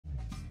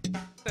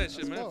That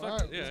shit, man. Go. Fuck All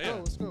right, it.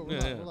 let's go. We're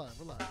Yeah, live.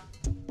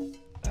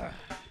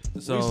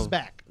 So Luis is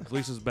back.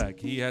 Luis is back.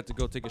 He had to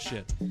go take a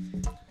shit.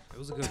 It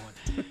was a good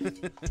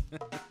one.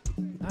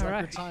 All Record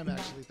right. time,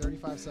 actually,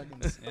 35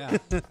 seconds. Yeah, I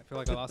feel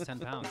like I lost 10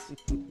 pounds.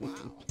 Wow.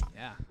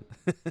 Yeah.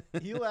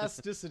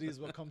 Elasticity is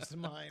what comes to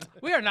mind.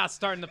 We are not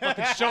starting the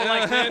fucking show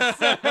like this.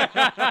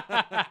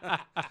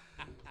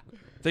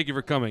 Thank you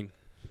for coming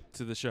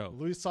to the show.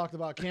 Luis talked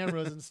about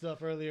cameras and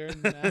stuff earlier,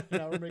 and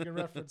now we're making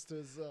reference to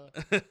his.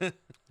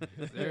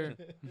 It's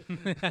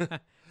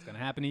going to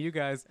happen to you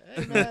guys.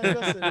 Hey, man,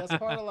 listen, that's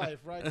part of life,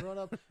 right? Growing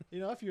up,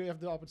 if you have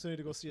the opportunity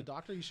to go see a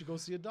doctor, you should go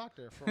see a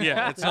doctor.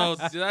 Yeah, and so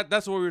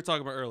that's what we were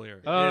talking about earlier.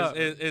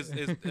 Is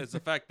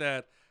the fact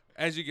that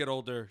as you get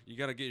older, you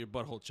got to get your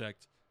butthole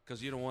checked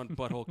because you don't want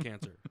butthole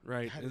cancer,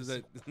 right? That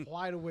is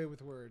wide away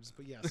with words,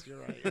 but yes, you're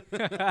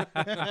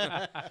right.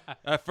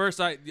 At first,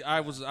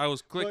 I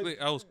was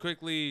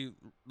quickly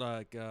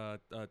like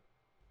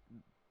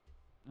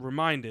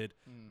reminded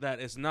that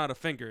it's not a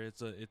finger;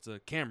 it's a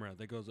camera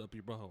that goes up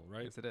your butthole,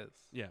 right? Yes, it is.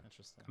 Yeah.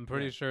 Interesting. I'm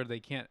pretty sure they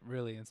can't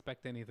really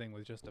inspect anything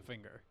with just a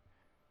finger.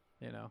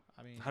 You know?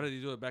 I mean, How did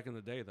you do it back in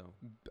the day, though?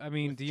 I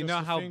mean, With do you just know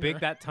a how finger. big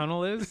that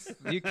tunnel is?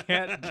 You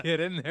can't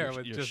get in there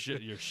with your just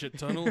shit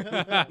tunnel.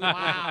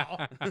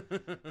 wow,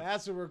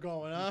 that's where we're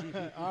going, huh?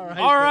 All right.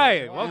 All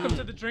right. Wow. Welcome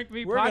to the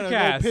DrinkMeet We're gonna go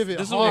podcast. pivot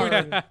This is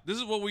hard. this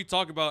is what we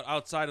talk about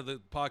outside of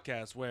the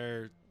podcast,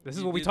 where This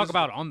is what we talk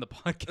about on the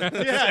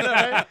podcast. Yeah,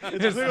 right?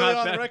 It's clearly not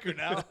on the that- record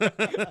now.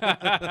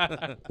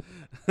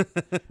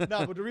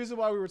 No, but the reason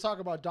why we were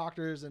talking about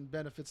doctors and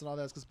benefits and all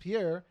that is because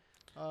Pierre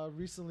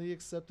recently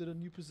accepted a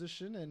new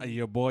position, and,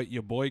 your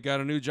boy got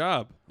a new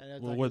job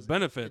and with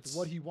benefits. It's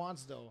what he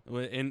wants, though.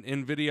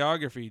 in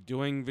videography,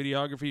 doing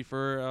videography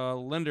for a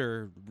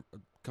lender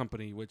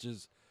company, which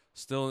is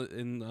still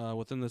in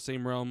within the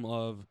same realm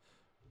of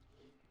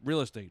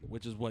real estate,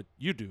 which is what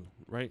you do,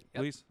 right,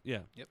 Yep. Please? Yeah.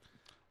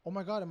 Oh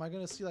my God, am I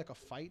gonna see like a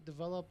fight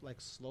develop like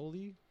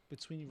slowly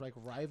between like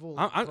rival?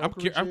 I'm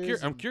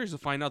brokerages and- curious to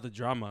find out the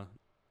drama,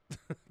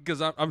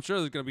 because I'm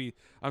sure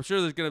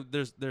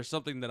there's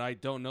something that I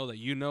don't know that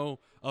you know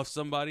of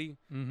somebody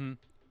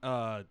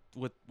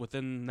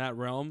within that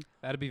realm.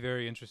 That'd be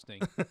very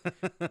interesting.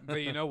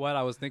 But you know what?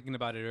 I was thinking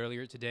about it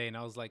earlier today, and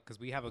I was like, because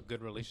we have a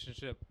good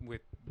relationship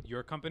with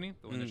your company,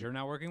 the one that you're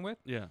now working with.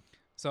 Yeah.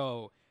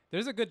 So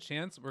there's a good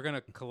chance we're going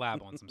to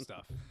collab on some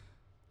stuff,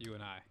 you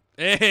and I.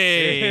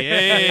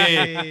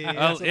 Hey.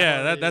 That's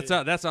Yeah, a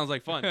party. that sounds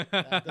like fun.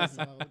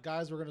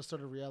 Guys, we're gonna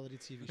start a reality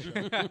TV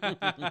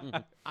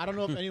show. I don't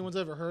know if anyone's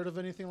ever heard of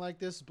anything like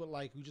this, but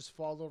like we just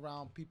follow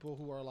around people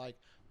who are like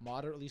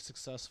moderately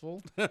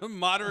successful,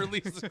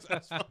 Moderately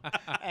successful.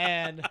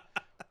 and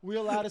we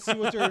allow to see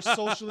what their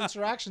social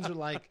interactions are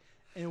like,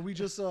 and we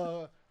just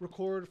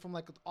record from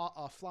like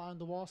a fly on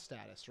the wall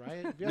status,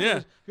 right? You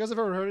guys have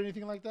ever heard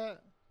anything like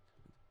that?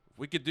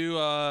 We could do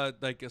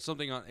like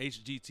something on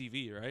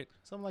HGTV, right?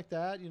 Something like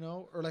that,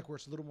 or like where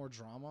it's a little more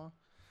drama.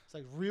 It's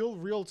like real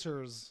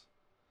realtors.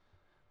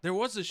 There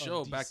was a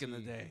show back in the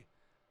DC. day.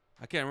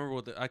 I can't remember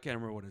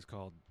what it's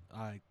called.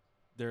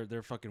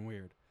 They're fucking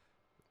weird.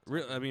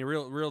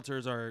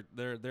 Realtors are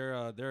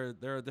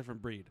they're a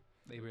different breed.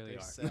 They really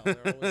are.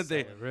 They're always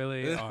They- selling.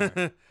 Really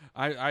are.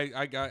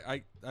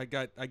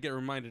 I get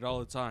reminded all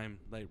the time,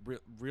 like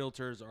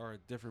realtors are a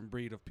different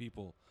breed of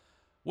people,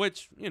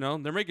 which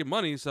they're making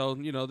money, so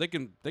they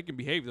can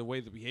behave the way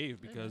they behave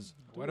because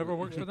Whatever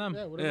works for them.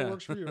 Yeah, whatever Yeah.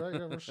 works for you, right?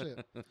 Yeah, no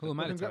shit. Who am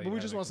I to tell you But we how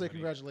just they want to say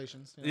can money?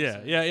 congratulations.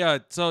 yeah.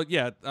 So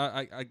yeah,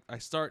 I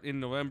start in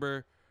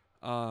November.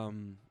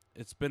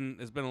 It's been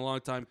a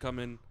long time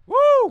coming. Woo!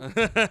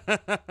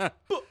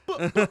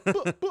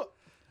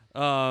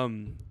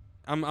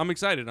 I'm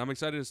excited. I'm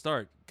excited to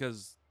start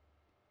because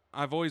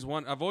I've always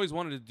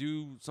wanted to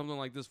do something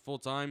like this full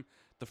time.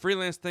 The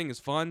freelance thing is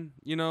fun,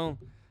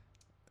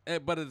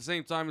 but at the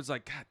same time, it's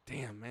like, God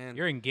damn, man.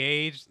 You're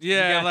engaged.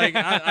 Yeah, like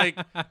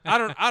I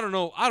don't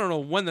know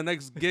when the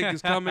next gig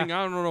is coming.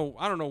 I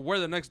don't know where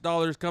the next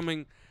dollar is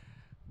coming.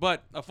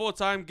 But a full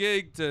time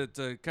gig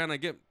to kind of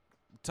get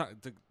to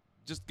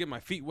just get my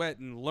feet wet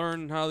and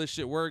learn how this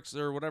shit works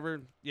or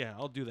whatever. Yeah,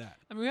 I'll do that.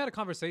 I mean, we had a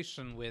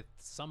conversation with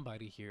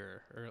somebody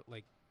here, or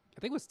like,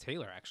 I think it was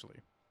Taylor actually,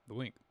 the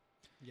Wink.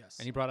 Yes.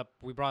 And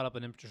we brought up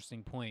an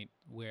interesting point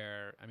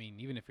where, I mean,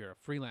 even if you're a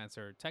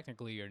freelancer,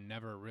 technically you're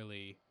never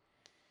really,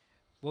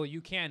 well,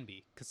 you can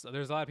be, because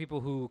there's a lot of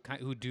people who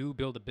do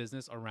build a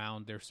business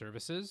around their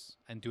services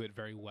and do it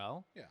very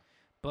well. Yeah.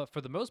 But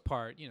for the most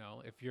part,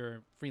 if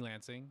you're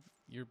freelancing,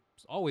 you're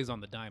always on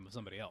the dime of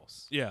somebody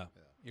else. Yeah.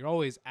 You're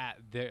always at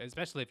there,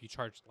 especially if you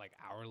charge like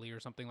hourly or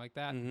something like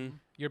that. Mm-hmm.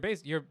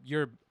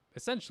 You're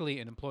essentially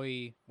an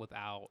employee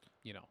without,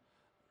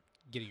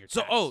 getting your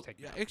So tax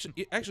taken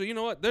out. actually, you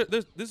know what?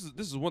 This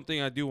is one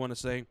thing I do want to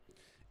say,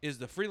 is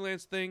the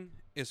freelance thing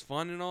is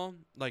fun and all.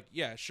 Like,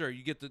 yeah, sure,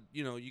 you get to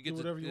do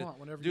whatever you want,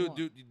 whenever you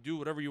want. do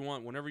whatever you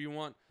want whenever you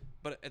want.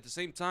 But at the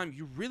same time,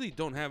 you really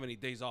don't have any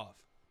days off.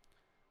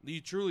 You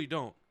truly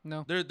don't.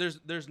 No.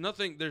 There's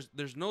nothing.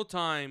 There's no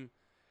time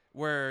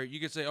where you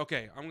could say,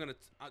 okay, I'm gonna.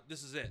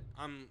 This is it.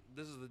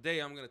 This is the day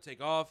I'm gonna take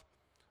off.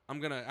 I'm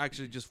gonna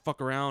actually just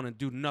fuck around and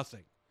do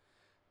nothing.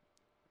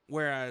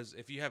 Whereas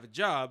if you have a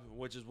job,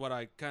 which is what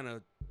I kind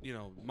of,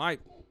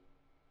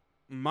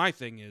 my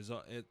thing is,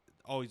 it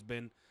always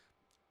been,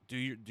 do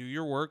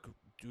your work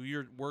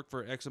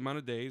for X amount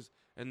of days,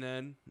 and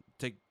then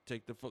take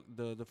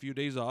the few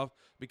days off,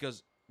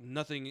 because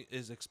nothing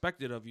is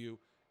expected of you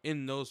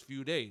in those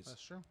few days.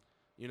 That's true.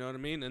 You know what I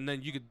mean? And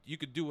then you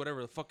could do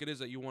whatever the fuck it is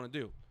that you want to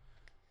do.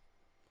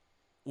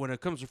 When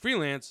it comes to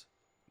freelance,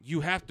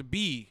 you have to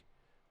be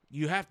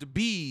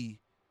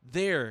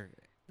there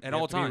at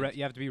all times.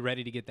 You have to be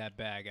ready to get that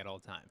bag at all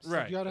times. So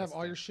Right. you gotta have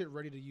all your shit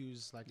ready to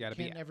use. Like, you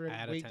can't ever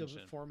wait to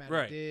format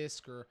Right. a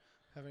disc or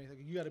have anything.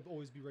 You gotta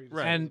always be ready to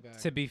Right. send And the bag.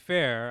 to be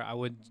fair, I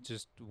would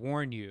just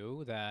warn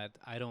you that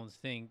I don't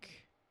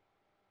think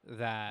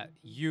that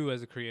you,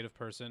 as a creative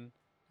person,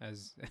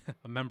 as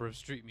a member of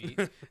Street Meet,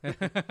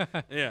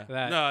 Yeah.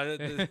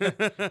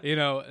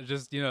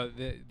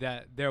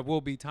 that there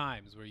will be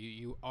times where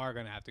you are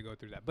gonna have to go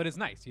through that. But it's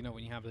nice,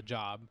 when you have the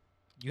job,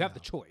 you have the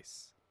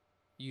choice.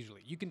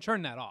 Usually, you can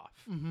turn that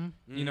off.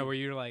 Mm-hmm. Where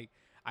you're like,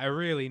 I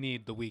really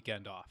need the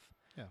weekend off.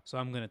 Yeah. So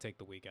I'm gonna take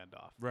the weekend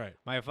off. Right.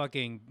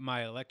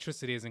 My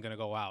electricity isn't gonna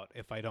go out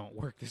if I don't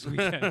work this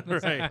weekend.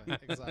 Right.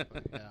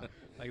 Exactly. Yeah.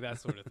 Like that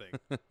sort of thing.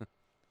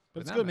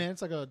 But it's good, man.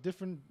 It's like a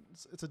different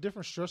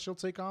stress you'll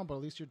take on, but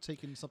at least you're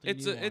taking something.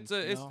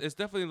 It's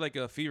definitely like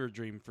a fever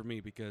dream for me,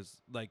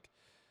 because like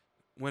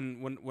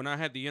when I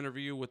had the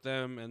interview with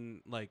them,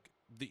 and like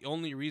the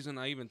only reason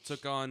I even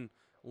took on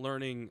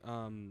learning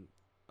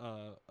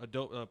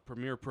Adobe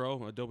Premiere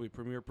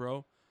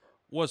Pro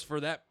was for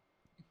that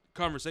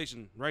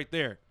conversation right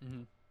there.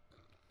 Mm-hmm.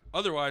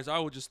 Otherwise, I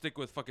would just stick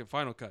with fucking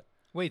Final Cut.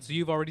 Wait, so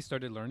you've already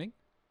started learning?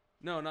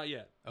 No, not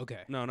yet.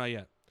 Okay. No, not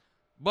yet.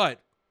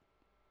 But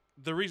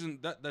the reason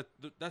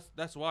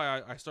that's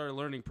why I started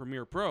learning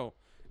Premiere Pro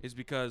is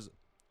because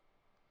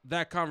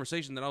that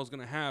conversation that I was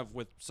gonna have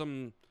with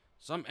some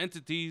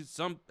entities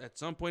at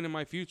some point in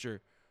my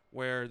future,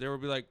 where they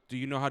would be like, "Do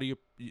you know how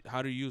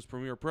to use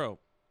Premiere Pro?"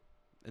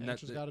 And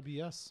that's got to be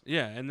yes.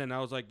 Yeah, and then I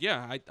was like,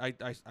 "Yeah,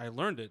 I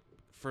learned it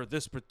for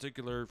this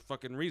particular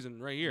fucking reason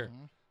right here.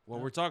 Mm-hmm.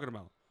 What we're talking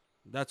about.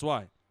 That's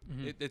why."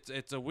 Mm-hmm.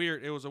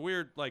 It was a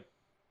weird like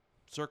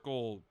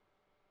circle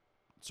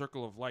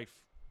of life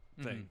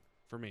thing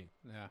for me.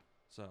 Yeah.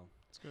 So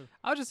It's good.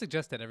 I would just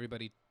suggest that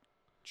everybody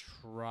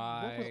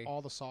Work with try.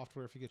 all the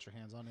software if you get your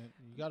hands on it.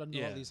 You got to know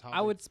Yeah. at least how. I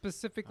would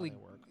specifically how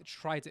they work.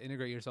 try to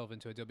integrate yourself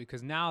into Adobe,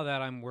 because now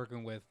that I'm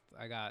working with,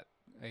 I got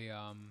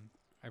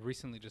I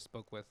recently just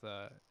spoke with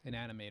an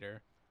animator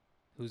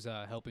who's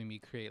helping me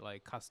create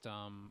like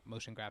custom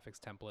motion graphics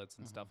templates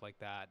and stuff like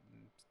that,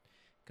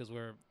 because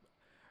we're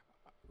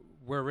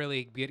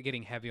really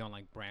getting heavy on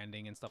like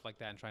branding and stuff like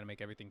that, and trying to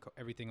make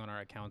everything on our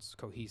accounts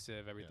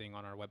cohesive, everything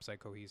on our website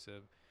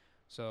cohesive.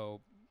 So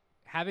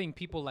having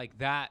people like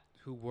that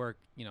who work,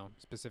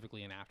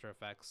 specifically in After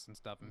Effects and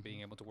stuff, and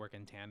being able to work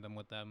in tandem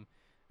with them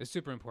is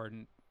super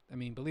important. I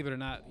mean, believe it or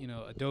not,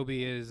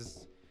 Adobe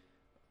is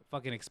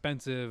fucking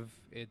expensive.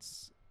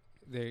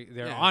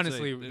 They're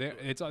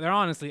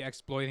honestly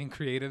exploiting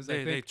creatives. I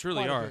they think.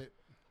 truly Quite a are. bit.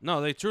 No,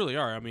 they truly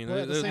are. I mean, But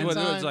at the it's same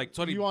time, like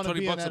 20 you wanna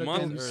be in bucks that a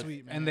month. Adobe or-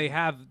 suite, man. And they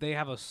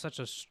have such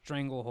a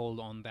stranglehold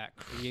on that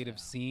creative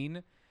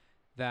scene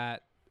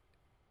that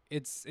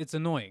it's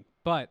annoying.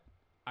 But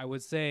I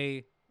would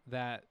say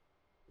that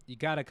you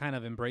got to kind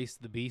of embrace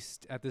the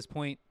beast at this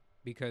point,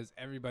 because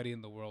everybody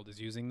in the world is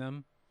using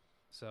them.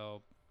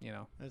 So, And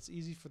it's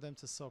easy for them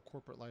to sell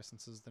corporate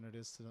licenses than it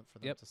is for them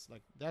Yep. to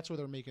like. That's where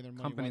they're making their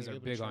money. Companies why they're are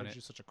able to big on charge it.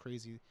 You such a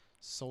crazy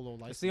solo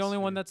license. it's the only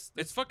one fee. that's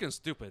It's fucking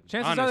stupid.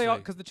 chances honestly. are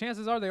because the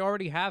chances are they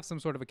already have some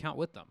sort of account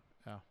with them.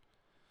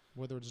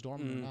 whether it's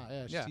dormant or not.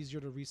 Yeah, it's Yeah. just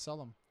easier to resell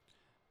them.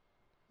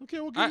 Okay,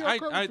 we'll give you a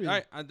credit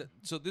fee.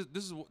 So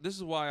this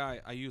is why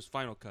I use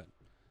Final Cut.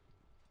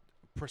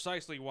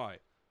 Precisely why,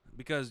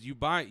 because you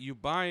buy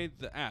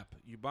the app,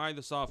 you buy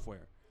the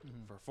software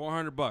for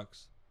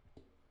 $400.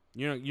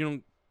 You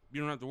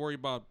don't have to worry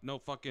about no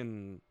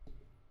fucking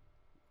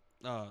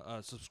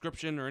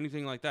subscription or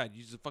anything like that.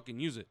 You just fucking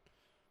use it.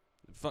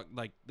 Fuck,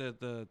 like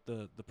the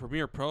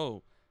Premiere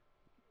Pro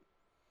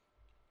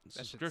That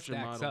shit subscription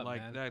stacks model, up,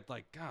 like man. that,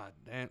 like God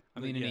damn. I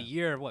mean, in a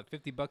year, what,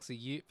 $50 a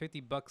year,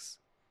 $50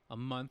 a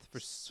month for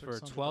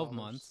 $600. 12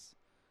 months.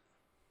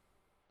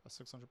 That's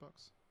 $600.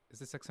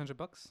 Is it $600?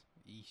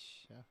 Yeesh.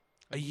 Yeah.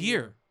 a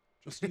year.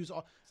 Just use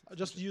A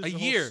the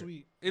year. whole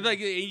suite.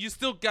 You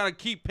still gotta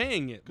keep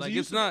paying it. Like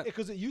it's not.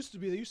 Because it used to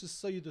be they used to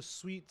sell you the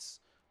suites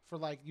for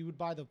like you would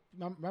buy the.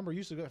 Remember, you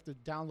used to have to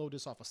download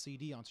this off a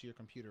CD onto your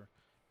computer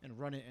and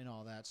run it and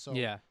all that. So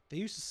Yeah. they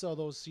used to sell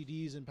those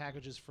CDs and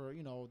packages for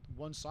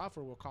one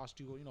software will cost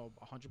you $100,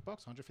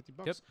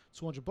 $150, Yep.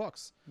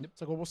 $200. Yep.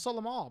 It's like, well, we'll sell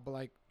them all, but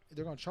like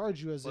they're gonna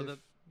charge you as Well, if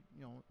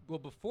Well,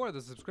 before the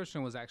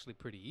subscription was actually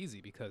pretty easy,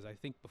 because I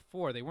think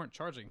before they weren't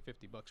charging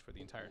 $50 for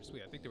the entire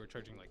suite. I think they were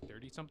charging like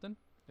 30 something.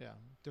 yeah,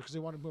 because they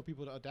wanted more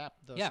people to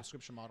adapt the Yeah.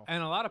 subscription model.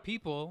 And a lot of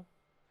people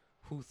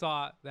who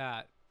thought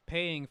that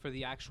paying for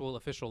the actual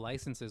official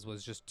licenses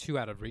was just too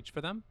out of reach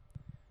for them,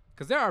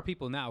 Because there are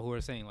people now who are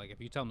saying, like,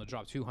 if you tell them to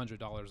drop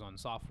 $200 on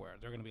software,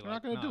 they're going to be They're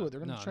like, not going to do it. They're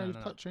going no, to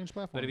no. change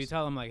platforms. But if you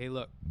tell them, like, hey,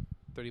 look,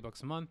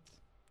 $30 a month,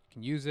 you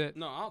can use it.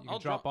 No, I'll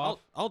drop off.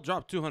 I'll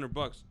drop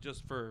 $200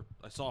 just for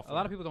a software. A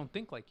lot of people don't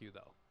think like you,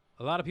 though.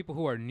 A lot of people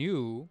who are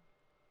new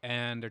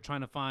and they're trying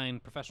to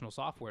find professional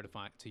software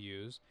to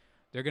use,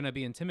 they're going to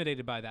be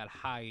intimidated by that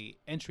high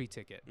entry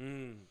ticket.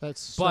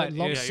 That's But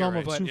lump yeah, sum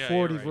you're of right. 240 Yeah,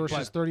 you're right.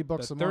 versus But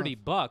 $30 a month.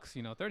 $30,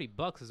 you know,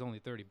 $30 is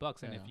only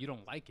 $30, and Yeah. if you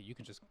don't like it, you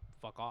can just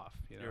fuck off.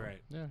 You know? You're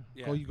right. Yeah.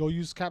 Yeah. Go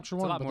use Capture It's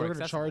a One, lot but more they're going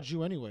to accessible. charge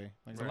you anyway.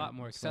 Like, It's a lot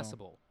more so-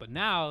 accessible. But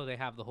now they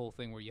have the whole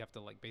thing where you have to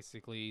like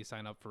basically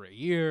sign up for a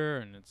year,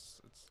 and it's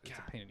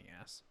a pain in the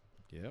ass.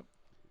 Yep.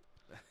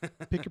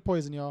 Pick your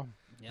poison, y'all.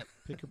 Yep.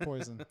 Pick your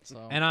poison.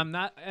 So. And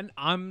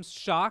I'm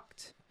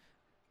shocked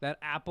that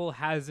Apple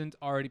hasn't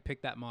already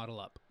picked that model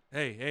up.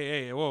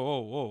 Hey,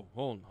 whoa,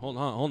 hold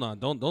on,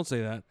 don't say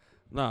that.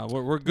 Nah,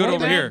 we're good Hey, over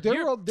man, here.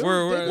 they're-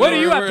 What do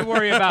you have to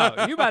worry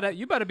about?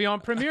 You better be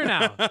on Premiere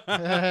now.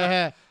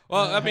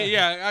 Well, I mean,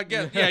 yeah, I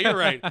guess, yeah, you're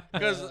right,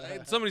 because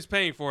somebody's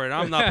paying for it.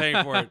 I'm not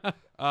paying for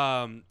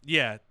it.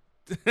 Yeah,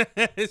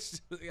 it's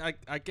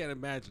I can't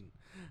imagine.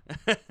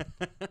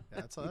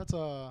 that's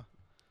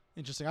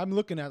interesting. I'm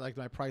looking at like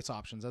my price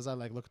options as I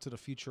like look to the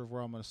future of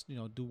where I'm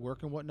gonna do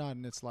work and whatnot,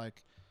 and it's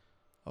like,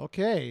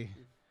 okay,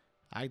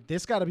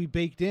 this got to be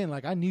baked in.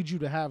 Like I need you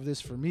to have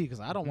this for me because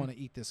I don't want to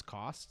eat this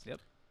cost. Yep.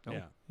 Yeah.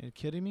 Are you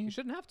kidding me? You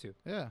shouldn't have to.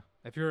 Yeah.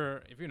 If you're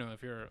a regular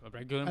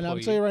employee. And I'm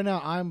telling you right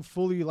now, I'm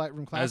fully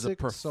Lightroom Classic. As a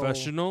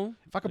professional,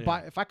 So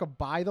if I could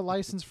buy the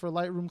license for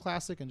Lightroom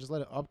Classic and just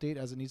let it update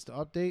as it needs to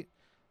update,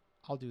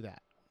 I'll do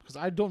that because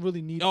I don't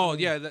really need. Oh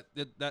yeah,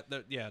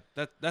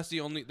 that's the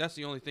only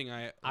thing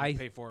I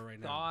pay for right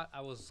now.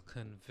 I was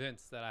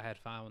convinced that I had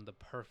found the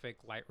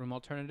perfect Lightroom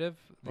alternative.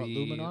 What,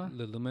 Luminar?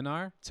 The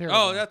Luminar. Terrible.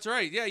 Oh, that's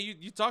right. Yeah,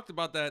 you talked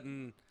about that,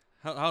 and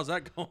how's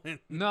that going?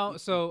 No,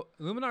 so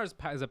Luminar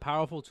is a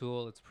powerful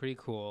tool. It's pretty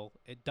cool.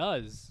 It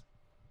does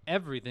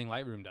everything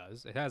Lightroom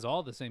does. It has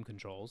all the same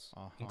controls,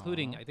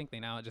 including I think they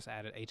now just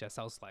added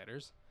HSL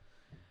sliders.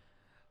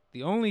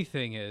 The only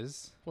thing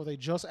is, well, they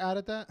just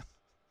added that.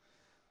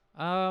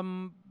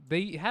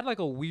 they had like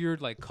a weird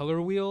like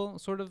color wheel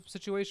sort of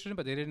situation,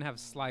 but they didn't have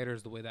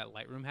sliders the way that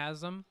Lightroom has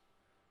them.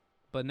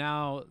 But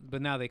now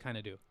they kind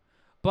of do.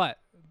 But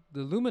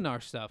the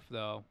Luminar stuff,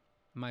 though,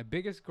 my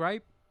biggest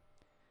gripe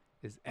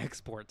is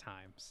export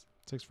times.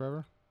 Takes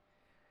forever.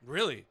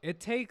 Really? It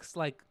takes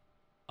like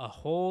a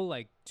whole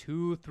like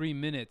 2-3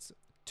 minutes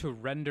to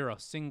render a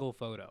single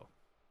photo.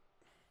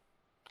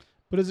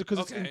 But is it because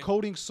Okay. it's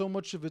encoding so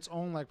much of its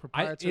own like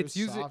proprietary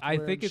software? I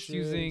think and it's shit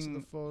into using.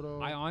 the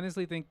photo. I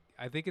honestly think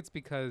it's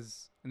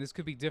because, and this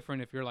could be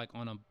different if you're like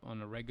on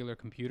a regular Have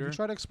computer. you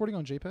tried exporting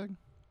on JPEG?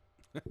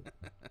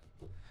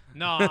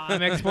 No,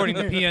 I'm exporting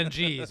the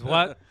PNGs.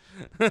 What?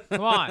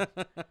 Come on.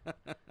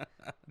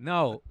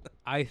 No,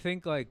 I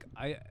think like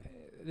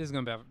this is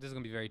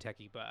gonna be very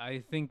techie, but I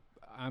think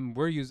I'm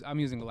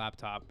using a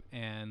laptop,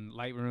 and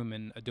Lightroom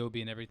and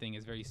Adobe and everything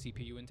is very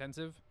CPU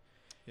intensive.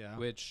 Yeah.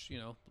 Which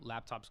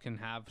laptops can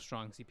have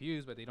strong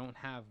CPUs, but they don't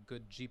have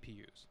good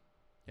GPUs.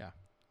 Yeah.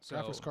 So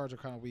Graphics cards are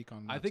kind of weak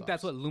on. I think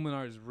that's what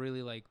Luminar is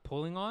really like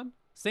pulling on.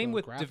 Same The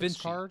with graphics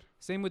DaVinci. card?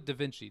 Same with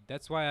DaVinci.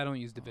 That's why I don't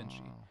use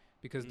DaVinci. Oh.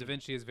 Because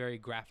DaVinci is very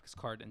graphics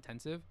card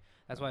intensive.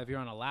 That's why if you're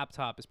on a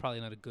laptop, it's probably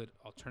not a good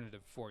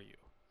alternative for you.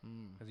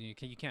 Because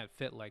you can't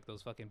fit like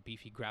those fucking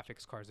beefy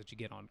graphics cards that you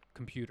get on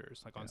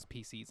computers, like on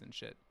PCs and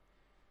shit.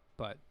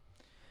 But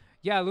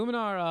yeah,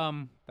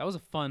 Luminar, that was a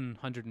fun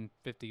 $150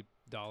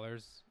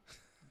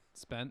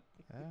 spent.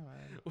 Yeah,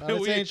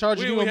 man. Ain't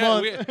charging you a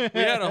month.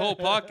 We had a whole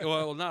podcast.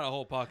 Well, not a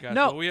whole podcast.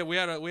 No. But we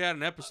had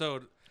an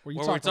episode Where you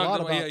where we talked a lot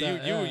talked about yeah,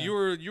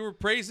 that. you were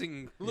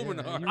praising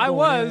Luminar. you I going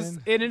was,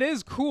 in. and it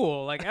is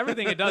cool. Like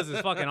everything it does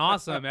is fucking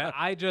awesome. And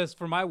I just,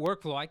 for my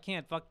workflow, I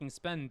can't fucking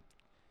spend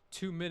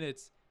 2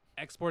 minutes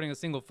exporting a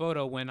single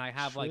photo when I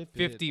have like Trip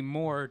it. 50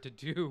 more to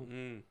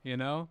do. You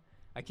know,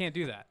 I can't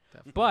do that.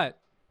 Definitely. But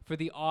for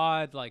the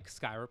odd like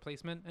sky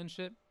replacement and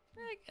shit,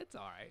 it's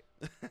all right.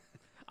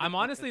 I'm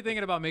honestly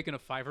thinking about making a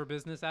Fiverr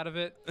business out of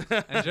it,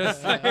 and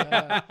just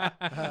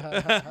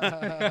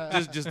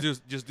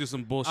just do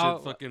some bullshit. I'll-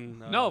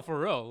 Fucking no, for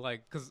real.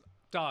 Like, cause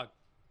dog,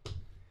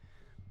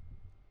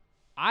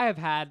 I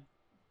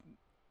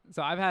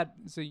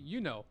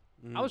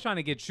was trying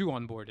to get you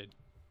onboarded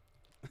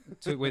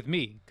with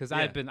me because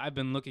Yeah. I've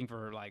been looking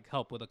for like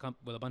help with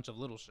a bunch of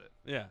little shit.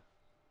 Yeah.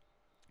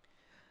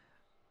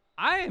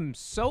 I am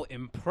so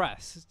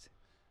impressed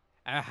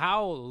at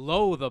how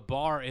low the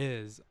bar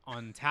is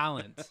on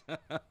talent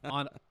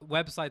on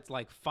websites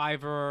like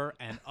Fiverr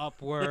and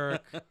Upwork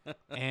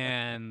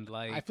and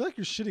like I feel like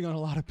you're shitting on a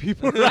lot of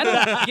people. I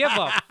don't give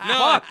a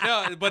fuck.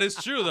 No, but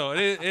it's true though.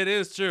 It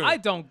is true. I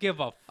don't give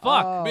a fuck.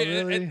 Oh, But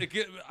really?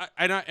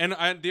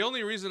 and the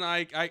only reason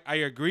I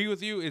agree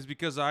with you is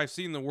because I've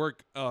seen the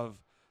work of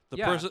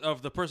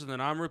the person that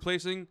I'm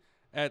replacing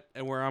and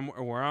where I'm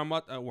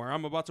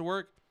about to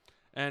work,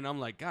 and I'm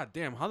like, God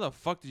damn, how the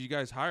fuck did you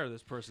guys hire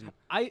this person?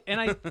 I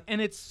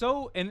it's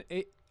so, and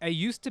it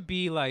used to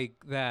be like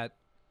that.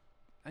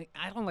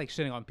 I don't like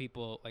shitting on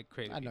people like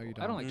crazy. I know you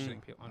I don't like don't.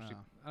 shitting people on No.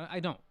 people. I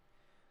don't.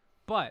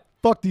 But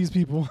Fuck these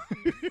people.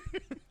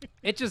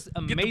 it just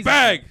amazes Get the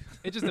bag. me.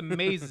 It just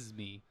amazes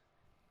me,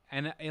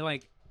 and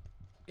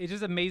it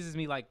just amazes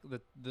me like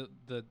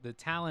the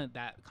talent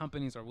that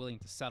companies are willing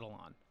to settle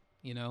on,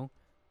 you know,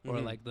 or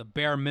Mhm. like the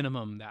bare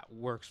minimum that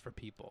works for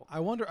people.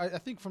 I wonder. I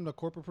think from the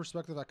corporate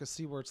perspective, I could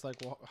see where it's like,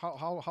 well,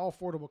 how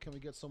affordable can we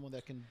get someone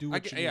that can do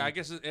what you need? I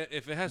guess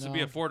if it has to be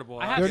No.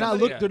 affordable, I have They're not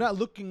somebody- They're not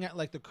looking at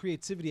like the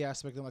creativity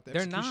aspect and like the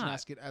They're execution not.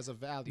 aspect as a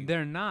value.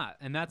 They're not,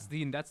 and that's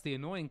the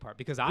annoying part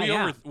because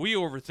we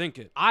overthink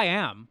it. I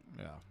am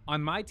Yeah.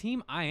 on my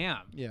team. I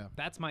am. Yeah.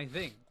 That's my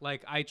thing.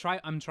 Like I try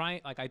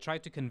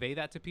to convey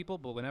that to people,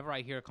 but whenever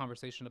I hear a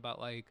conversation about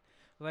like,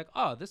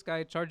 oh, this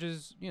guy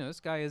charges, this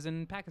guy is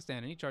in Pakistan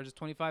and he charges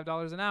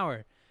 $25 an hour,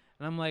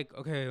 and I'm like,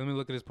 okay, let me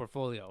look at his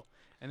portfolio,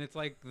 and it's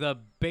like the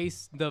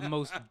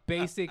most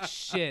basic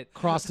shit.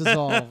 Cross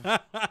dissolve.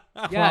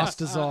 Cross Yes.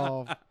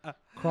 dissolve.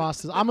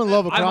 I'm in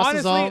love with I'm cross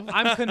honestly,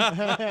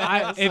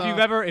 dissolve.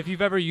 if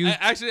you've ever used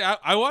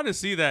I want to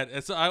see that.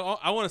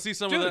 I want to see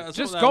some Dude, of that.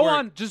 just some of that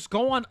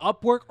go work. on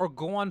Upwork or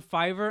go on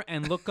Fiverr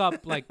and look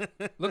up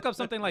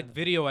something like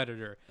video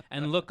editor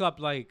and look up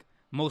like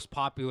most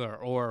popular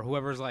or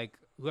whoever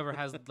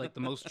has like the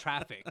most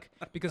traffic,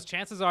 because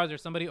chances are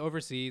there's somebody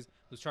overseas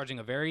who's charging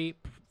a very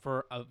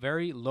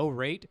low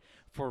rate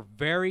for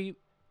very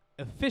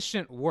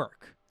efficient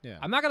work. Yeah.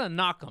 I'm not gonna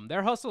knock them.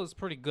 Their hustle is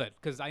pretty good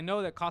because I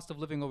know that cost of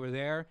living over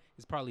there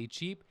is probably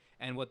cheap,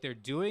 and what they're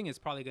doing is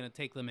probably gonna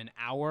take them an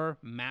hour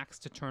max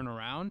to turn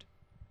around.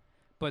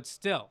 But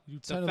still, You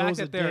the 10 of fact those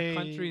a that there day, are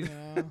countries. you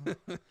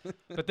know?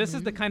 But this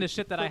is the kind of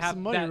shit that I Flip have.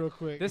 some money That, real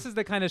quick. This is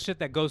the kind of shit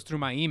that goes through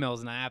my emails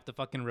and I have to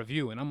fucking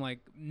review. And I'm like,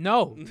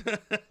 no.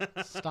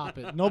 Stop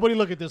it. Nobody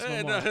look at this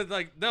no more. It's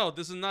like, no,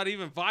 this is not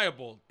even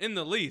viable in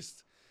the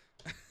least.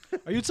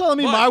 Are you telling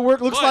me But- my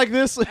work looks but like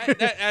this?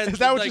 as Is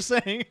that what like- you're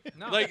saying?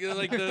 No. Like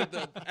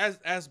the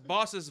as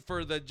bosses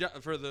for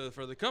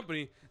the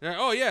company, they're like,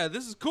 oh yeah,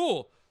 this is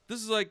cool.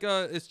 This is like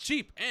it's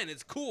cheap and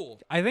it's cool.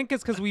 I think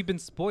it's because we've been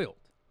spoiled.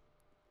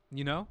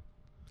 You know?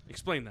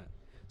 Explain that.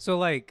 So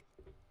like,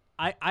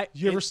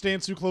 You ever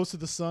stand too close to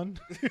the sun?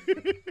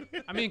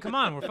 I mean, come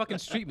on, we're fucking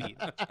street meat.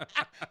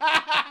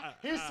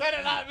 He said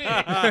it, not me.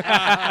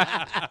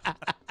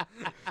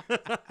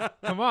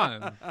 Come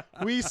on.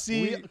 We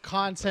see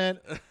content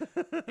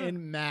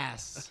in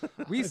mass.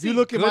 We If see you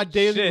look at my good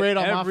daily shit rate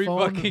on every my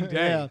phone, fucking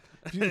day. yeah.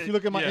 If you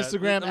look at my Yeah,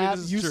 Instagram I mean, app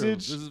this is true.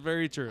 usage, This is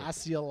very true. I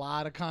see a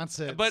lot of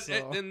content. But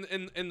so.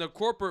 in the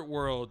corporate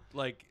world,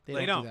 like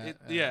They don't do do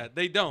that, yeah,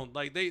 they don't.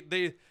 Like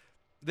they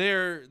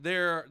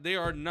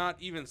are not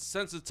even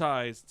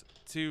sensitized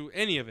to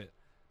any of it.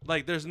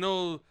 Like there's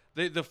no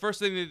the first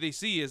thing that they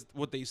see is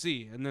what they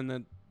see, and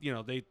then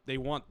they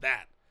want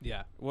that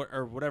Yeah.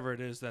 or whatever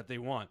it is that they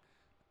want.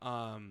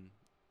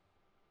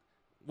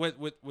 With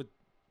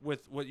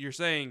what you're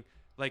saying,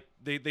 like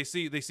they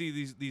see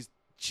these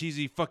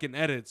cheesy fucking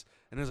edits,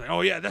 and it's like,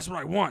 oh yeah, that's what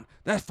I want.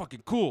 That's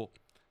fucking cool.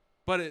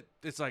 But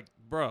it's like,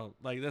 bro,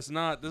 like this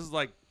is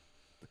like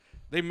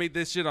they made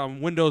this shit on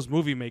Windows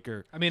Movie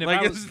Maker. I mean, if like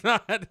I was-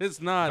 it's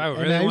not. If I And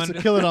really I used wanted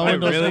to kill it on if I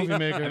Windows really- Movie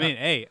Maker. I mean,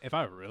 hey, if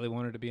I really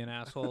wanted to be an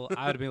asshole,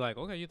 I would be like,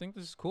 okay, you think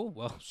this is cool?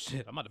 Well,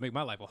 shit, I'm about to make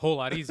my life a whole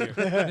lot easier.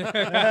 All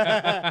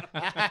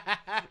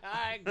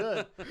right,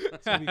 good.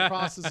 So we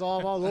cross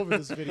dissolve all over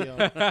this video.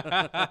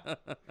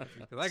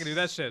 'Cause I can do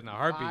that shit in a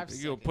heartbeat. 5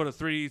 You put a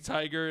 3D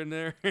tiger in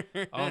there.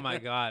 Oh my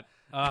god.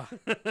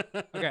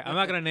 Okay, I'm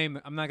not gonna name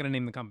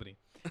the company,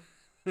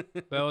 but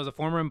it was a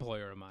former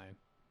employer of mine.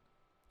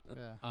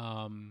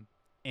 Yeah.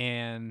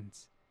 And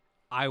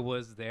I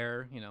was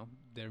their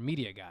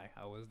media guy.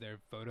 I was their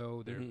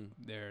photo, Mhm.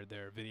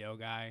 their video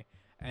guy,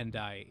 and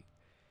I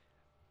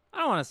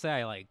don't want to say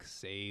I like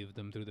saved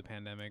them through the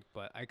pandemic,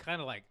 but I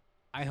kind of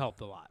I helped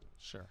a lot,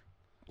 Sure.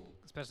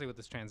 especially with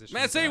this transition.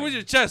 Man, say it to, with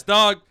your chest,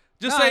 dog.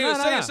 Just No, say no, it.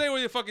 no, Say no. it. Say it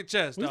with your fucking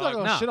chest, He's not dog.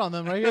 gonna No. shit on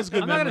them, right? He has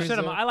good I'm not gonna memories. shit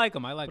them. though. I like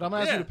them. I like But I'm them.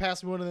 gonna ask Yeah. you to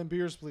pass me one of them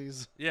beers,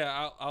 please.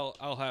 Yeah,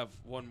 I'll have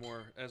one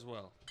more as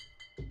well.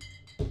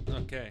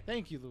 Okay.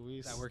 Thank you,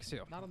 Luis. That works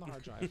too. Not on the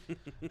hard drive.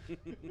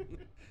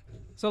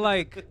 So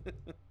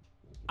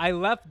I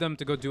left them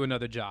to go do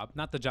another job,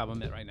 not the job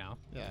I'm at right now.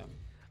 Yeah.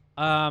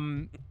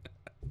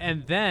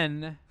 And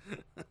then,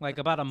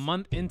 about a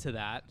month into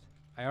that,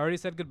 I already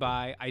said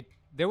goodbye.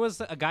 There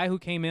was a guy who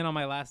came in on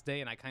my last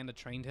day, and I kind of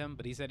trained him,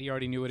 but he said he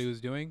already knew what he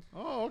was doing.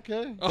 Oh,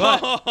 okay.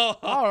 Oh,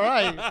 All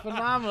right.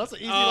 Phenomenal. That's an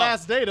easy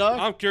last day, dog.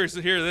 I'm curious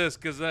to hear this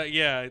because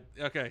yeah,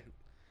 okay.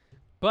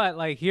 But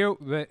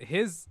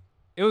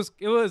it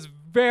was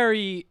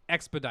very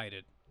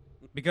expedited,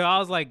 because I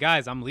was like,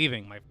 guys, I'm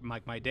leaving.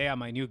 My day on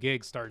my new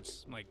gig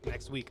starts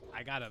next week.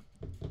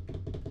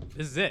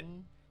 This is it.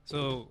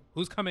 So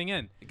who's coming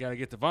in? You gotta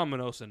get the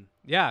Vominosin.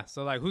 Yeah,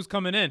 so who's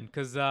coming in?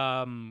 Because do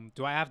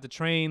I have to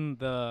train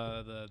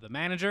the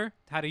manager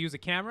how to use a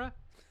camera?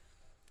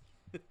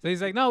 So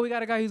he's like, no, we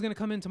got a guy who's gonna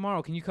come in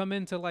tomorrow. Can you come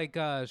in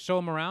to show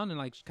him around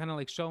and kind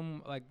of show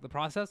him the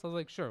process? I was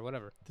like, sure,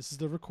 whatever. This is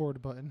the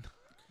record button.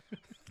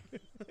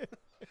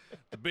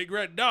 The big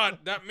red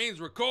dot, that means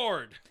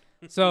record.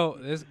 So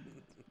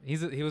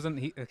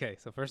Okay,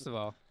 so first of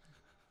all,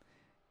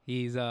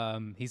 he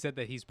said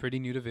that he's pretty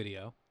new to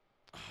video.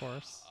 Of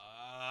course.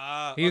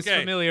 He's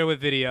familiar with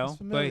video, He's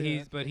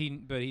familiar. but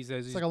he says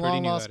It's he's like a pretty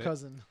long new lost at it.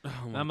 cousin. Oh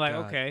my I'm like,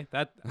 God. okay,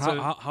 that.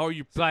 How are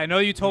you? So I know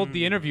you told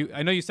the interview.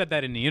 I know you said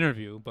that in the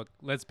interview, but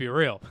let's be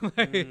real.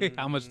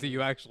 How much do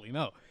you actually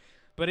know?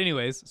 But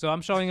anyways, so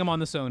I'm showing him on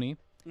the Sony,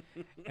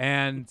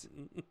 and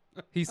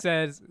he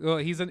says, well,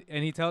 he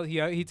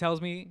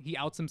tells me, he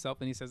outs himself,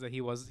 and he says that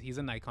he's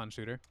a Nikon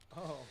shooter.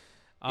 Oh.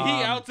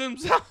 He outs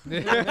himself.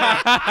 That's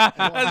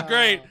Wow.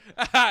 great.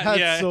 That's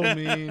Yeah. so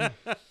mean.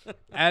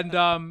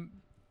 And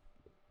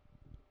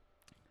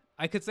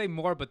I could say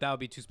more, but that would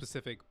be too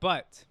specific.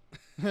 But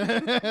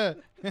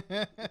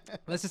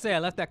let's just say I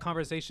left that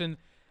conversation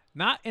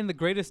not in the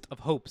greatest of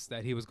hopes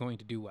that he was going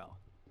to do well.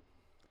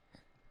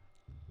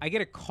 I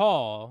get a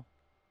call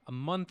a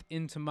month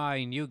into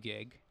my new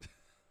gig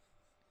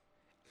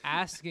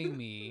asking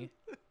me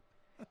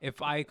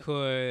if I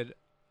could,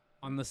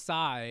 on the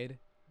side,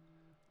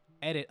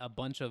 edit a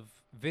bunch of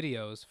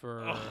videos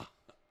for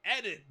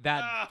Edit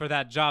for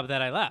that job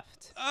that I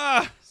left.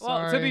 Well,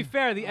 to be Sorry.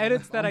 fair, the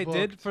edits that I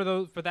did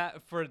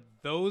Unbooked. for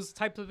those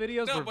types of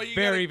videos were but you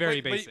very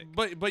gotta, basic.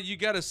 But you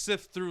gotta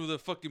sift through the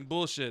fucking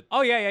bullshit.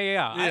 Oh yeah.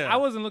 Yeah. I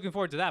wasn't looking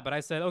forward to that, but I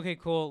said, okay,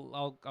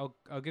 cool.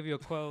 I'll give you a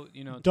quote.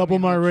 You know, tell Double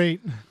me how my much-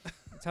 rate.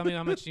 Tell me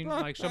how much you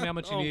like. Show me how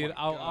much you Oh need. my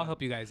I'll God.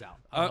 help you guys out.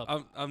 I'll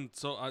help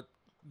you.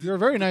 You're a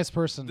very nice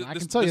person. I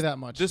this- can tell you this- that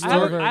much. this I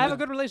You're have, very I have a nice.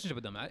 good relationship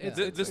with them. It's,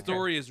 Yeah. it's This okay.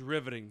 story is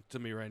riveting to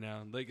me right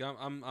now. Like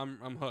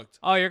I'm hooked.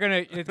 Oh, you're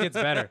gonna. It gets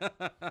better.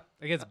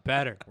 It gets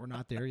better. We're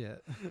not there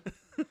yet.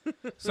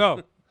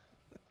 So,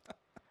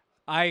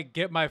 I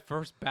get my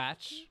first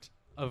batch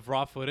of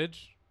raw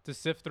footage to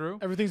sift through.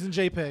 Everything's in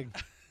JPEG.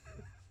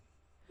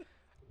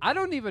 I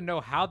don't even know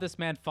how this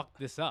man fucked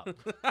this up.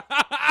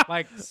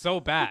 Like,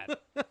 so bad.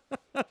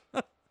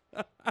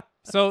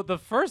 So, the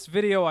first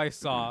video I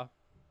saw,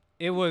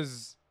 it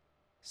was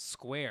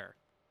square.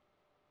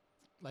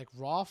 Like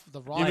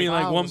the raw. You mean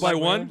like file one was by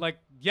square? one? Like,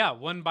 yeah,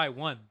 one by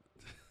one.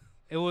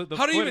 It was the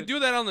How do you even footage- do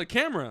that on the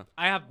camera?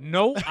 I have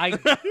no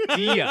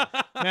idea.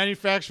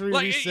 Manufacturing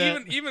Like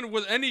reset. even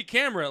with any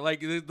camera,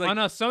 like On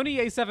a Sony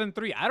A7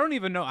 III, I don't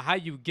even know how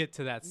you get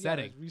to that You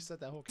gotta setting. reset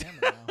that whole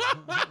camera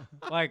now.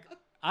 Like,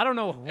 I don't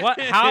know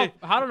I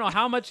don't know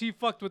how much he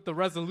fucked with the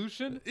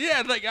resolution.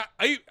 yeah, like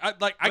But it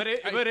looked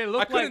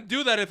I couldn't like-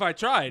 do that if I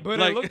tried. But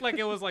like, it looked like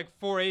it was like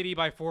 480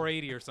 by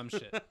 480 or some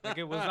shit. Like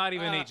it was not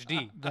even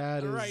HD.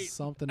 That is Right.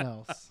 something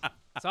else.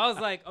 So I was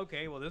like,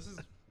 okay, well this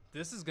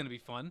is gonna be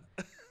fun.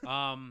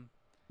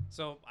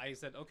 So I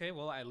said, okay,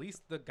 well at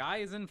least the guy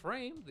is in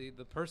frame.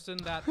 The person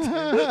that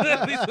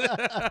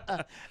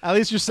At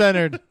least you're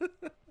centered.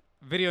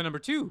 video number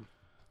 2.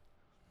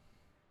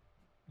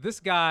 This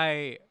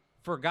guy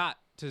forgot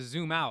to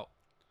zoom out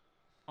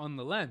on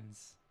the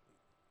lens.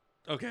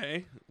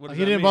 okay, what does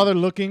He that didn't mean? bother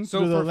looking So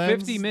through the for lens,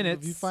 50 the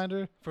minutes-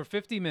 viewfinder. For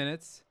 50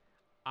 minutes,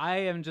 I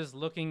am just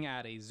looking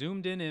at a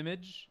zoomed in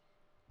image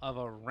of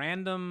a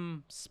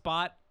random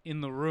spot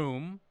in the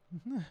room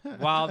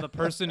while the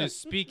person is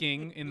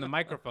speaking in the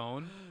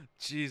microphone.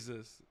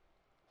 Jesus.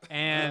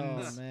 And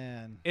Oh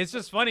man. it's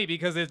just funny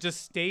because it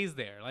just stays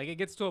there. Like it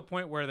gets to a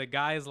point where the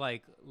guy's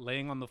like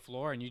laying on the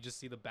floor and you just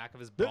see the back of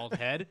his bald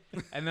head.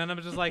 And then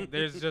I'm just like,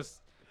 there's just,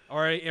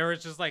 or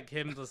it's just like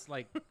him just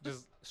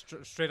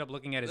straight up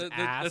looking at his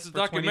ass. That's a for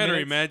 20 documentary,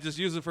 minutes. man. Just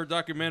use it for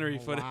documentary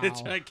Oh,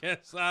 footage, wow. I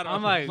guess. I don't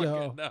I'm like- fucking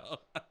Yo. know.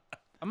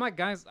 I'm like,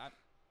 guys,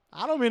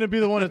 I don't mean to be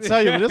the one to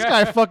tell you, but this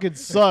guy fucking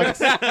sucks.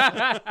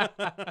 I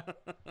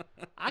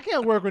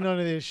can't work with none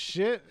of this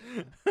shit.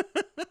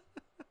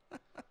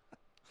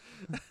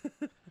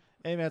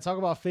 Hey man, talk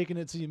about faking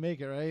it till you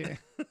make it, right?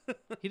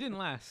 he didn't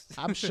last.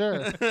 I'm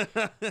sure.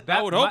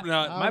 I would hope my,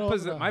 not. I would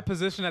hope not. My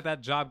position at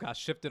that job got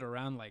shifted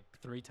around like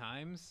 3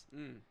 times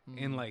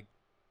in like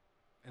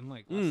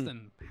less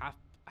than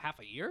half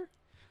a year.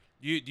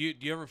 Do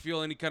you ever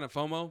feel any kind of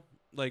FOMO?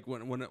 Like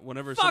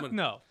whenever Fuck someone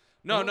no.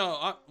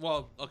 No.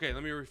 Well, okay.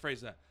 Let me rephrase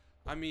that.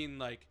 I mean,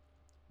 like,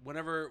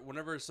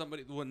 whenever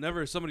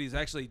somebody's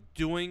actually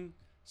doing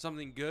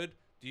something good,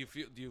 do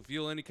you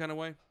feel any kind of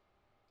way?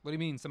 What do you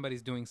mean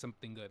somebody's doing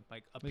something good?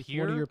 Like up Like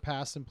here? one of your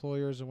past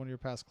employers or one of your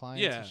past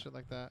clients Yeah. and shit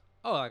like that.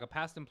 Oh, like a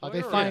past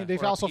employer? Like they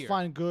also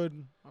find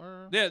good.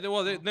 Or, Yeah.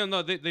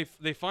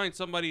 They find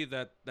somebody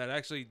that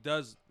actually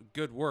does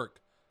good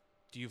work.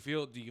 Do you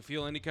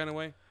feel any kind of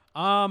way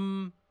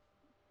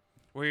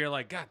where you're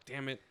like, God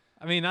damn it?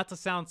 I mean, not to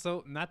sound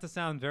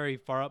very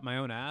far up my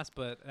own ass,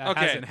 but that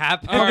Okay. hasn't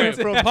happened. All right.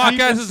 From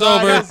Podcast deep is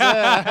over.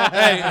 inside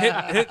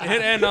his- Hey,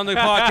 hit end on the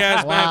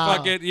podcast, Wow. man.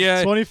 Fuck it.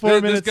 Yeah.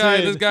 24 minutes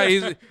This in. guy,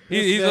 he's man.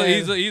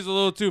 he's a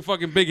little too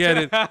fucking big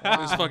headed.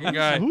 This fucking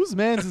guy. Whose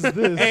man's is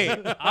this? Hey,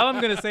 all I'm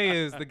gonna say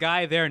is the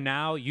guy there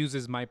now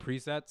uses my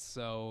presets,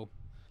 so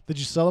Did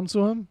you sell them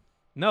to him?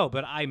 no,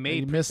 but I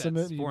made you missed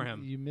presets him. for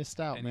him. You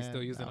missed out, And man. he's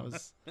still using That them.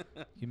 was-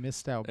 You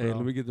missed out, bro. Hey,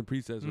 let me get the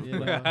presets. real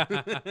quick. Yeah.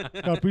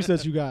 What kind of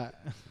presets you got?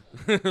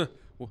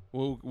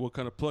 what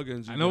kind of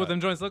plugins you I know what got?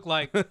 them joints look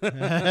like.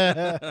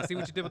 I see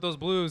what you did with those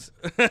blues.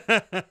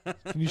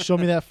 Can you show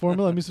me that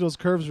formula? Let me see those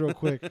curves real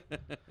quick.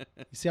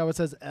 You see how it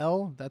says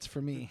L? That's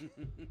for me.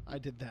 I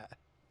did that.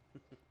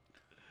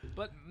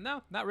 But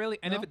no, not really.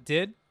 And if No? it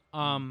did,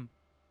 I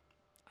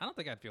don't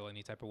think I'd feel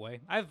any type of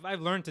way.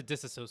 I've learned to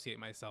disassociate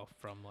myself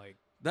from like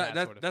that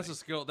sort of that's thing. a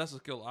skill. That's a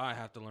skill I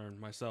have to learn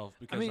myself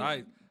because mean-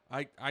 I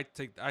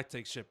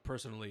take shit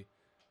personally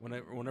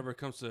whenever it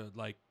comes to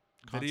like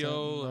Content video and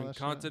all and that shit.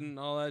 content and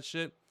all that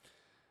shit.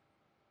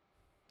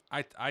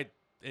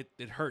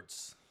 It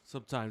hurts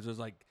sometimes. It's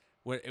like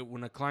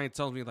when a client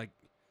tells me like,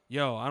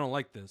 "Yo, I don't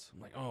like this," I'm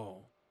like,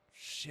 "Oh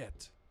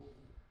shit,"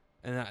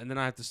 and then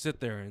I have to sit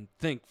there and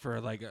think for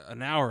like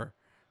an hour,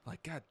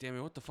 like, "God damn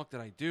it, what the fuck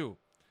did I do?"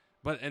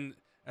 But and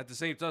at the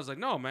same time, it's like,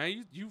 "No,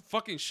 man, you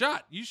fucking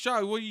shot. You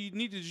shot what you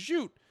needed to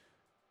shoot.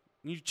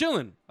 You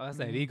chilling." Oh, that's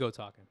that ego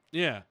talking.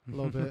 Yeah. A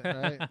little bit,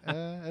 right?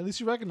 At least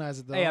you recognize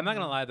it, though. Hey, I'm not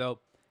gonna lie though,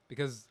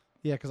 because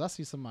Yeah, because I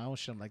see some of my own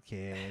shit. I'm like,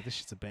 yeah, this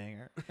shit's a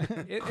banger.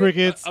 it-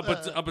 Crickets. Up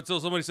until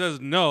somebody says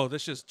no,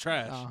 this shit's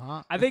trash.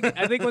 Uh-huh. I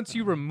think once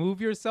you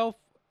remove yourself,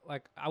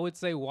 like I would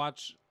say,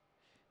 watch.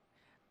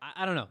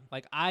 I don't know.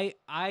 Like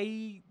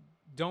I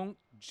don't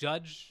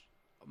judge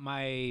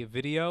my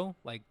video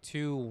like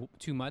too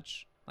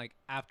much. Like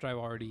after I've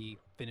already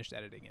finished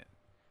editing it,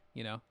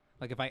 you know.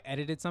 Like if I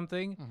edited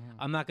something,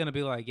 I'm not gonna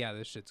be like, yeah,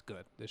 this shit's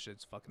good. This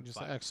shit's fucking Just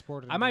fire.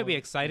 export it. I might be and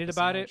excited make a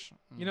about it. sandwich.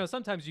 You know,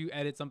 sometimes you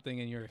edit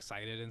something and you're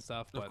excited and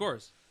stuff. But, Of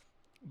course.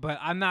 But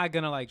I'm not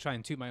gonna like try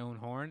and toot my own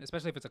horn,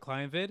 especially if it's a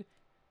client vid,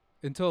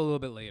 until a little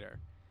bit later.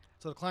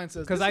 So the client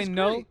says, Because "This I is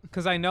know, great."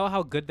 because I know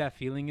how good that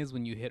feeling is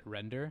when you hit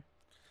render.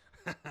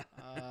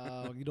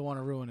 You don't want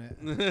to ruin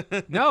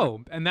it.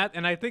 No, and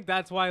I think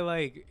that's why,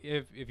 like,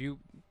 if you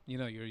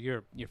know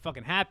you're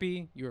fucking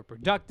happy, you're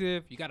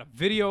productive, you got a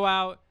video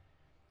out,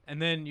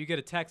 and then you get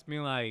a text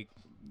being like,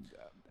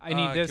 I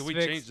need this can we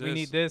fixed, change we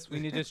need this, we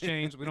need this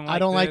changed, we don't like I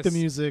don't like the this."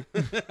 music.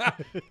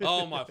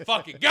 Oh my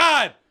fucking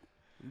god!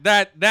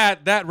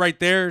 That right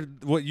there,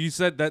 what you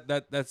said,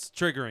 that's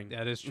triggering.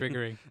 That is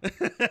triggering.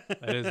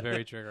 That is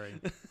very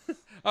triggering.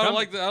 I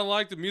don't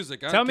like the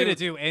music. Tell me to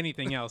do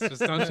anything else.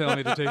 Just don't tell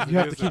me to change the You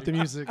have to music. keep the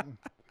music.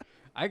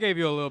 I gave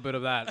you a little bit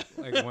of that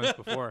like once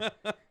before.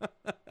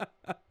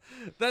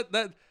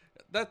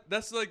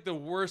 That's like the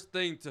worst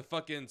thing to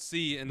fucking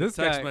see in This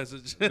the text guy-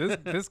 message.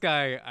 This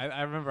guy,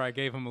 I remember I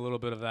gave him a little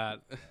bit of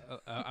that.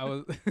 I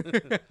was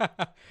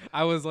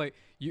I was like,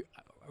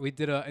 I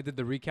did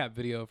the recap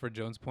video for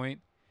Jones Point,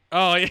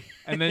 Oh yeah.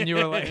 and then you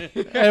were like,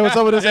 Hey, what's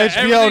up with this Yeah, HBO,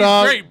 everything's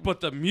dog? great, but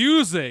the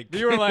music.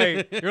 you're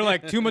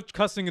like too much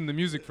cussing in the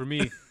music for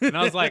me, and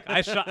I was like,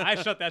 I shut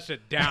that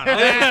shit down.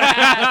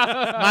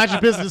 Mind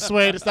your business,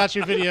 Swade. It's not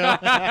your video.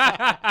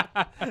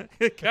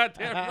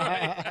 Goddamn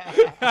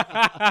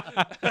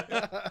right.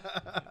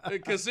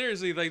 Because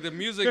seriously, like the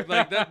music,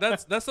 like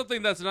that's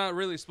something that's not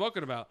really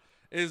spoken about.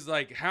 Is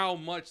like how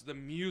much the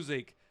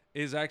music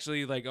is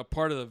actually like a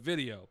part of the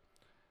video,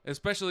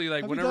 especially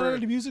like Have you whenever. done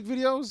any music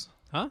videos?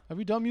 Huh? Have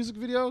you done music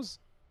videos?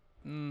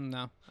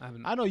 No, I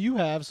haven't. I know you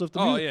have. So if the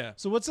Oh, music, yeah.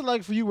 So what's it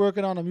like for you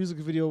working on a music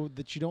video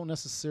that you don't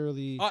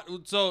necessarily?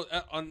 So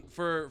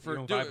for You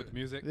don't do- vibe with the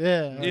music.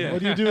 Yeah. Yeah.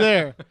 What do you do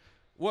there?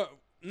 what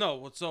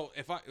no so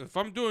if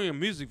I'm doing a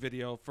music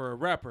video for a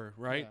rapper,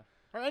 right?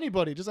 Yeah. Or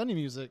anybody, just any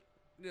music.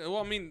 Yeah,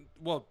 well, I mean,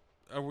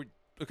 are we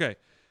okay?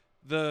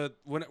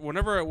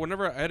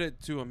 Whenever I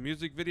edit to a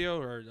music video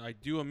or I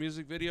do a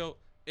music video,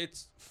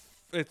 it's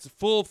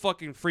full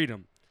fucking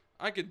freedom.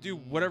 I could do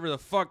whatever the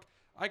fuck.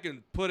 I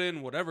can put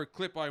in whatever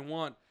clip I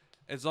want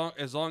as long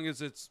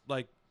as it's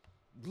like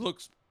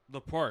looks the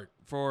part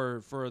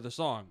for the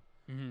song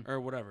or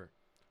whatever,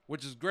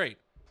 which is great.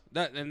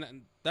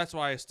 That's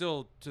why I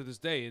still to this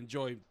day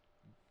enjoy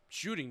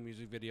shooting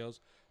music videos,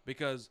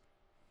 because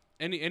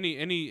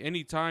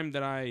any time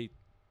that I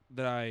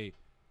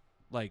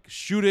like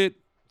shoot it,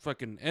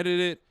 fucking edit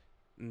it,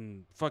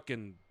 and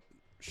fucking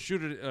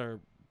shoot it or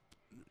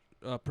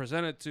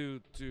present it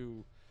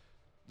to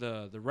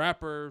the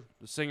rapper,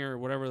 the singer,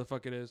 whatever the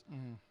fuck it is,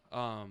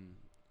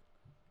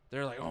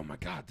 they're like, "Oh my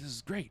god, this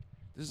is great.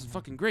 This is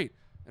fucking great."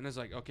 And it's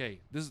like,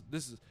 okay, this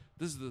is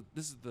the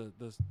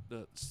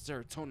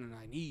serotonin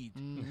I need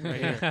right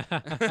here.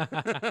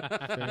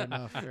 Fair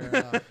enough. Fair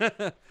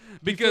enough.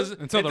 Because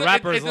Until the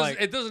rapper's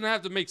like- it doesn't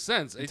have to make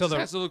sense. It Until just the-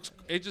 has to look.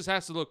 It just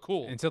has to look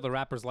cool. Until the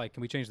rapper's like,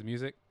 "Can we change the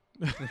music?"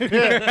 I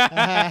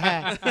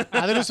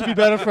think this would be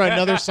better for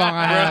another song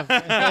I have.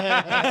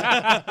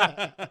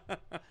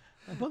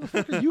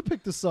 Motherfucker, you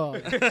picked the song.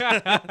 Like,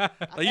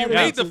 you edited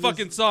made it the to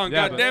fucking this- song.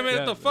 Yeah, God damn it! yeah,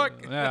 What the fuck?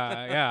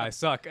 Yeah, I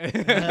suck. I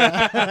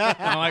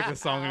don't like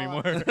this song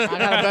anymore. I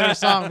got a better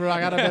song, bro.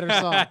 I got a better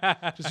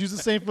song. Just use the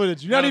same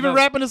footage. You're not No, even no.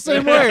 rapping the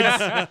same words.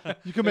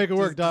 You can make it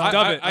work, dog.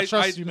 dub it. I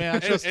trust you, man. I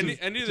trust you.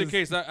 In either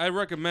case, I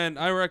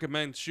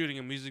recommend shooting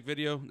a music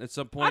video at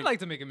some point. I'd like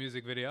to make a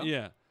music video.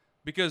 Yeah,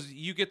 because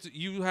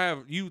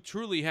you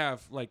truly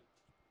have like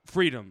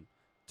freedom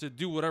to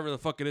do whatever the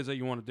fuck it is that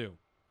you want to do,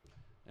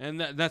 and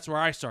that's where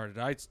I started.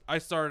 I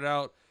started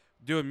out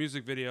doing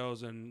music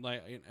videos,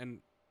 and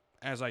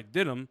as I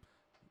did them,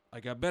 I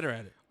got better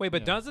at it. Wait,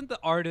 but Yeah. doesn't the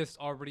artist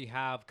already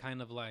have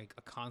kind of like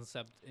a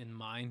concept in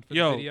mind for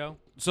Yo. the video?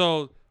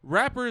 So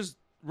rappers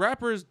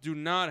do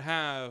not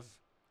have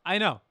I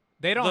know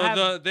they don't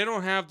have. they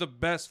don't have the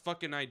best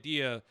fucking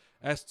idea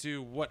as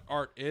to what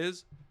art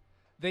is.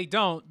 They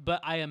don't.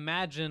 But I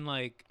imagine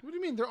like. What do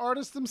you mean? They're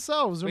artists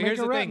themselves. They're But here's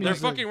making the rap thing, They're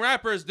music. fucking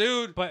rappers,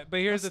 dude. But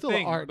here's That's the still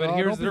thing. art, but dog.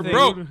 here's Don't the be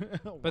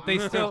thing. broke. But they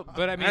still.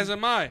 But I mean, As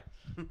am I.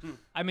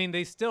 I mean,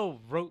 they still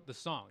wrote the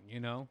song, you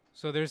know.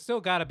 So there's still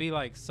got to be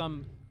like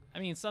some. I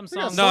mean, some They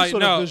got songs.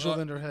 some sort of visual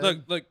in their head.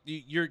 Look,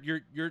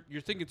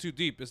 you're thinking too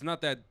deep. It's not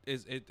that.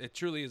 It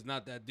truly is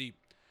not that deep.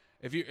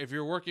 If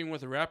you're working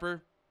with a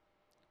rapper,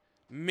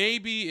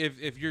 maybe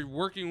if you're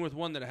working with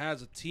one that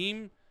has a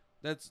team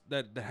that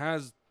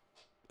has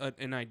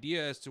an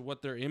idea as to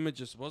what their image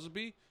is supposed to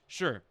be,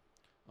 sure.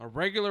 A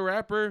regular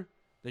rapper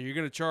that you're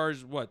gonna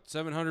charge what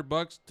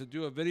 $700 to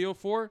do a video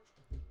for,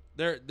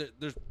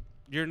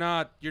 you're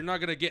not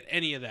gonna get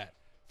any of that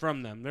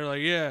from them. They're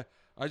like, yeah,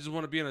 I just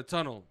want to be in a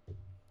tunnel.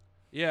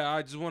 Yeah,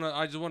 I just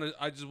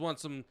want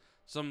some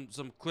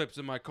clips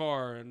in my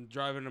car and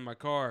driving in my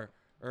car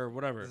or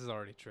whatever. This is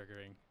already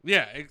triggering.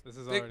 Yeah,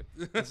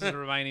 This is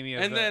reminding me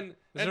of. and then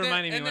This is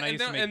reminding me when I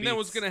used to make and then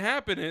what's beats. gonna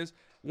happen is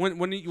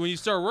when you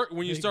start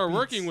Make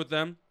working beats. with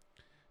them,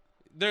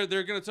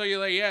 they're gonna tell you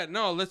like, yeah,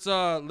 no, let's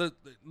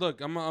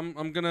look, I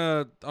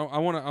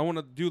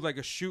wanna do like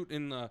a shoot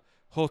in the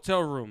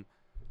hotel room.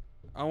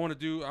 I wanna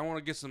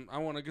get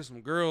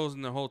some girls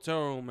in the hotel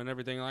room and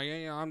everything. Like,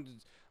 yeah,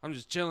 I'm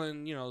just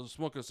chilling, you know,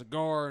 smoking a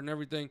cigar and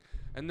everything.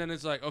 And then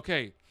it's like,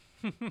 okay,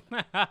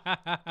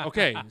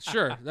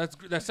 sure,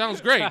 that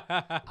sounds great.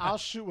 I'll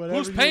shoot whatever.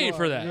 Who's you paying want.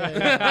 for that?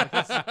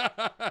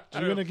 Yeah.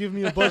 You're gonna give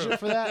me a budget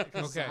for that?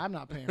 'Cause Okay. I'm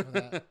not paying for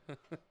that.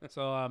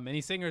 So,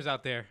 any singers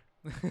out there?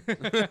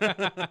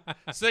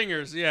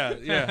 Singers,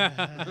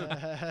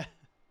 yeah.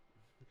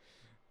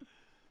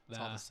 It's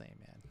all Nah, the same,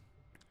 man.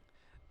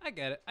 I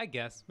get it. I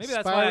guess maybe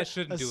that's why I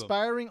shouldn't do them.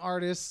 Aspiring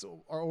artists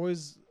are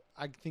always,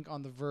 I think,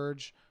 on the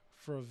verge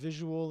for a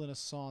visual in a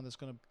song that's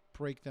gonna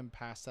break them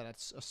past that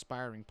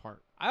aspiring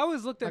part. I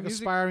always looked at Like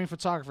music. aspiring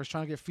photographers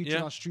trying to get featured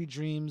Yeah. on Street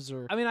Dreams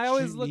or. I mean, I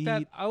always Street looked at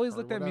Meat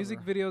or music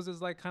whatever. videos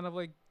as like kind of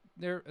like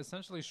they're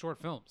essentially short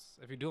films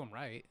if you do them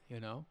right, you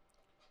know.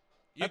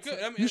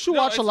 You should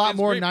watch a lot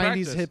more great 90s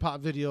practice. hip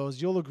hop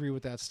videos. You'll agree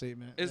with that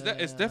statement. It's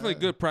definitely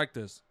good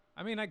practice.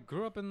 I mean, I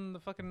grew up in the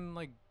fucking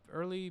like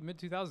early mid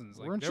 2000s.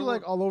 Like, Weren't there you were-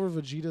 like all over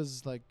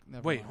Vegeta's like?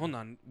 Never Wait, mind. hold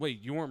on.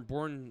 Wait, you weren't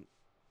born?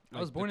 I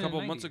was like, born a in the couple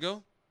of months 90s.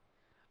 ago.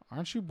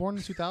 Aren't you born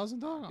in 2000,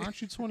 dog?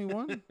 Aren't you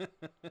 21?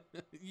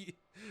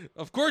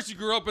 Of course, you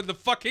grew up in the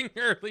fucking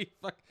early.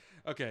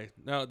 Okay,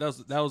 no, that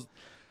was.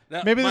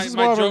 Maybe this is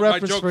more of a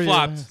reference for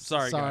flopped. you.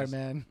 Sorry, guys.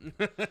 man.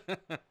 Do you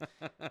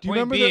Point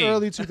remember being- the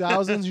early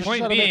 2000s? You should Point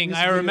try to make being,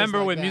 music I videos remember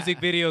like when that. music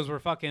videos were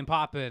fucking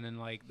popping and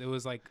like there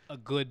was like a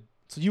good.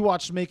 So you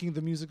watched making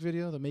the music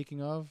video, the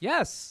making of?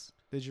 Yes.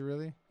 Did you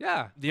really?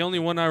 Yeah. The only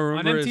one I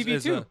remember MTV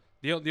is too.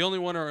 the only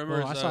one I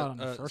remember Oh, I is saw it on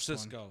the first one.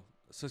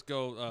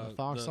 Cisco. The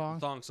thong song?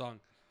 Thong song.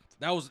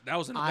 That was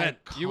an event.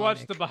 You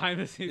watched the behind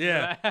the scenes.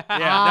 Yeah. for that? Yeah,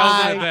 that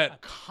was an event.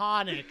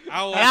 Iconic.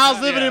 I was, And I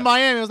was living yeah. in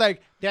Miami. I was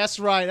like, that's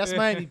right. That's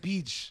Miami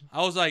Beach.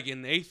 I was like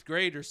in 8th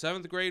grade or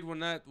 7th grade when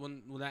that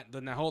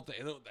whole thing.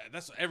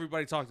 That's what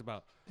everybody talked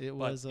about. It But,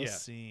 was a yeah.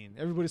 scene.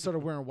 Everybody started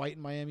wearing white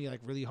in Miami like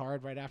really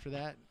hard right after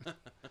that.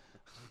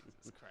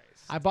 Jesus Christ.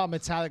 I bought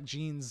metallic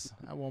jeans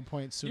at one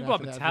point soon You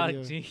after bought that metallic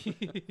video.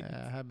 jeans.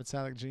 Yeah, I had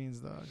metallic jeans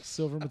though.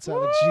 Silver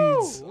metallic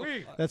jeans.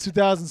 Woo! That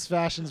 2000s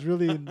fashion's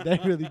really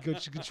that really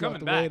good. You could coming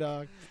the way, back.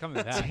 dog. It's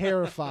coming back.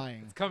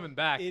 Terrifying. It's coming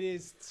back. It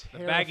is The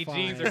terrifying. baggy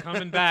jeans are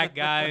coming back,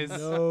 guys.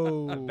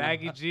 No. The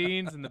baggy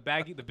jeans and the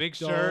big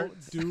Don't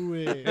shirts. do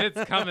it.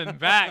 It's coming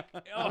back.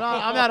 I'm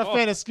not a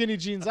fan of skinny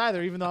jeans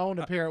either, even though I owned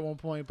a pair at one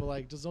point. But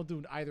like, just don't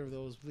do either of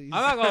those, please.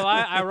 I'm not gonna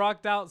lie, I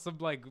rocked out some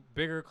like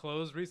bigger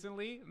clothes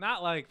recently.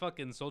 Not like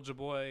fucking Soulja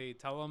Boy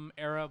Tell 'em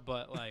era,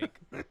 but like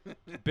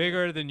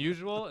bigger than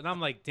usual. And I'm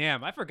like,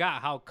 damn, I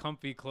forgot how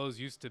comfy clothes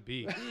used to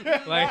be.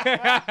 Like,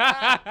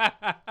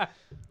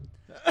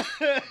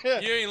 You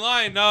ain't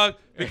lying, dog.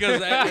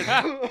 Because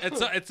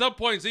at some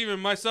points, even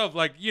myself,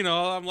 like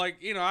I'm like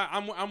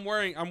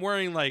I'm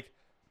wearing like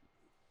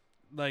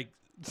like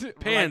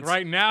pants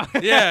right now.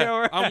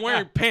 yeah, I'm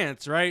wearing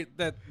pants, right?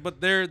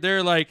 But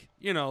they're like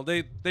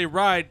they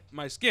ride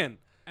my skin,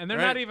 And they're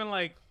right? not even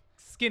like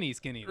skinny.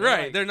 They're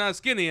right? like- They're not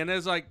skinny, and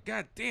it's like,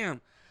 god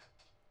damn.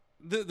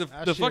 The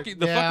That the shit, fucking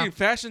the yeah. fucking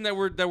fashion that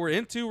we're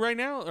into right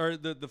now, or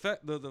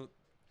the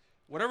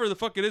whatever the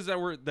fuck it is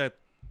that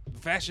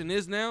fashion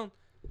is now,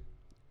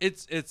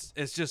 it's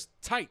just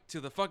tight to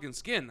the fucking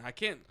skin. I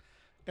can't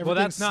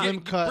Everything's that's not-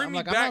 slim cut. bring I'm me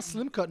like, I'm back- not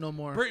slim cut no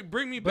more.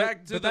 bring me But-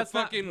 back to but the that's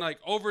not- fucking like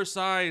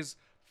oversized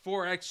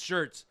 4X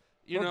shirts.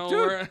 You Well, know,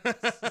 dude.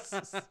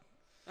 where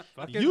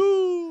fucking,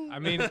 You. I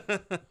mean,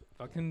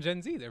 fucking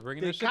Gen Z. They're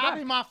bringing They this shit copy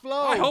back. my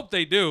flow. I hope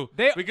they do.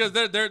 Because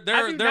they're Have you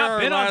they're not our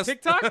been last. on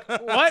TikTok?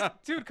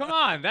 What, dude? Come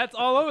on, that's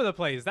all over the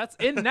place. That's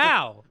in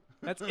now.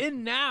 That's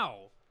in now.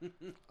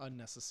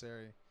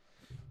 Unnecessary.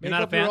 Make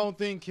not a up your fan? own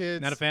thing,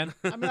 kids. Not a fan?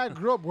 I mean, I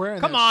grew up wearing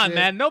Come that on, shit.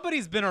 man.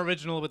 Nobody's been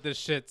original with this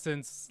shit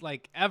since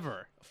like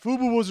ever.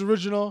 FUBU was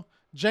original.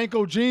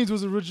 Janko Jeans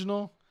was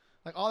original.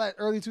 Like all that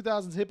early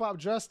 2000s hip hop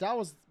dress, that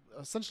was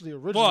essentially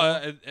original.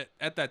 Well,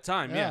 at that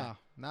time, yeah.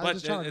 Now But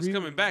just trying to it's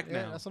coming back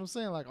yeah, now. that's what I'm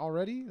saying. Like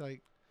already,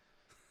 like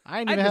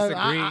I ain't I even have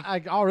disagree.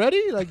 like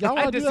already. Like y'all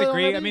I want to do that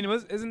disagree. already? I mean,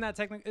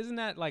 isn't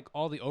that like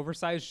all the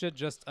oversized shit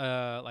just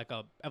like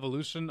a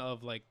evolution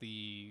of like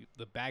the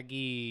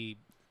baggy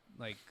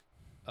like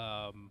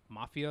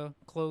mafia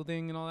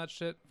clothing and all that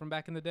shit from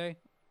back in the day?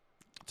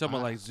 Talking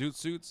about like zoot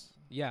suits.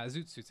 Yeah,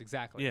 zoot suits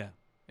exactly. Yeah.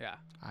 Yeah.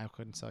 I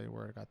couldn't tell you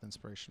where I got the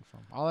inspiration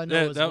from. All I know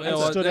Yeah, is that- it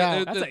well, stood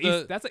that-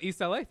 out. That's an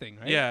East LA thing,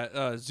 right? Yeah,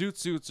 zoot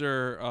suits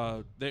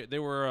are they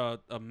were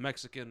a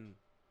Mexican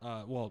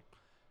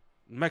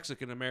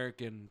Mexican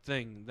American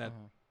thing that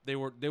they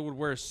would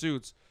wear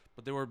suits,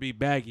 but they would be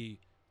baggy,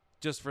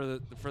 just for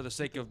the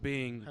sake of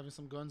being. Having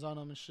some guns on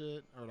them and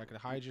shit, or like to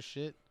hide your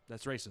shit.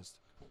 That's racist.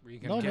 Where you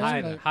can No, man,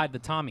 hide, like- hide the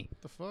Tommy.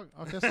 The fuck?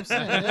 Okay, that's what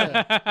I'm saying.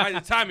 Yeah. By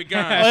the time he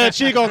got. Oh, yeah,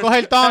 Chico, go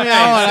ahead, Tommy.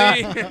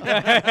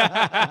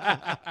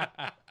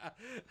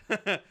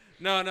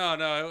 No.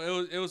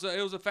 It was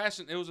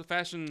a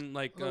fashion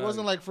like. It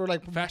wasn't like for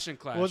like fashion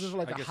clash. It wasn't for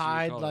like I to guess you would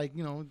hide call it. like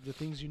the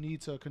things you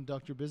need to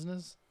conduct your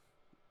business.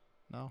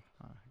 No,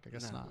 I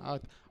guess No.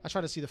 not. I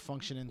try to see the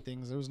function in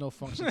things. There was no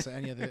function to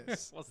any of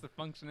this. What's the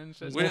function and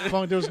shit?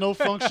 There was no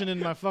function in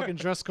my fucking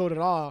dress code at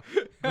all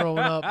growing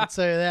up. I'll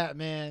tell you that,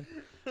 man.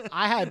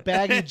 I had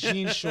baggy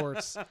jean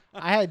shorts.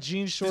 I had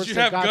jean shorts. Did you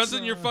that have got guns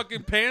in your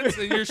fucking pants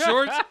and your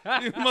shorts,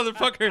 you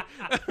motherfucker?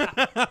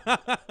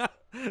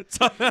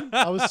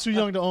 I was too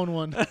young to own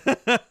one,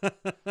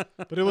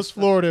 but it was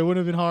Florida. It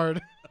wouldn't have been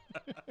hard.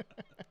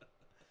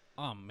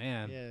 Oh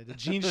man. Yeah, the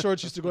jean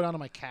shorts used to go down to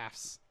my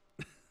calves.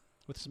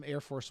 With some Air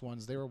Force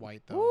Ones, they were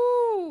white though.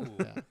 Woo!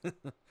 Yeah.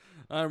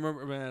 I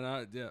remember, man.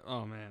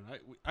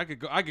 I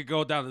could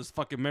go down this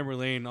fucking memory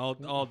lane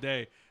all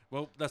day.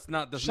 Well, that's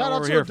not Shout what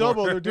out we're to here a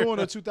double. for. They're doing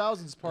a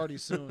 2000s party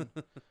soon.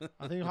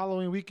 I think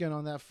Halloween weekend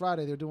on that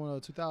Friday they're doing a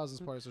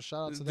 2000s party. So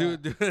shout out to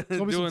that. It's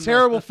gonna be some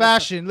terrible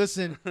fashion.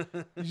 Listen,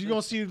 you're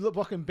gonna see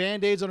fucking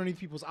band-aids underneath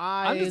people's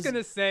eyes. I'm just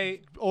gonna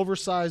say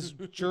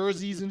oversized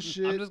jerseys and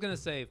shit. I'm just gonna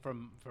say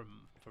from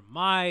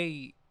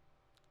my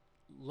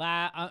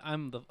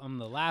I'm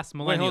the last Wait,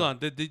 millennial.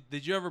 hold on.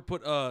 Did you ever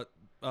put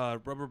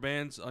rubber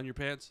bands on your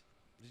pants?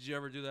 Did you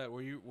ever do that?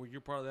 Were you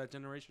part of that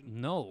generation?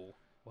 No.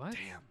 What?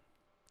 Damn.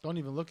 Don't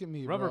even look at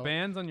me. Rubber bro.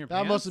 bands on your That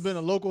pants? must have been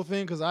a local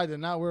thing because I did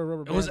not wear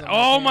rubber It bands. was. on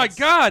Oh my pants.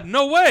 God!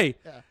 No way.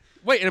 Yeah.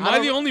 Wait, am I I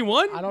don't- the only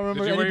one? I don't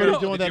remember Did you wear anybody your-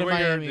 doing did that you in wear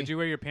your- Miami. Did you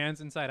wear your pants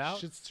inside out?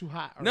 Shit's too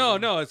hot.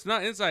 No, it's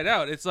not inside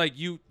out. It's like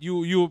you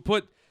would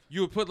put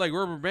like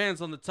rubber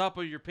bands on the top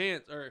of your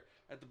pants or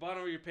at the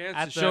bottom of your pants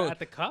At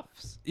the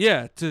cuffs?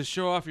 to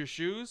show off your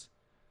shoes.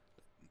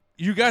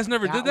 You guys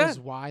never did That that? was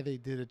why they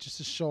did it, just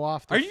to show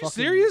off. Are you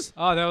serious?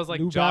 Oh, that was like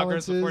New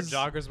joggers before Balances.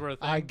 joggers were a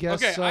thing. I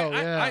guess Okay, so.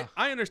 Yeah.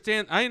 I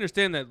understand. I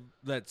understand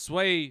that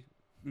Sway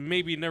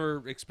maybe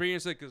never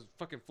experienced it because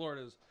fucking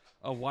Florida's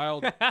a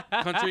wild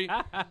country.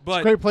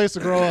 But Great place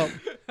to grow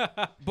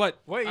up.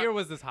 What year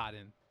was this hot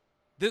in?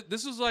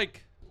 This was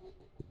like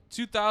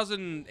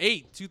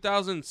 2008,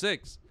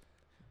 2006.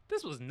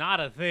 This was not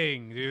a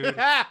thing, dude.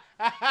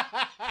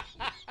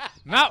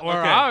 Not where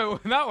Okay.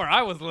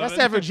 I was living. That's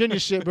that Virginia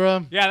shit,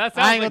 bro. Yeah, that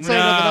sounds I ain't like gonna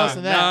tell you nothing else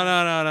than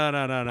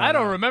that. No. I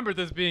don't remember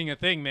this being a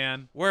thing,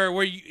 man. Where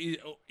you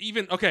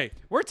even okay?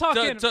 We're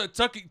talking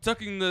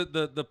Tucking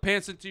the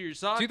pants into your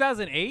sock.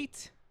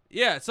 2008.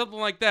 Yeah, something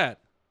like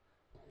that.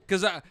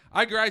 Because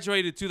I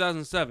graduated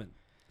 2007,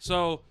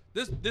 so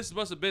this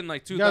must have been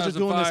like You guys are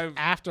doing 2005. this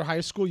after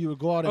high school. You would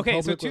go out in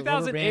Okay, so public with rubber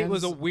 2008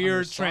 was a bands on your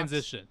weird socks.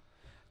 transition.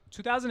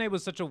 2008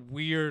 was such a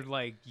weird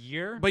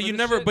year. But for you this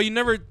never, shit. but you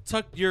never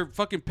tucked your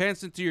fucking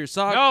pants into your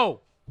sock.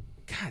 No,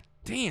 God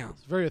damn.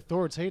 It's very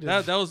authoritative.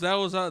 That was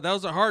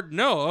a hard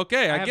no.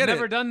 Okay, I I have get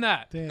never it. done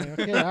that. Damn,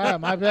 okay, all right,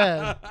 my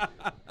bad.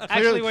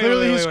 Actually,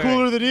 Clearly he's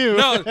cooler than you.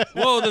 No,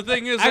 well the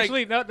thing is,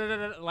 Actually, no.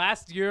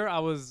 Last year, I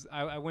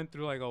went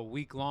through like a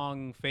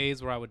week-long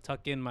phase where I would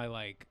tuck in my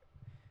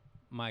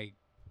my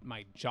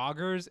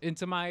joggers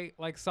into my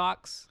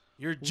socks.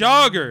 your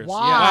joggers.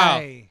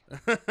 Why?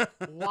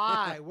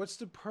 Why? What's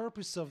the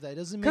purpose of that? It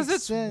doesn't make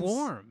Because sense. it's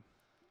warm.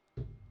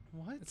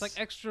 What? It's like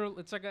extra.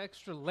 It's like an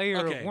extra layer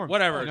Okay, of warmth.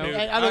 whatever, you know? dude.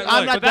 I'm Look,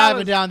 not but that diving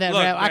was- down that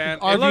look, rabbit. I man,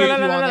 can argue Look, with you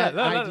on that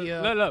look,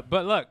 idea. look,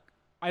 but look,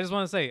 I just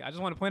want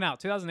to point out,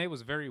 2008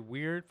 was very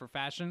weird for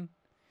fashion,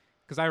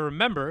 because I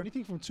remember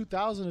Anything from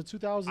 2000 to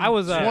 2020 I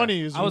was a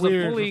is I was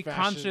weird a fully for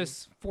fashion.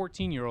 conscious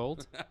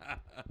 14-year-old.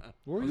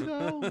 Were you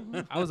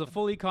though? I was a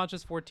fully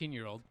conscious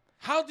 14-year-old.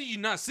 How do you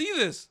not see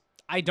this?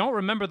 I don't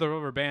remember the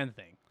rubber band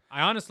thing.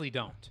 I honestly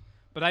don't.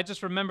 But I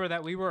just remember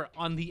that we were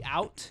on the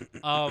out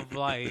of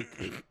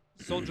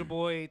Soulja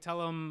Boy,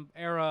 Tell 'em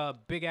era,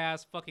 big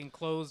ass fucking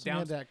clothes You down,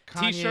 had that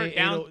t-shirt Kanye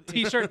down, 80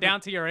 t-shirt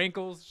down to your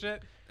ankles,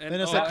 shit. And,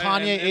 Then it's like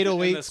Kanye and the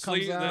 808s comes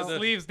sleeve- out.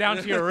 Sleeves down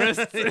to your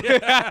wrists.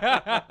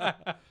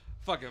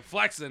 fucking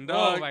flexing,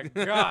 dog. Oh my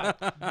god,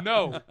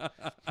 no!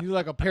 You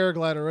like a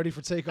paraglider ready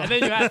for takeoff. And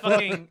then you had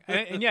fucking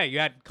and yeah, you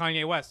had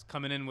Kanye West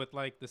coming in with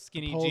like the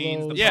skinny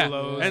jeans, the yeah,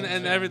 polos,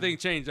 and everything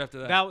changed after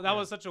that. That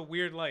was such a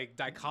weird like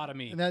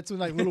dichotomy. And that's when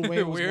like Lil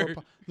Wayne was Weird.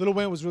 Lil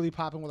Wayne was really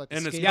popping with like the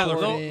And it's Yeah,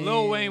 skateboarding.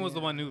 Lil Wayne was the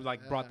one who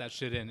like brought that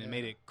shit in and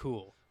made it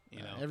cool. You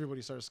know,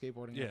 Everybody started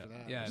skateboarding Yeah. after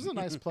that. Yeah. Which is a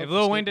nice plug if for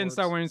Lil Wayne didn't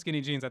start skateboards. wearing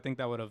skinny jeans, I think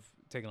that would have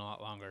taken a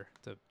lot longer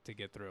to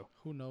get through.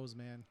 Who knows,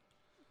 man?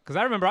 Because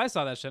I remember I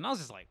saw that shit and I was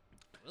just like,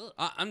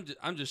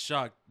 I'm just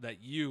shocked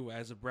that you,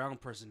 as a brown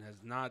person,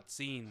 has not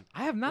seen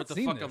I have not what the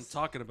seen fuck this. I'm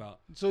talking about.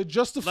 So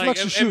just to Like,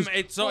 flex your shoes.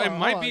 so Hold it on,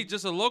 might hold be on.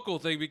 just a local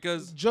thing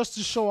because Just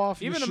to show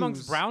off Even your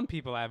amongst shoes. brown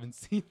people, I haven't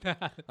seen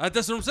that.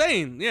 that's what I'm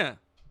saying. Yeah,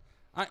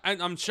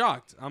 I'm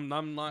shocked. I'm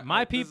not.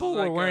 My this is people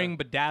like were wearing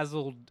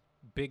bedazzled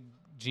big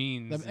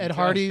jeans. Them and Ed just-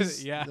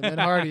 Hardys. yeah. Them Ed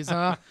Hardys,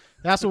 huh?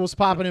 That's what was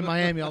popping in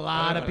Miami. A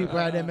lot of people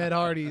had them Ed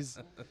Hardys.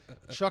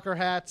 Trucker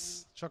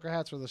hats. Trucker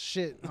hats were the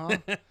shit, huh?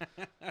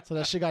 So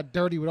that shit got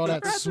dirty with all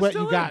that Trucker hats are sweat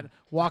still you got in.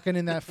 walking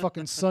in that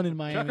fucking sun in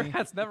Trucker Miami.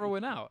 hats never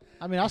went out.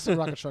 I mean, I still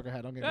rock a trucker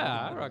hat. Don't get me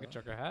Yeah, I wrong. rock a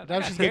trucker hat. That I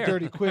got should get hair.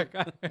 dirty quick.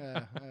 I got-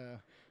 Yeah,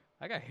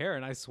 I got hair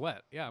and I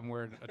sweat. Yeah, I'm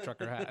wearing a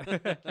trucker hat.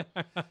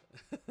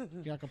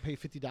 You're not gonna pay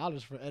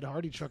 $50 for Ed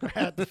Hardy trucker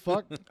hat. The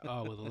fuck?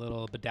 Oh, with a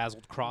little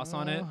bedazzled cross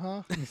on it.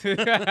 Uh-huh.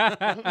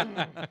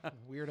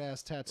 Weird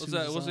ass tattoos.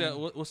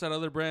 What's that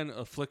other brand?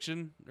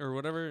 Affliction or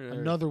whatever. Or-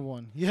 Another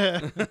one.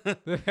 Yeah.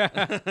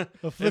 It's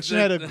Affliction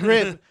had a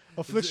grip.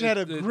 Affliction had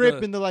a it's grip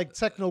the- in the like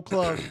techno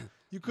club.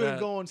 You couldn't That-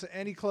 go into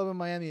any club in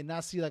Miami and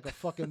not see like a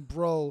fucking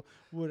bro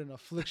with an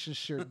Affliction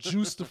shirt,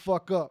 juiced the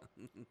fuck up.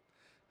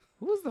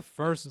 Who was the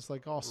first It's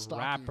like all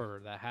stocky.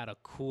 rapper that had a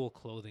cool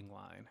clothing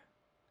line?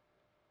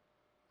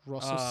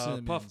 Russell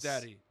Simmons. Puff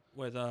Daddy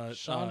with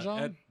Sean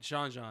John?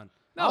 Sean John.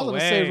 I was gonna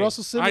say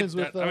Russell I, Simmons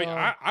with I mean,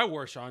 I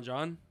wore Sean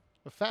John.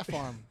 a Fat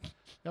Farm.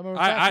 Y'all remember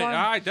Fat Farm?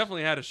 I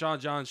definitely had a Sean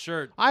John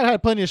shirt. I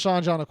had plenty of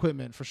Sean John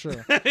equipment for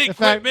sure. In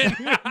fact, Equipment.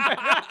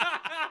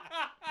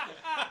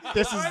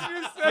 this is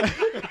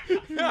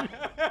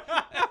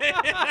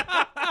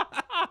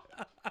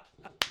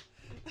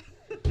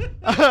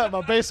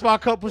my baseball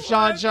cup was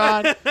Sean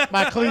John.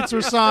 My cleats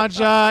were Sean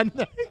John.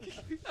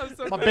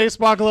 My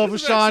baseball glove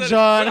was Sean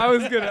John. I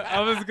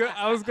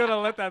was gonna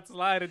let that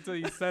slide until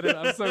you said it.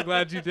 I'm so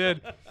glad you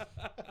did.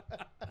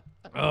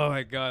 Oh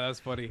my god, that's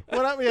funny.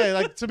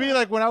 Like to me,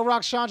 like when I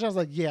rock Sean John, I was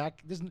like, yeah,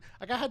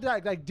 I had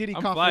that like Diddy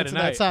I'm fly confidence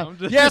at that tonight. time. I'm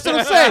just- Yeah, that's what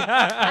I'm saying.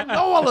 I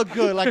know I look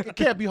good. Like it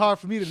can't be hard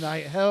for me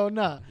tonight. Hell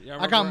nah. Yeah,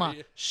 I got remember-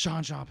 my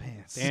Sean John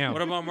pants. Damn.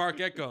 What about Mark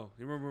Echo?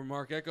 You remember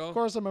Mark Echo? Of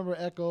course, I remember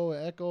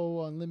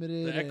Echo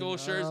Unlimited. The Echo and,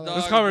 shirts, that. dog.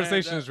 This man,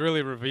 conversation that- is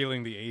really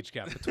revealing the age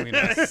gap between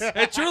us.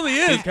 It truly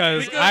is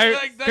because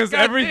like, that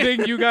guy-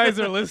 everything you guys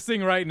are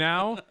listing right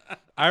now,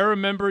 I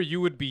remember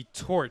you would be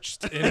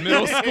torched in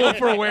middle school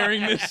for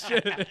wearing this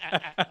shit.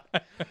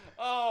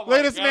 Oh Look my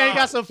at this man. He God.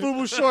 got some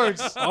FUBU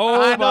shorts.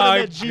 Oh I know my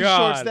that jean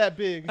shorts God. that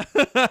big.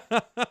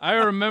 I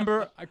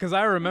remember, I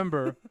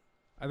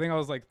think I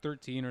was like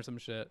 13 or some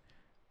shit,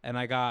 and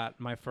I got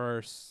my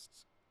first.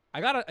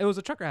 It was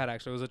a trucker hat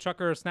actually. It was a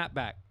trucker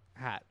snapback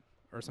hat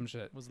or some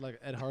shit. Was it like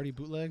Ed Hardy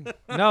bootleg?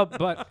 No,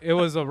 but it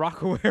was a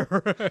Rockaware.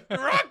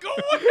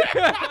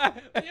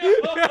 Rockaware.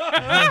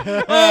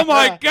 Oh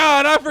my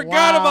God, I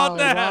forgot about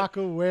that.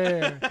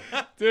 Rockaware.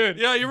 Dude.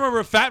 Yeah, you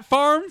remember Fat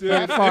Farm?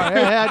 That far.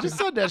 Yeah, I just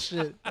said that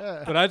shit.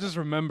 Yeah. But I just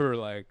remember,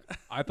 like,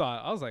 I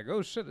was like,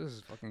 oh shit, this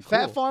is fucking cool.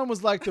 Fat Farm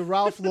was like the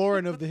Ralph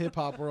Lauren of the hip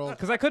hop world.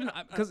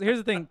 Because here's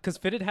the thing, because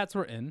fitted hats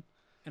were in,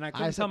 and I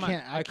couldn't tell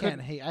my,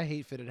 I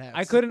hate fitted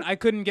hats. I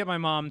couldn't get my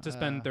mom to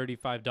spend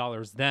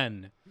 $35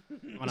 then.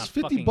 On It's a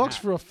 $50 fucking hat.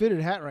 for a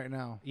fitted hat right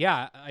now.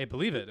 Yeah, I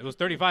believe it. It was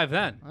 35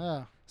 then.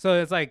 Yeah. So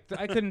it's like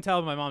I couldn't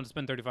tell my mom to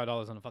spend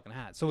 $35 on a fucking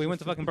hat. So we went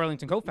to fucking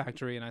Burlington Coat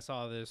Factory, and I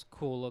saw this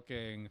cool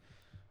looking,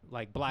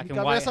 like black and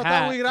white Cabeza tan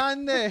hat. muy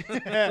grande.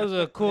 It was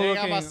a cool Ain't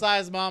looking. got my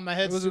size, mom. My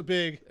head's was too a-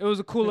 big. It was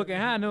a cool looking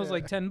hat, and it was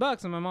like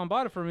 $10, and my mom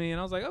bought it for me, and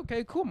I was like,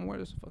 okay, cool. I'm gonna wear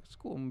this. Fuck, it's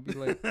cool. I'm gonna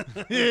be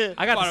like, Yeah.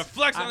 I got About the to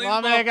flex on these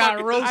My man got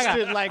motherfuckers.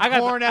 roasted like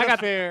corn at a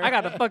fair. I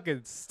got the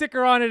fucking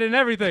sticker on it and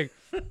everything.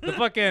 The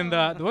fucking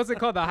the what's it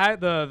called?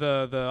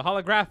 The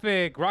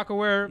holographic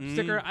Rockaware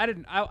sticker.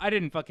 I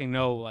didn't fucking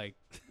know like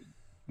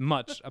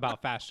much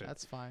about fashion.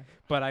 That's fine.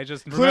 But I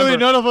just Clearly,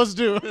 remember, none of us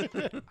do.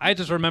 I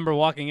just remember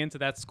walking into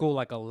that school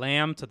like a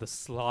lamb to the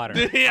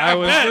slaughter. Yeah, I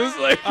was bet. just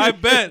like, I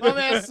bet. My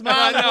man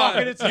smiled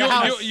walking into the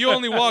house. You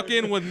only walk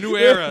in with New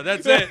Era.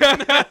 That's it.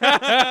 Kind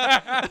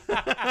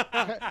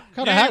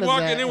You of hat ain't is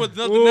walking that? in with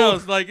nothing Ooh.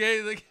 else. Like,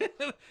 hey,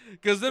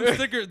 because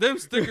them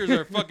stickers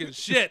are fucking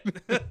shit.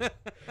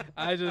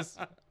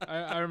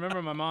 I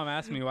remember my mom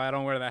asked me why I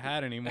don't wear that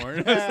hat anymore.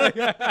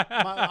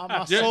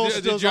 my soul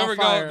still's you on ever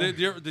fire.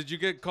 did you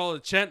get called a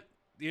chent?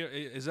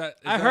 Is that?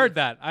 I've heard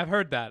that.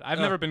 I've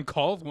never been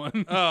called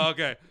one. Oh,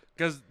 okay.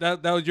 Because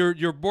that was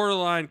you're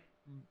borderline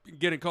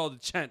getting called a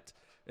chent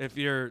if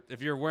you're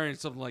wearing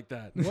something like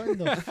that. What in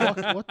the fuck?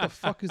 What the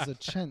fuck is a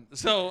chent?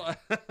 So,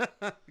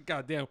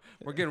 goddamn,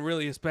 we're getting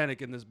really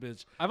Hispanic in this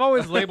bitch. I've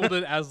always labeled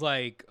it as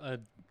like a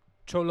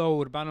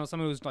cholo urbano,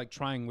 someone who's like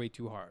trying way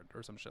too hard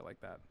or some shit like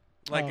that.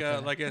 like Okay. a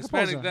I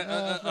Hispanic suppose, that fair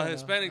a enough,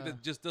 Hispanic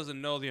that just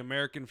doesn't know the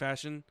American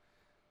fashion.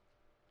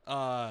 You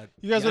guys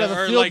Yeah, would have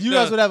or a field. like You the-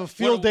 guys would have a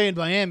field what- day in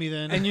Miami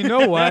then. And you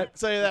know what? I'll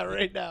tell you that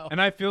right now.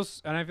 And I feel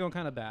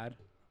kind of bad.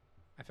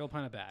 I feel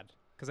kind of bad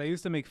because I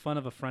used to make fun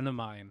of a friend of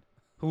mine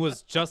who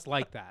was just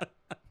like that,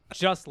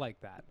 just like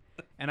that.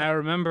 And I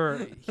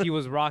remember he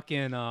was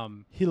rocking.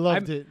 He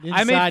loved it.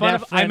 I made Inside, fun that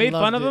of. I friend made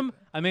fun loved of it. him.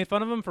 I made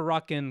fun of him for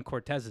rocking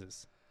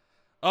Cortezes.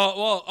 Oh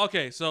well,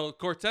 okay. So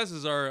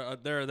Cortezes are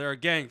they're a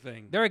gang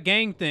thing. They're a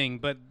gang thing,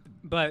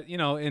 but you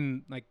know,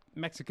 in like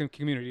Mexican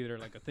community, they're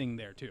like a thing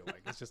there too.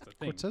 Like it's just a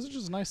thing. Cortez is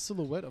just a nice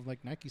silhouette of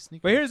like Nike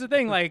sneakers. But here's the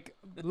thing, like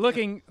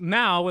looking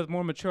now with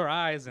more mature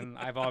eyes, and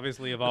I've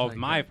obviously evolved like,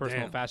 my God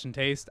personal damn. fashion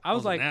taste. I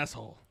was an like,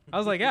 asshole.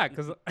 yeah,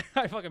 because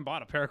I fucking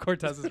bought a pair of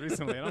Cortezes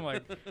recently, and I'm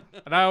like,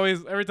 and I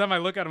always, every time I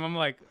look at them, I'm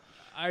like,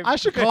 I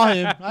should call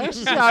him. I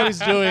should see how he's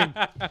doing.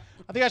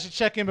 I think I should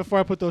check in before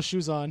I put those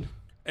shoes on.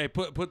 Hey,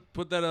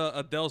 put that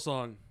Adele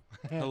song.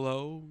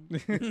 Hello.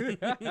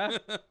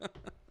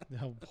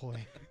 Oh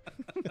boy.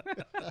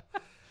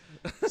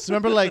 So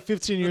remember like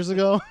 15 years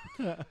ago?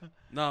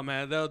 No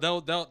man,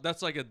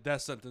 that's like a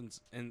death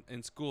sentence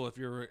in school if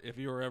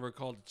you were ever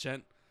called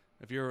Chent.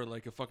 If you were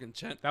like a fucking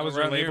Chent. that was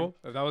your around here. label.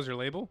 That was your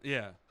label.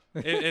 Yeah.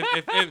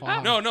 If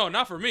Wow. no,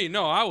 not for me.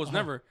 No, I was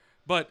never.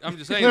 But I'm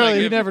just saying. Clearly, like,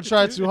 you if, never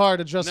tried too hard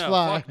to just no,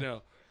 fly. fuck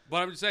no. But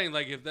I'm just saying,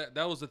 like, if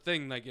that was the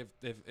thing, like,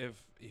 if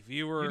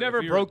you were, You never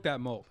if you broke that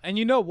mold. And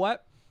you know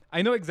what?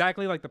 I know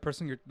exactly like the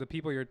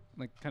people you're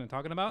like kind of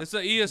talking about. It's the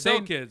ESL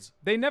They- kids.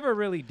 They never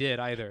really did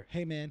either.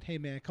 Hey man,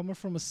 coming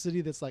from a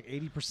city that's like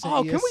 80%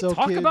 Oh, can we ESL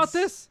talk about kids-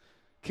 this?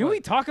 Can What? we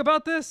talk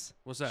about this?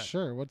 What's that?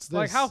 Sure. What's this?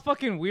 Like how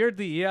fucking weird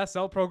the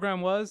ESL program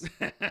was.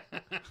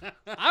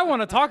 I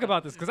want to talk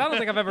about this because I don't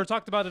think I've ever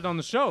talked about it on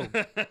the show.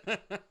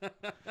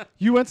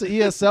 You went to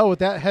ESL with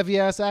that heavy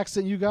ass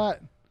accent you got?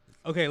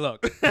 Okay,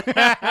 look. This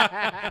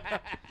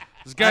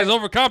guy's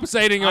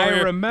overcompensating over I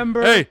here.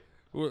 remember. Hey,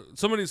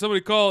 somebody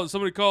call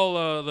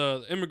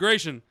the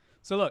immigration.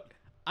 So look,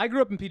 I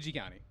grew up in PG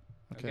County.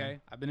 Okay. Okay.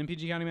 I've been in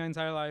PG County my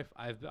entire life.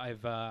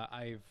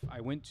 I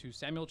went to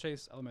Samuel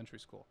Chase Elementary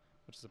School,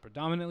 which is a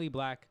predominantly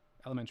black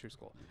elementary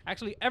school.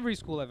 Actually, every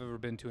school I've ever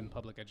been to in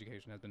public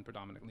education has been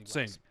predominantly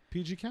black. Same,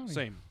 PG County.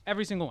 same.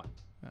 Every single one.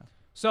 Yeah.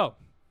 So,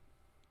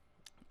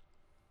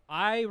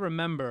 I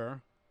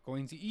remember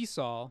going to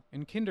ESOL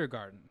in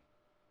kindergarten.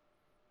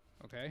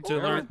 Okay. To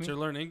Bear with me.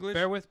 learn English.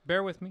 Bear with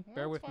me.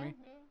 Bear with me.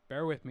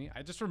 Bear with me.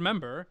 I just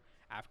remember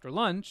after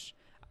lunch,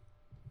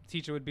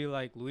 teacher would be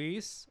like,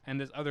 Luis and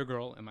this other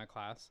girl in my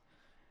class,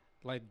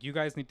 like, you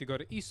guys need to go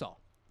to ESOL.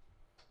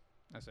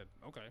 I said,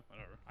 okay,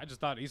 whatever. I just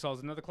thought ESOL was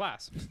another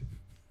class.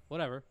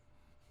 Whatever.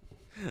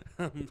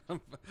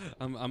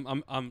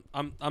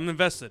 I'm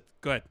invested.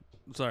 Go ahead.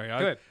 I'm sorry.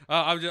 Good.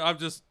 I'm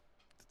just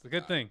It's a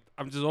good thing.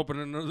 I'm just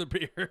opening another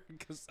beer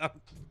because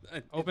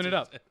Open it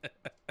up.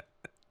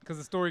 Because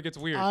the story gets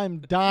weird. I'm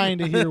dying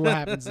to hear what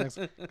happens next.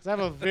 Because I have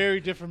a very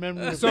different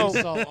memory of So-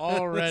 ESL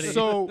already.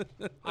 So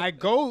I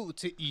go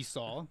to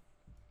ESOL,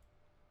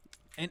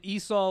 and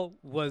ESOL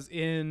was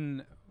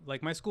in,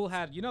 like, my school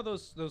had, you know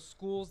those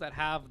schools that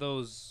have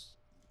those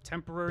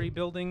temporary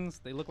buildings?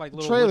 They look like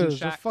little wooden trailers.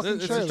 They're shacks. fucking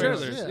It's trailers.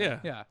 trailers. Yeah.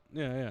 Yeah.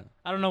 Yeah. Yeah.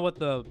 I don't know what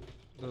the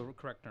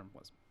correct term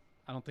was.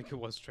 I don't think it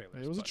was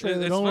trailers. It was a but- trailer.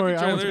 It's Don't fucking worry.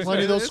 I went to trailers.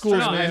 plenty of those It's schools,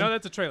 No, I man. know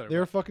that's a trailer. They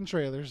were fucking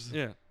trailers.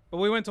 Yeah. But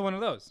we went to one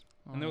of those.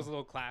 And there Oh. was a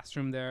little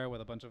classroom there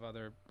with a bunch of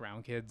other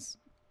brown kids.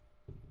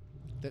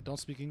 That don't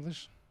speak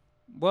English?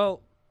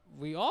 Well,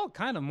 we all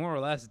kind of more or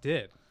less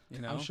did, you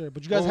know. I'm sure.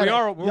 But you guys Well, had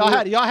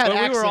y'all had but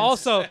accents. we were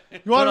also. You want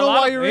but to a know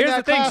lot why of- you were in here's that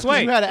the thing, class? 'Cause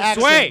Sway. you had an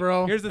accent, Sway.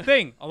 bro. Here's the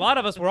thing. A lot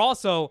of us were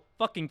also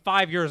fucking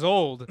 5 years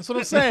old. That's what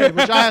I'm saying.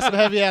 But y'all had some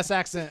heavy ass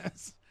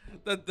accents.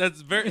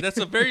 That's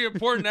a very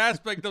important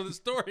aspect of the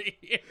story.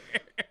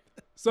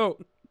 So,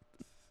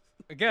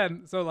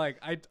 again, like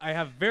I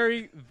have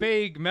very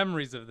vague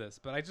memories of this,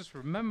 but I just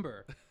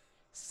remember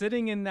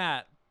sitting in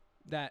that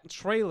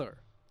trailer,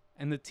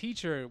 and the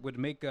teacher would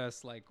make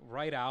us like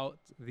write out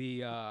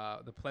the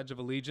Pledge of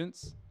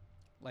Allegiance,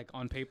 like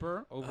on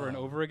paper over and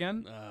over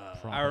again.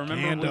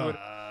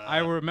 I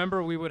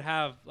remember we would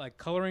have like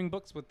coloring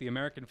books with the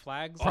American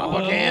flags.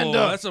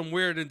 Propaganda. Oh, that's some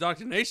weird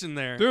indoctrination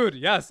there. Dude,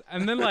 yes.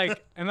 And then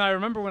and I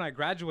remember when I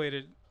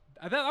graduated,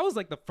 that was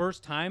like the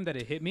first time that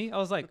it hit me. I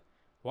was like,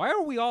 why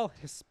are we all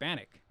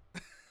Hispanic?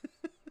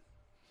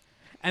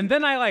 And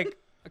then a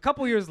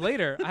couple years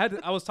later,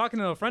 I was talking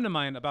to a friend of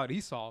mine about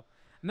ESOL,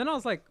 and then I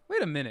was like,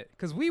 wait a minute,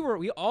 because we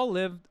all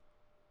lived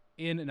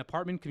in an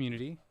apartment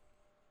community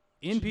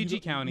in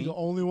PG County. You're the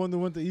only one that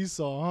went to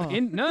ESOL,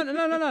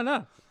 huh?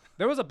 No.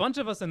 There was a bunch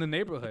of us in the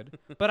neighborhood,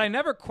 but I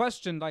never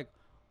questioned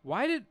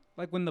why did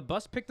when the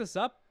bus picked us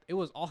up, it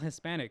was all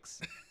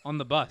Hispanics on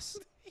the bus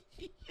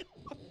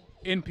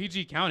in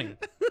PG County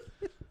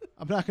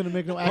I'm not going to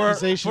make no for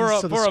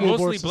accusations to the a school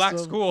mostly board black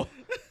system. school.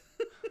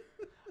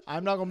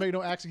 I'm not going to make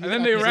no accusations. And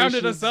then they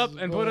rounded us up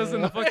and put us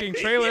in the fucking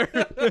trailer.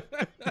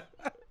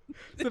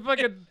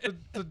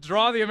 to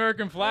draw the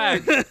American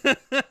flag.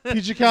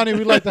 PG County,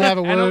 we'd like to have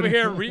a word. And over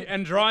here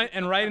drawing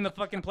and writing the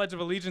fucking Pledge of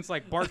Allegiance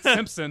like Bart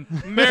Simpson.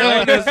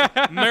 Maryland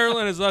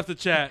has left the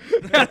chat.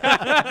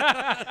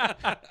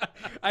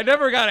 I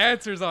never got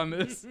answers on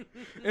this.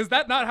 Is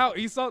that not how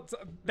ESOL?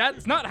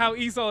 That's not how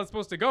ESOL is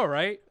supposed to go,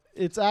 right?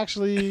 It's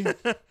actually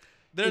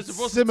They're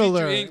supposed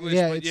similar. to teach you English,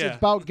 yeah, but it's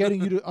about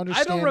getting you to I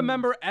understand. don't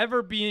remember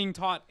ever being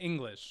taught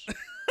English.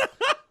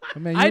 I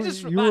mean,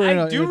 you were in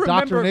I an do remember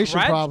indoctrination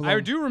problem. I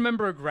do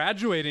remember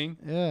graduating.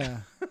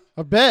 Yeah,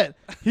 I bet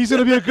he's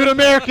gonna be a good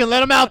American.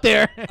 Let him out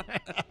there.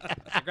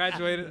 I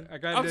graduated.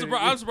 I'm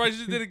surprised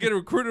you didn't get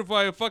recruited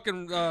by a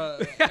fucking.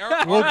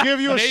 We'll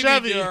give you a Navy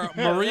Chevy.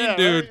 Marine Yeah,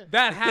 dude. right.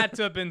 That had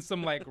to have been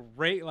some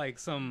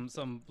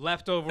some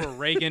leftover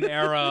Reagan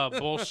era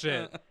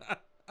bullshit.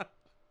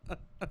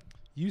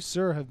 You,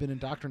 sir, have been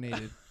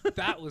indoctrinated.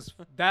 That was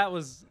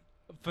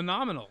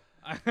phenomenal.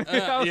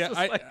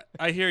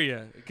 I hear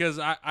you because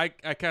I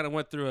kind of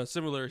went through a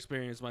similar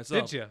experience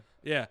myself. Did you?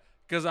 Yeah,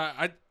 because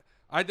I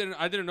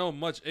didn't know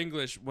much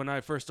English when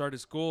I first started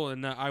school,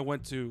 and I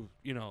went to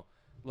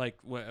as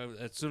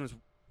soon as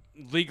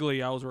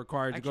legally I was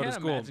required to go to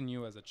school. I can't imagine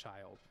you as a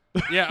child.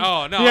 Yeah.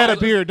 Oh no. He had a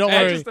beard. Don't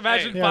worry. Just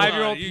imagine Hey,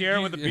 5-year-old you- Pierre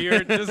you- with a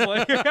beard, just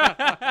like.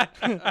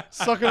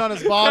 Sucking on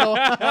his bottle.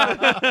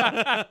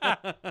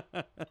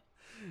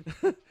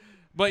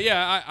 But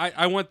yeah,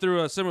 I went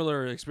through a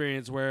similar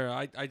experience where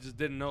I just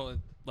didn't know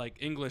like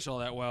English all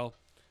that well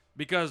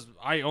because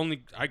I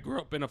grew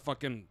up in a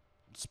fucking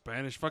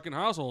Spanish fucking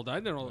household. I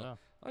didn't know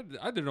I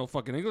didn't know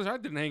fucking English. I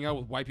didn't hang out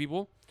with white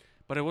people,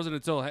 but it wasn't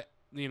until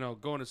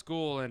going to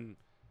school and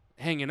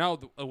hanging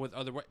out with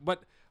other white.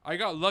 But I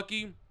got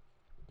lucky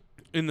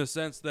in the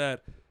sense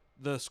that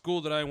the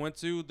school that I went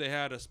to, they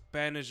had a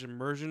Spanish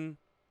immersion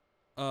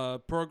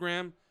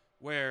program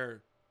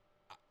where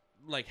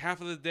like half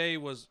of the day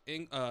was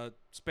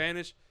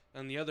Spanish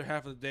and the other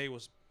half of the day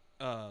was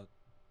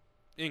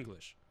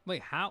English.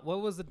 Wait,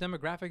 what was the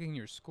demographic in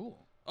your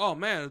school? Oh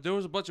man, there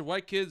was a bunch of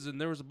white kids and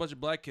there was a bunch of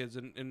black kids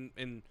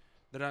in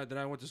that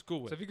I went to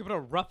school with. So if you could put a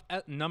rough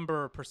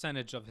number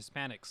percentage of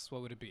Hispanics,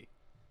 what would it be?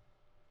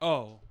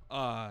 Oh,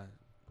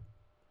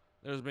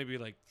 there was maybe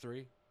like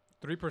 3.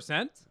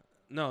 3%?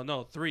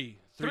 No, 3.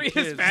 3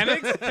 kids.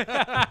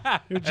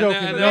 Hispanics? You're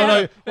joking. then-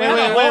 No, they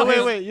had a whole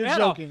wait. You're they had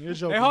joking. You're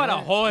joking. They had a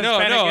whole No,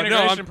 Hispanic no,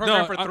 integration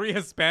program I'm- for 3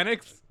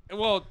 Hispanics?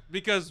 Well,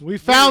 because We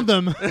found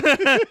them.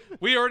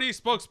 we already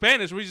spoke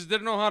Spanish. We just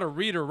didn't know how to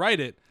read or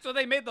write it. So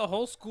they made the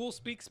whole school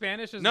speak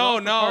Spanish as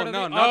No, well? not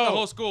the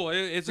whole school.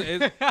 It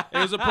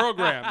was a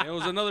program. It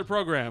was another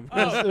program.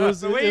 It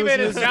was- The way you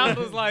made it was- sound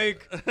was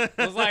like,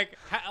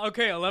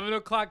 okay, 11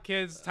 o'clock,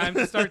 kids, time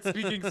to start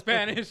speaking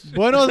Spanish.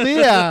 Buenos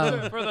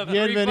dias. For the 3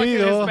 fucking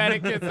Bienvenido.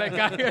 Hispanic kids that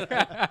got here.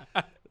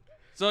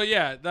 So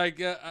yeah,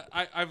 like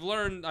I've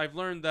learned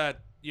that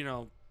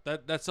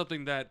that's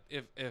something that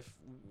if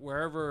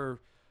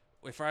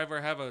I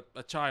ever have a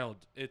child,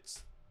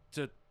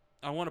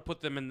 I want to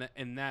put them in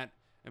that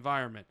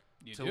environment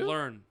to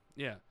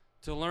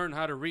learn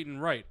how to read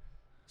and write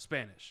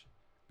Spanish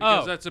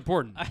because that's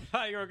important. I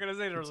thought you were going to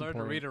say to learn to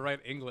important. read and write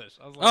English.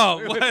 I was like, Oh,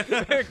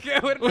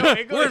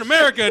 we're in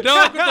America,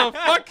 dog. What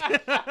the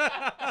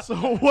fuck? So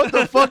what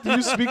the fuck do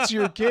you speak to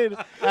your kid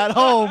at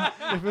home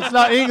if it's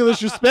not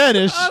English or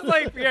Spanish? I was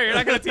like, yeah, you're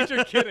not going to teach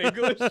your kid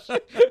English.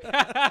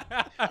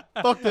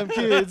 Fuck them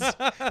kids.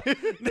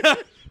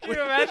 Can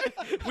you imagine?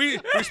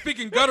 We're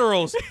speaking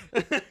gutturals.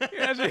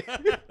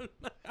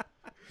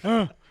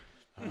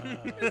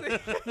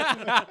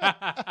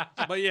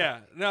 But yeah,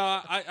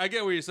 no, I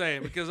get what you're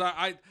saying because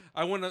I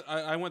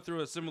went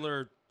through a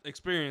similar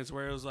experience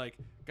where it was like,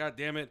 God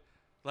damn it,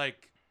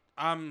 like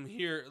I'm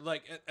here.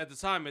 Like at the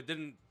time, it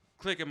didn't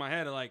click in my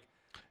head. Like,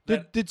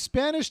 Did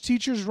Spanish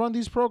teachers run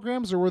these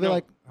programs, or were they No.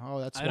 like, oh,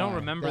 that's why. I don't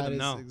remember That them, is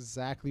no.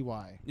 exactly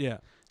why. yeah,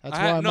 That's I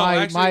had- why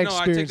actually, my I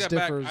experience take that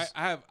differs. back.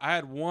 I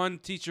had one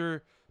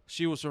teacher.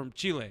 She was from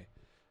Chile,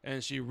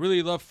 and she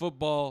really loved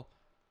football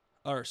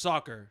or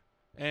soccer.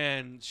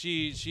 And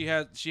she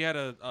had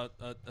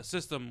a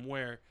system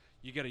where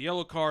you get a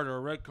yellow card or a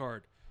red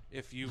card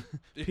if you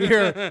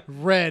Pierre,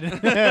 red.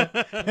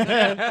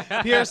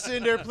 Pierre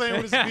sitting there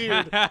playing with his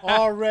beard,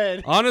 all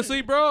red.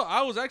 Honestly, bro,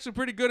 I was actually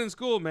pretty good in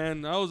school,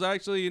 man. I was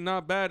actually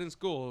not bad in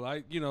school.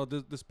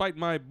 Despite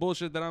my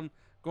bullshit that I'm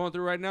going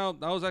through right now,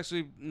 I was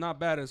actually not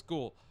bad in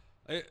school.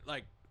 If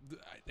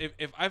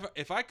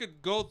I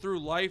could go through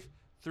life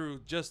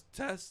through just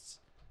tests,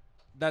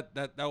 that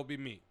would be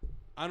me.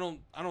 I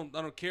don't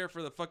care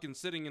for the fucking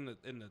sitting in the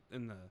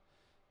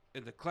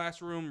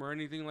classroom or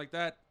anything like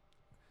that.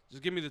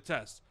 Just give me the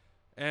test,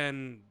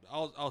 and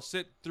I'll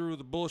sit through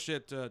the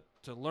bullshit to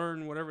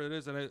learn whatever it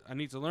is that I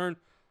need to learn.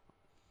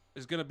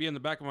 Is gonna be in the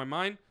back of my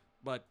mind,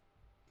 but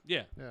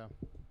yeah. Yeah.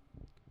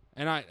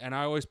 And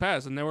I always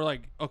pass, and they were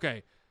like,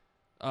 okay,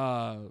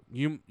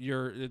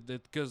 you're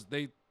because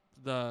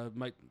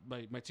my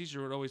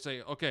teacher would always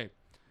say, okay,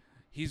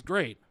 he's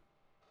great,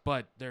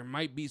 but there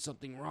might be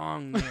something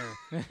wrong there.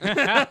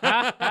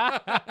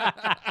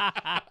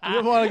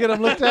 You want to get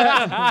him looked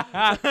at?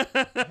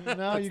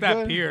 No, you that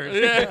good? beard.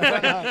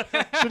 Yeah.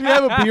 Should he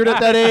have a beard at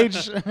that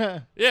age?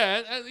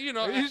 Yeah, you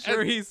know. Are you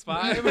sure he's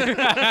 5?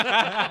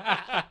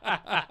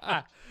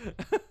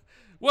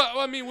 Well,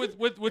 I mean,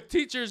 with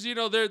teachers, you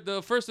know, they're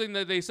the first thing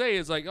that they say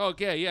is like,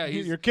 okay, yeah,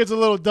 Your kid's a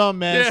little dumb,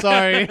 man. Yeah.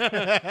 Sorry.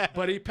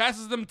 but he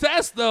passes them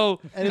tests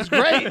though. And it's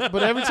great.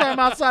 But every time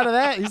outside of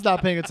that, he's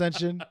not paying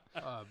attention.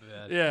 Oh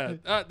man.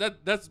 Yeah,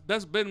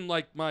 that's been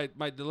like my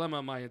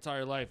dilemma my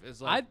entire life.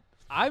 Is like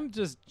I'm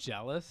just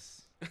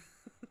jealous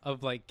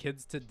of like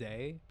kids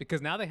today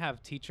because now they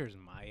have teachers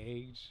my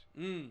age.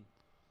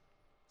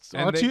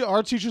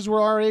 Our teachers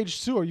were our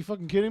age too. Are you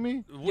fucking kidding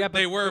me? Yeah,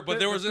 they were,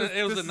 but it was the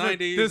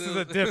 90s. This is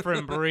a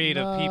different breed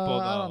of people,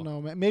 though. I don't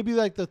know, man. Maybe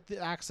like the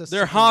access.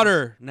 They're to things.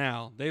 hotter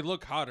now. They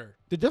look hotter.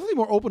 They're definitely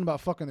more open about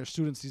fucking their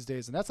students these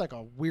days, and that's like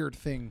a weird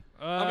thing.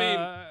 We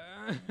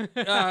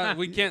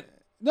can't.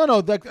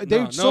 No, they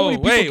so many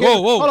people. Wait, get,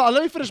 whoa. Hold on,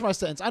 let me finish my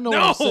sentence. I know what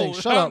I'm saying.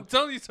 Shut I'm up.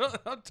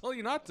 I'm telling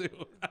you not to.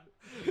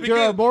 There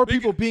are more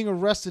people being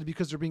arrested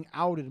because they're being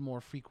outed more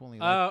frequently.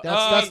 Like,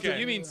 that's okay.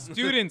 You mean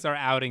students are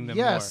outing them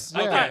Yes,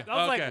 more? yeah. Okay. I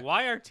was Okay. like,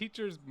 why are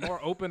teachers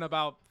more open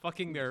about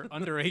fucking their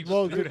underage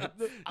well, students?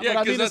 what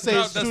I mean to that's say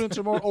not- is students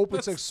are more open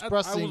to I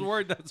expressing was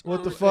worried that's what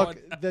where the we're fuck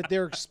going. that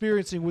they're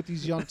experiencing with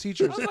these young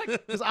teachers.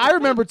 Because I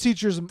remember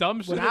teachers Dumb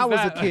when shit I is was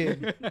that? a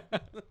kid.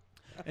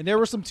 And there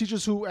were some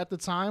teachers who, at the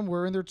time,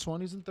 were in their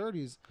 20s and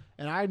 30s,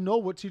 and I know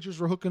what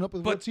teachers were hooking up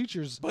with what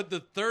teachers. But the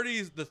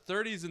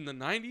 30s and the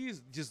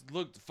 90s just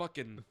looked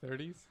fucking.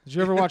 30s? Did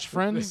you ever watch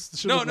Friends? This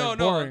shit No. was, like,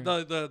 boring.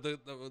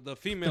 The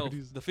female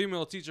 30s. the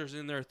female teachers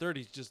in their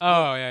 30s just.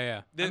 Oh,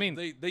 yeah. They, I mean,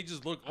 they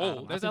just look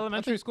old. there's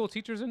elementary school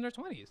teachers in their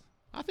 20s.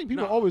 I think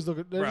people No. always look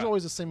at. There's Bruh.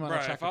 always the same amount of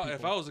Bruh, attractive if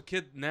people. I was a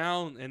kid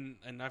now and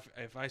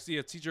if I see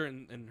a teacher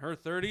in her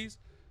 30s,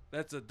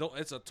 it's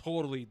a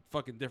totally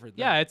fucking different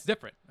thing. Yeah, it's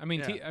different. I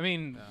mean, Yeah.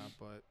 Yeah,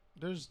 but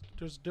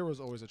there was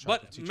always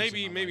attractive But teachers.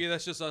 maybe in my life.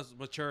 that's just us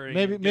maturing.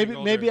 maybe and getting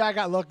older. I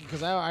got lucky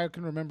because I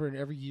can remember in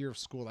every year of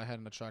school I had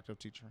an attractive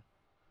teacher.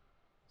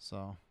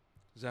 So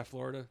Is that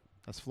Florida?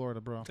 that's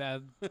Florida, bro.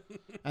 That,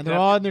 And they're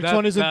all in their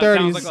 20s and sounds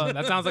 30s. like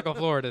that sounds like a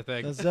Florida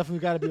thing. That's definitely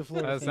got to be a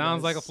Florida That thing. sounds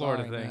guys. like a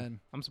Florida Sorry, thing. man.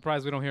 I'm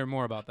surprised we don't hear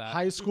more about that.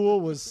 High school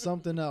was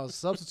something else.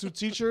 Substitute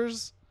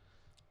teachers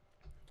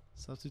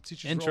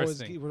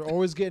Interesting. were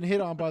always getting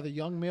hit on by the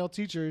young male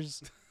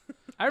teachers.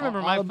 I remember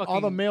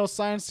all the male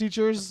science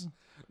teachers.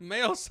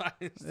 Male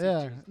science.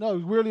 Yeah, no.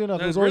 Weirdly enough, it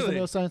That's was always the really-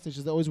 male science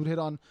teachers that always would hit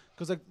on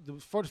because, like,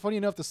 funny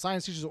enough, the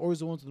science teachers are always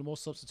the ones with the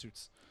most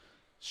substitutes.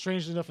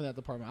 Strangely enough, in that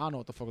department, I don't know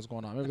what the fuck is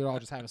going on. Maybe they're all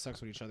just having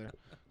sex with each other. I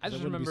just That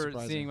wouldn't be remember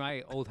surprising. seeing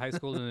my old high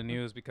school in the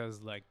news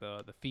because like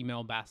the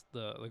female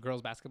the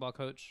girls basketball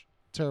coach.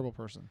 Terrible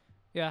person.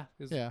 Yeah,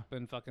 it's Yeah.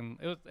 been fucking.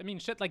 It was, I mean,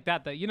 shit like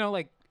that. That you know,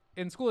 like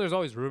in school, there's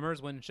always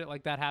rumors when shit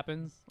like that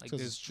happens. Like 'Cause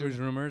there's, it's true. there's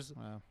rumors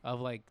Wow. of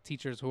like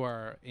teachers who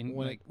are in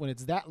When like when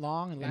it's that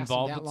long and lasting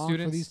involved that with long for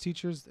students. these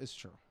teachers, it's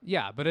true.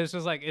 yeah, but it's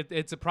just like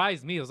it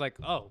surprised me. It was like,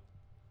 oh,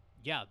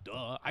 yeah,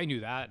 duh, I knew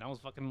that, and I was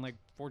fucking like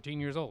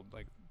 14 years old.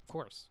 Like, of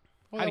course.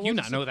 Well, How that did you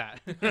wasn't not know that?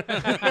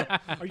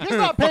 Are you guys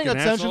not paying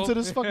Fucking attention asshole. to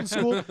this fucking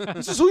school?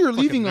 This is who you're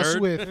leaving us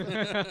nerd. with.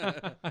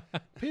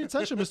 Pay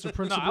attention, Mr. No,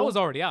 Principal. I was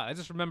already out. I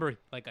just remember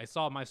like I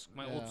saw my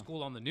Yeah. old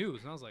school on the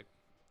news, and I was like,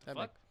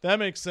 fuck. That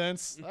makes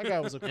sense. That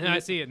guy was a And then I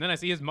see it, and then I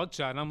see his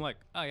mugshot, and I'm like,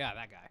 oh yeah,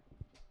 that guy.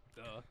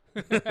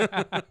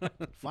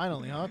 Duh.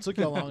 Finally, huh? It took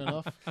you long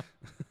enough.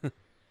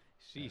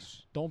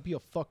 Sheesh. Don't be a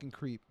fucking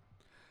creep.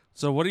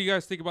 So what do you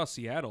guys think about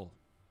Seattle?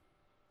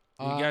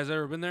 Have Uh, you guys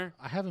ever been there?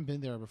 I haven't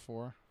been there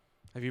before.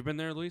 Have you been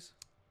there, Luis?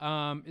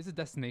 It's a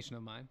destination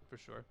of mine for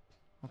sure.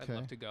 Okay. I'd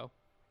love to go.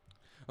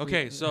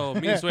 Okay, so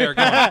me and Sway are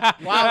going.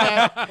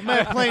 Wow,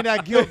 man playing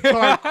that guilt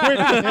card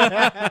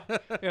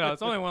quick. You know,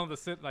 it's only one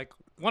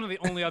of the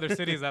only other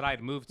cities that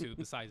I'd move to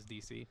besides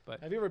DC.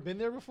 But Have you ever been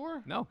there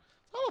before? no,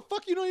 How the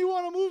fuck you know you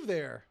want to move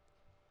there?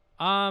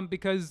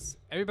 because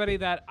everybody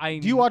that I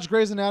Do you watch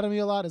Grey's Anatomy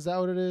a lot? Is that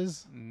what it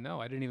is? No,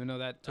 I didn't even know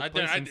that took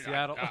place in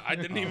Seattle. I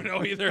didn't even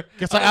know either.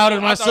 Guess I outed thought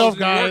it myself, was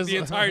New York guys. the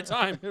entire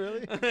time.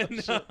 Really?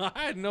 No, I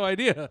had no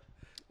idea.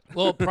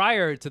 Well,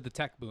 prior to the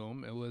tech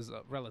boom, it was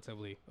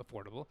relatively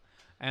affordable,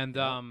 and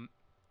I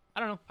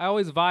don't know. I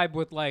always vibe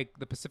with like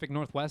the Pacific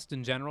Northwest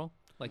in general,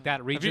 like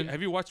that region.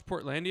 Have you watched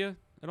Portlandia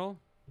at all?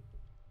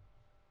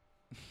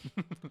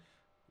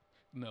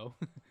 No.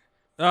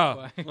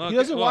 Oh, He okay,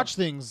 doesn't well, watch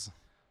things.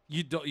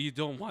 You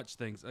don't watch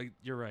things.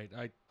 You're right.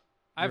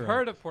 I've You're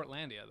heard of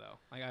Portlandia though.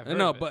 Like I've heard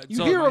No, of it. but You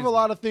so hear of reminds a me.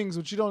 lot of things,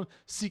 but you don't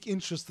seek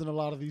interest in a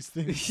lot of these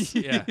things.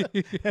 Yeah,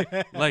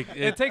 like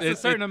it takes a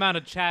certain amount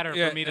of chatter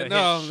for me to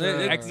no, hit Sure.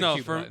 the no,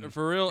 execute for button.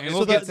 real. And It's,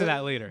 we'll So get the- to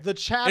that later. The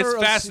chatter. it's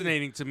of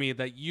fascinating to me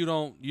that you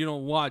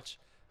don't watch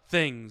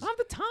things. I don't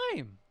have the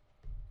time.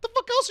 The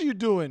fuck else are you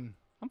doing?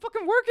 I'm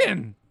fucking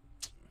working.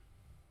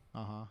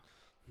 Uh huh.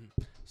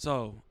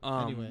 So,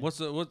 Anyway.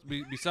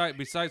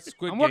 besides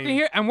Squid I'm Game? working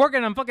here. I'm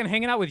working. I'm fucking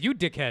hanging out with you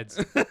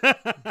dickheads.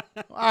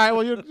 All right.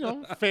 Well, you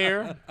know,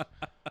 fair,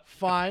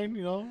 fine.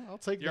 You know, I'll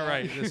take You're that.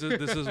 right.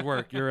 This is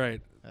work. You're right.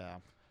 Yeah.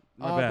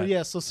 My bad. But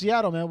yeah. So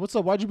Seattle, man. What's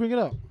up? Why'd you bring it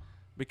up?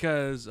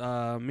 because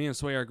me and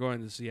Sway are going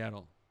to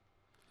Seattle.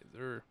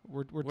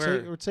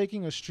 We're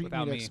taking a street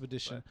Without meet me,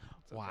 expedition.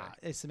 but Wow,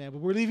 okay. listen, man, but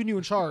we're leaving you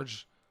in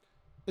charge.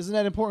 Isn't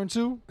that important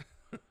too?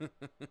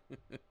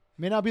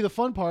 May not be the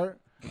fun part,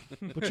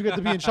 but you get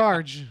to be in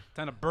charge.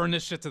 Time to burn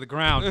this shit to the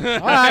ground. All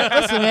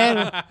right, listen,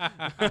 man.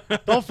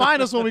 Don't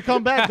find us when we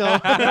come back, though.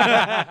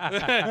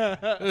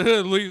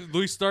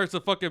 Luis starts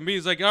the fucking meet.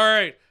 He's like, all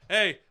right,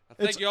 hey,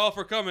 thank you all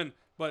for coming,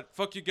 but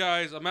fuck you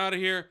guys. I'm out of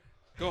here.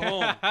 Go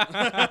home.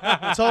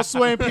 Tell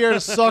Sway and Pierre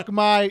to suck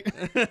my.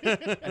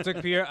 I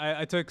took Pierre.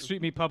 I took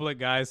Street Meet public,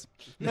 guys.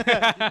 And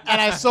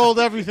I sold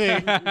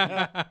everything.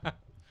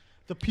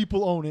 The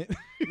people own it.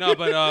 No,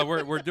 but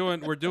we're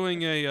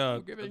doing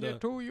a Giving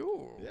it to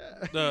you.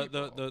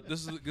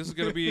 this is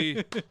gonna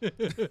be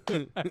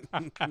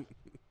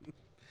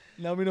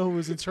Now we know who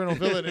his internal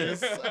villain is.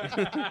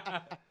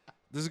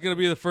 this is gonna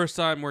be the first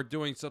time we're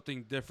doing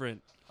something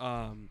different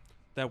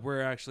that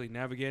we're actually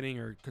navigating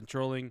or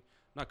controlling.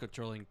 Not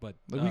controlling, but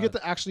Like we get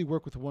to actually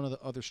work with one of the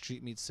other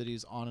street meet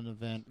cities on an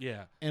event.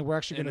 Yeah, And we're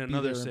actually In going to be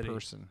another there city. in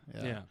person.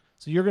 yeah.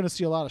 So you're going to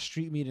see a lot of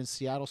street meet in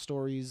Seattle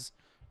stories,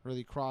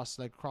 really cross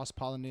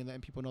pollinating,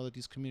 letting people know that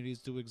these communities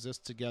do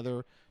exist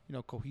together,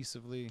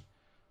 cohesively.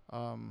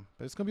 But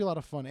it's going to be a lot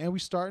of fun. And we're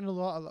starting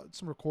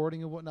some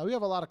recording and whatnot. We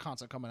have a lot of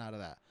content coming out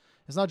of that.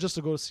 It's not just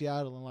to go to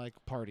Seattle and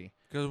party.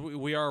 Because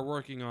we are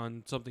working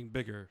on something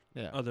bigger,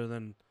 Yeah. other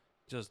than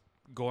just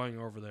going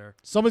over there.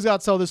 Somebody's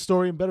got to tell this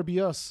story and better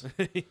be us.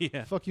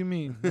 Yeah. Fuck you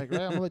mean? Right? I'm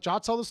going to let y'all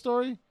tell the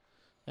story.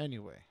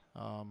 Anyway.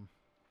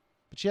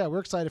 But yeah, we're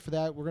excited for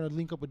that. We're going to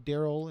link up with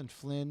Daryl and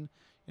Flynn.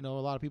 A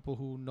lot of people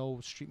who know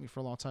Street Meet for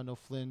a long time know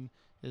Flynn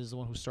is the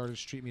one who started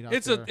Street Meet out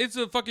there. It's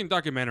a fucking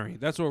documentary.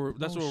 That's what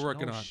we're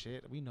working on.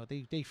 Shit. We know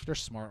they're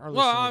smart. Our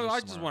Well, listeners are I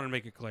just smart. want to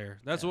make it clear.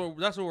 That's what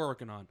we're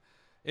working on.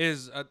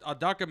 Is a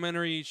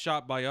documentary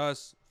shot by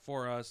us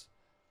for us,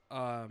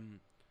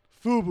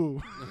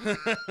 FUBU.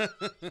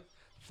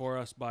 for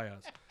us by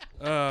us.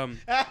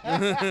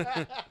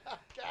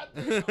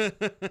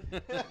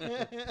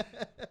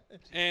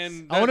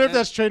 And I wonder if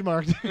that's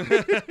trademarked.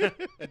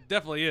 it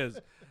definitely is.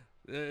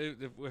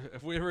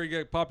 If we ever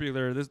get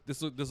popular,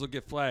 this will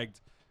get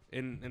flagged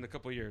in a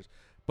couple of years.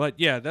 But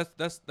yeah,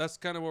 that's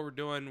kind of what we're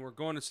doing. We're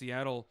going to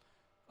Seattle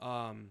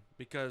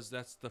because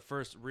that's the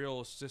first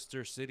real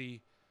sister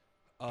city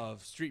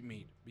of Street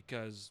Meet.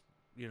 Because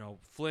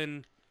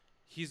Flynn,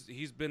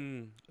 he's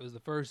been It was the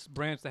first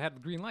branch that had the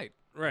green light.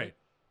 right.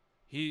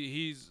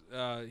 He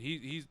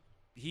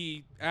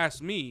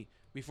asked me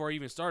before I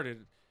even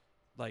started,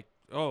 like,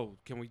 oh,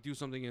 can we do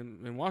something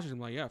in Washington?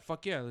 I'm like, yeah,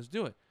 fuck yeah, let's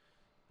do it.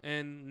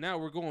 And now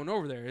we're going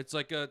over there. It's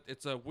like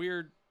it's a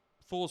weird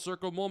full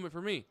circle moment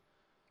for me.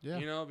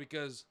 Yeah.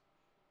 Because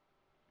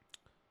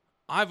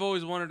I've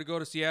always wanted to go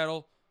to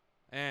Seattle,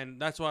 and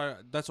that's why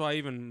I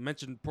even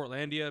mentioned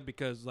Portlandia,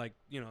 because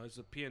it's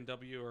a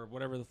PNW or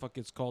whatever the fuck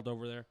it's called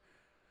over there.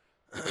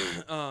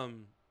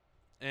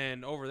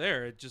 And over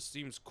there it just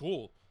seems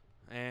cool,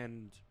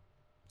 and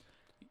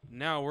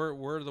now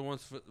we're the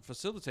ones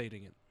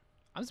facilitating it.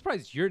 I'm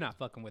surprised you're not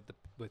fucking with the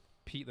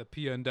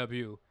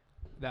PNW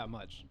that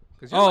much,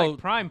 because you're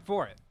prime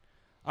for it.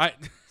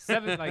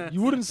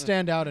 You wouldn't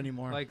stand out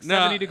anymore.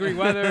 70-degree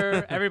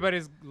weather,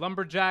 everybody's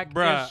lumberjack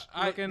Bruh,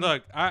 looking.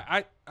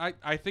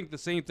 I think the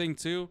same thing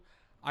too.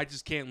 I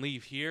just can't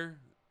leave here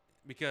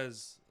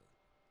because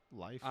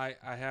Life. I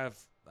have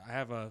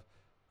a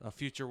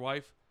future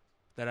wife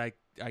that I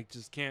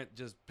just can't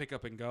just pick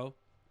up and go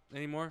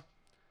anymore.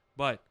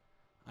 But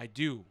I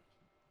do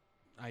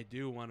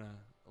want to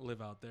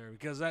live out there,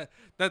 because that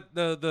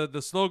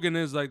the slogan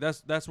is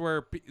that's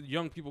where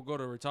young people go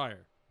to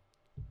retire.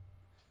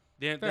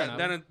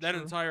 That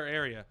entire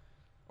area,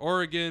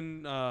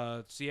 Oregon,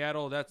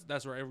 Seattle,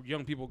 that's where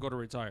young people go to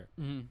retire.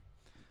 Mm-hmm.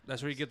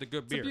 That's where you get the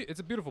good beer. It's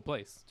a beautiful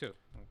place too.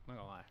 I'm not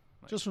gonna lie.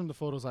 Just from the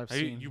photos I've Have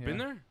seen. you been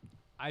there?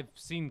 I've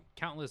seen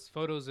countless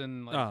photos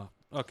and Oh,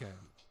 okay.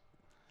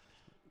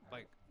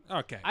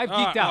 Okay. I've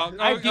geeked out.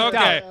 I've geeked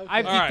out.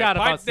 I've geeked out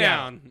about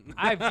Seattle.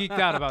 I've geeked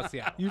out about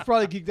Seattle. You've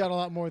probably geeked out a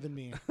lot more than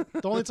me.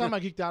 The only time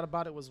I geeked out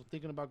about it was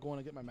thinking about going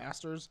to get my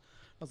master's.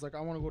 I was like, I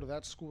want to go to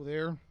that school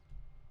there,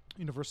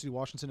 University of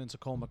Washington in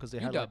Tacoma, because they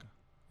had UW.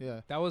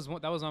 yeah. That was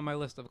on my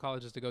list of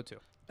colleges to go to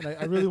And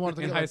I really wanted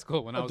to in get high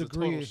school when I was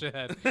degree. a total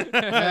shithead.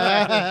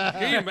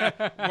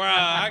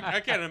 Wow, I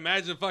can't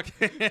imagine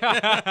fucking.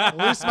 At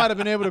least might have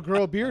been able to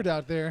grow a beard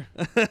out there.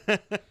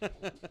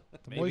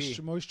 Maybe.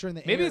 Moisture in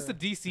the air. Maybe it's the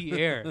DC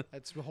air.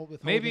 That's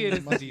Maybe it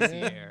is the moisture.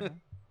 DC air.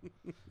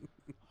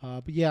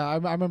 But yeah, I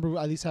remember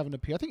at least having a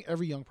period. I think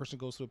every young person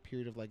goes through a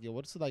period of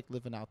what's it like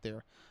living out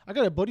there? I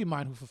got a buddy of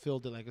mine who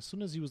fulfilled it. As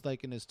soon as he was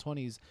in his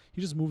 20s,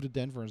 he just moved to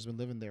Denver and has been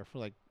living there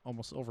for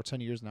almost over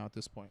 10 years now at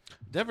this point.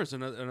 Denver's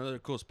another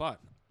cool spot,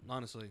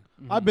 honestly.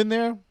 Mm-hmm. I've been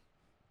there.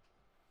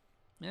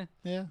 Yeah.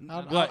 Yeah.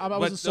 But I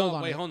wasn't sold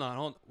on wait, it. hold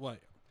on. Wait.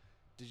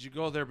 Did you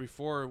go there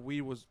before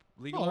weed was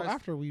Oh, legalized?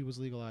 after weed was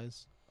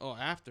legalized. Oh,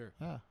 after.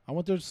 Yeah. I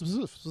went there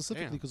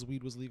specifically Damn. because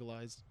weed was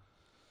legalized.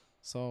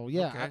 So,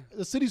 yeah. Okay.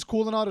 The city's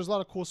cool and all. There's a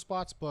lot of cool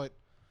spots, but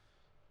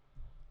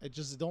it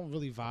just don't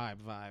really vibe.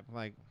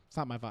 It's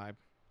not my vibe.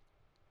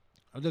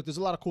 Look, there's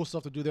a lot of cool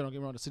stuff to do there. Don't get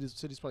me wrong. The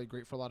city's probably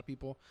great for a lot of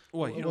people.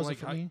 What, It you don't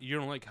wasn't like for me. you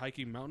don't like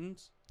hiking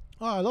mountains?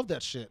 Oh, I love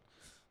that shit.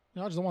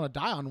 I just don't want to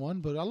die on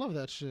one, but I love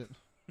that shit.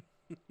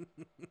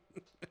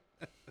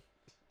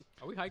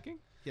 Are we hiking?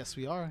 Yes,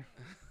 we are.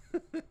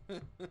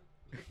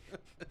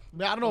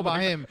 I don't know about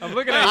him. I'm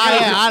looking at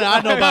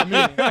I know about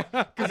me.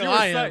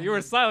 because you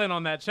were silent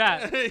on that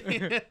chat.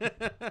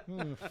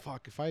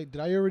 Fuck. Did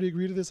I already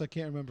agree to this? I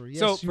can't remember. Yes,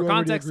 So you for already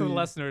context to the agreed.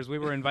 listeners, we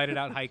were invited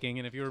out hiking,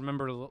 and if you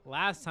remember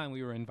last time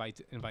we were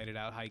invited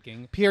out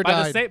hiking, Pierre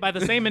by died. by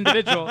the same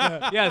individual.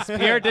 Yes,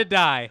 Pierre did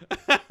die.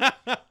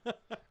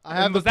 I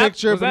have And a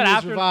picture, was but that he was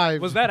after,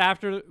 revived.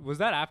 Was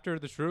that after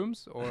the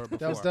shrooms or before?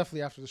 That was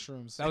definitely after the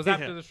shrooms. That was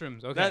after the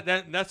shrooms. Okay.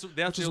 That's Which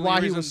the is only why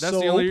he reason. was That's so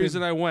the only open.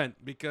 reason I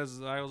went,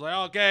 because I was like,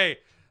 okay,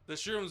 the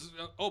shrooms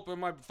open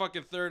my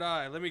fucking third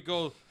eye. Let me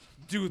go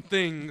do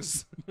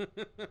things.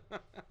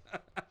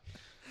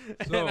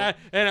 So-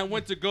 and I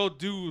went to go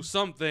do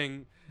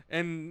something,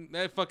 and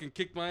that fucking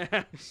kicked my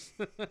ass.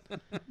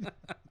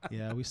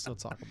 Yeah, we still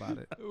talk about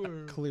it.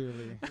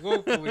 Clearly.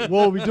 Woefully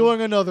We'll be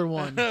doing another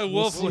one.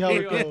 We'll see how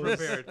it goes.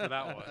 unprepared for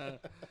that one.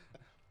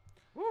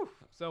 Woo.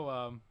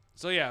 So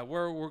So yeah,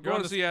 we're you're going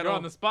on to the, Seattle. you're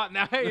on the spot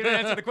now. You didn't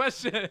answer the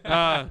question.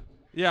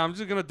 Yeah, I'm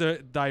just gonna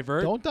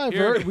divert. Don't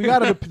Here. divert. We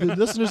gotta. The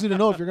listeners need to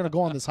know if you're gonna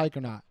go on this hike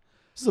or not.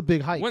 This is a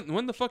big hike.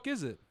 When the fuck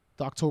is it?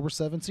 October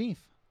 17th.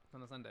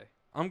 On a Sunday.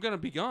 I'm gonna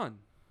be gone.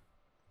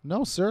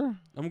 No, sir.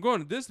 I'm going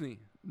to Disney.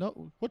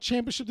 No. What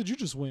championship did you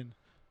just win?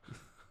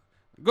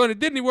 I'm going to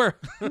Disney World.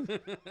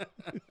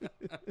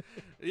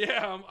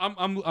 Yeah,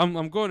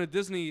 I'm going to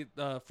Disney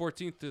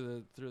 14th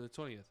through the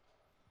 20th.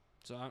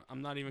 So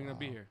I'm not even gonna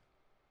be Wow. here.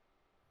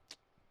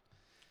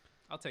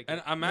 I'll take And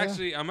it. I'm Yeah.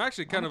 actually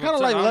kind I'm of kind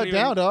of upset. like I don't let even-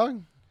 down,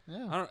 dog.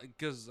 Yeah. I don't,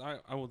 because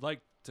I would like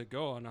to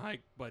go on a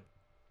hike, but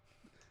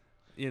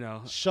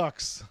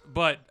Shucks.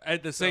 but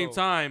at the same So-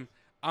 time,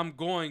 I'm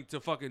going to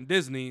fucking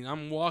Disney.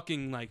 I'm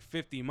walking like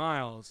 50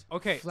 miles.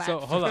 Okay, Flat so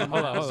hold on.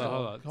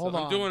 Hold So on.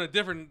 I'm doing a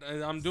different.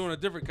 I'm doing a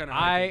different kind of.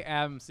 I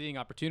am seeing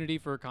opportunity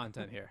for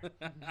content here.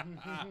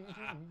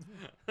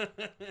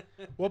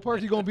 What park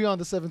are you gonna be on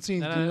the 17th?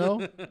 Do you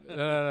know?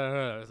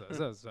 No.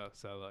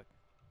 So look,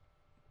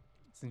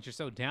 since you're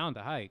so down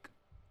to hike,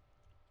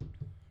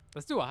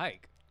 let's do a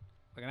hike,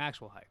 like an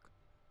actual hike.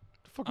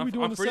 The fuck are we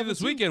doing I'm the free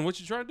this 17th? weekend. What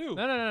you trying to do?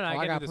 No. Oh, I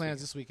can't got do this plans weekend.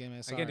 this weekend, man.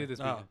 I Sorry. can't do this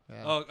weekend.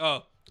 Yeah.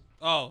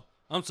 Oh.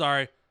 I'm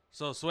sorry.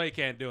 So Sway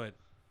can't do it.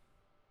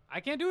 I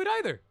can't do it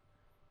either.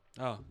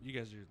 Oh, you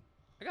guys are.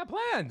 I got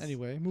plans.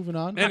 Anyway, moving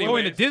on. I'm going to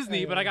Anyways.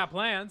 Disney, but I got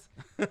plans.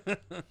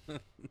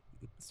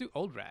 Let's do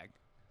Old Rag.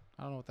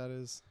 I don't know what that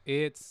is.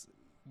 It's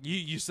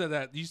You said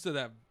that. You said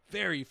that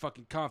very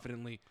fucking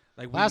confidently.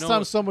 Like we Last know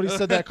time it- somebody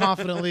said that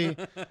confidently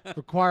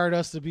required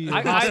us to be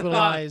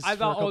hospitalized. I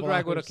thought for a Old couple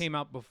Rag would have hours. came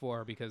out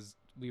before because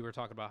we were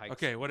talking about hikes.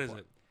 Okay, what is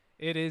before.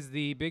 it? It is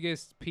the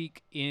biggest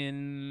peak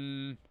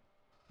in.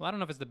 Well, I don't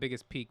know if it's the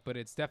biggest peak, but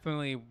it's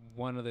definitely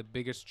one of the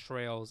biggest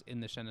trails in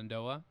the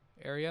Shenandoah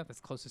area that's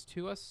closest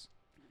to us.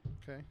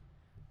 Okay.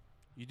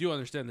 You do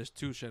understand there's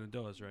two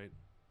Shenandoahs, right?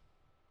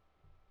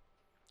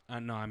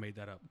 No, I made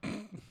that up.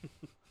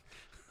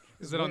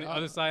 Is it on the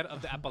other side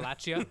of the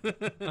Appalachia?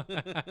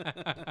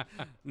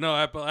 No,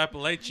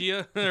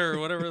 Appalachia or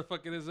whatever the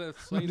fuck it is that I'm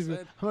Sway not even,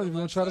 said. I'm not even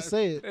gonna try to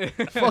say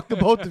it. Fuck the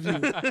both of you.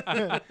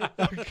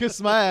 Y'all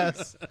kiss my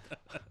ass.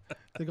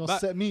 They gonna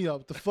But- set me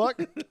up. The fuck?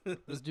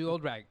 Let's do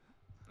Old Rag.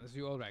 Let's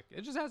do Old Rag.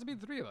 It just has to be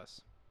the three of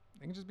us.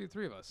 It can just be the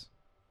three of us.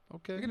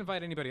 Okay. You can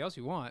invite anybody else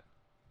you want,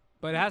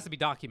 but it has to be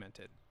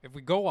documented. If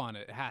we go on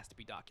it, it has to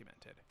be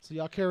documented. So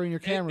y'all carrying your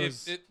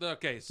cameras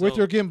Okay, so with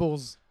your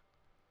gimbals.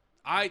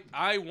 I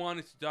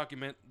wanted to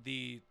document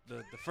the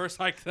first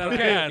hike that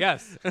Okay, I had.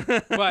 yes.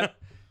 But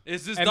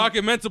Is this And-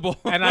 documentable?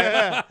 and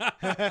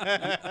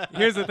I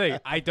here's the thing.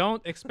 I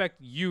don't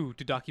expect you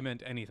to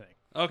document anything.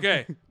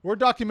 Okay. We're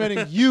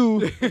documenting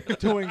you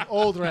doing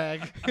Old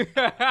Rag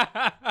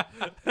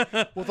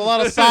with a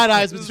lot of side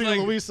eyes This is between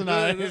like- Luis and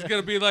I. This is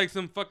gonna be like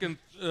some fucking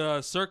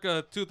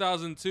circa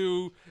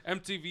 2002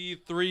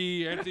 MTV3,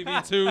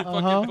 MTV2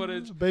 fucking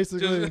footage.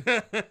 Basically,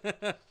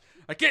 Just-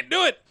 I can't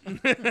do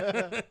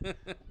it.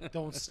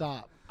 don't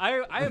stop.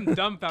 I am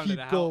dumbfounded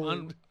Keep at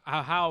going.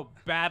 how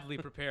badly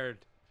prepared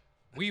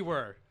we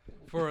were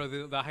for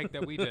the hike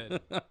that we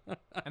did.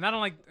 And I don't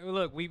like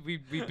look, we've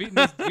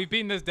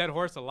beaten this dead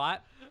horse a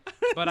lot.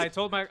 But I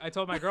told my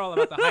girl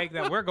about the hike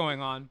that we're going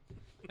on.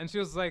 And she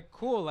was like,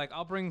 cool, like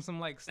I'll bring some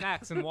like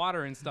snacks and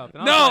water and stuff.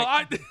 And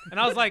I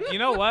was like, you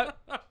know what?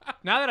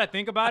 Now that I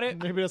think about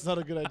it, Maybe that's not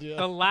a good idea.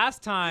 the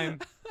last time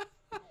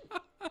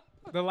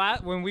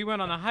when we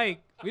went on a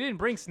hike, we didn't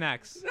bring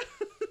snacks.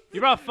 You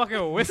brought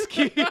fucking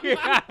whiskey.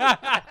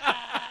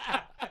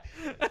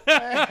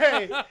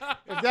 Hey,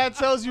 if that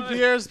tells you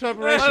Pierre's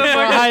preparation for a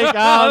Motherfucker- hike,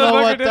 I don't know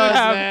motherfucker what didn't does,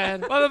 have-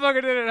 man.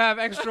 Motherfucker didn't have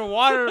extra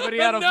water, but he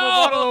had a full No.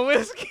 bottle of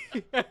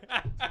whiskey.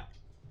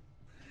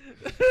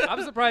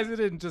 I'm surprised he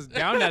didn't just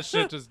down that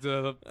shit just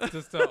to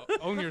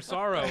own your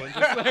sorrow and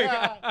just like.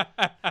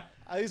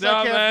 At least No,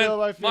 I can't man. feel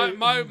my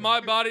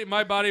feet.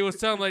 My body was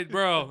telling like,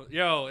 bro,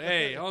 yo,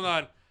 hey, hold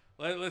on.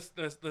 Let's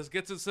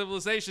get to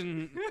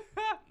civilization.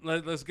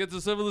 let's get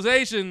to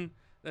civilization.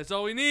 That's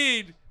all we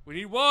need. We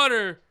need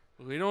water.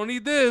 We don't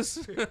need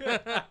this.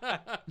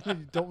 You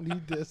don't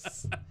need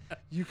this.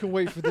 You can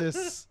wait for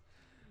this.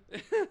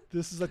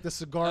 This is like the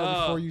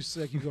cigar before you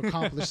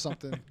accomplish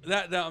something.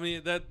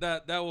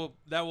 That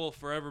will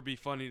forever be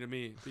funny to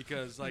me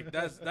because like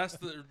that's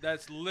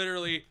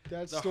literally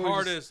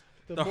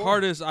the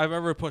hardest I've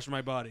ever pushed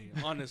my body,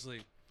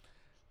 honestly.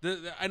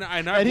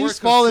 And he's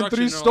fallen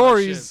 3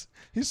 stories.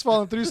 He's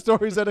fallen 3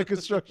 stories at a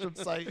construction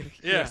site.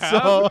 Yeah,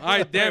 so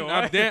I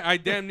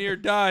damn near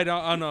died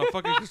on a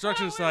fucking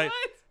construction site.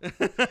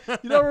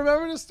 You don't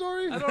remember this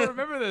story? I don't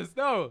remember this.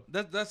 No.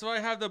 That's why I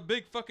have the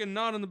big fucking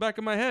knot on the back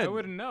of my head. I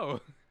wouldn't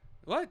know.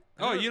 What?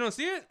 Oh, you don't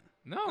see it?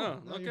 No. Oh,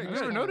 No, okay, you good.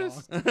 never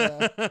noticed?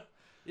 Yeah.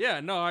 Yeah,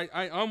 no,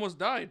 I almost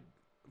died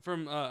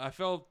from I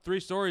fell 3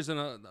 stories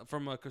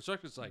from a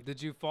construction site. Did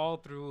you fall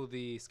through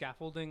the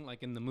scaffolding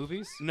like in the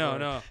movies?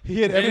 No. He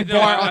hit every No,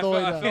 bar on the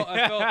way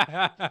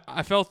down.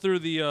 I fell through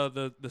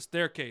the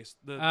staircase.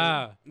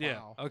 Yeah.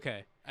 Wow.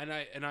 Okay. And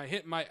I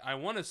hit I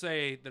want to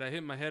say that I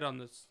hit my head on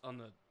the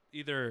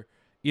either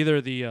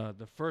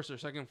the first or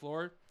second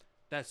floor.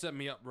 That set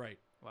me up right.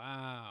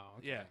 Wow.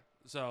 Okay. Yeah.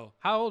 So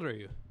How old are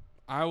you?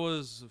 I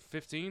was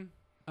 15.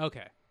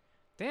 Okay.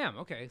 Damn.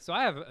 Okay. So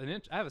I have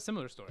a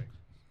similar story.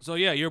 So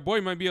yeah, your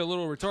boy might be a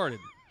little retarded.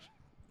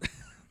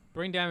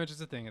 Brain damage is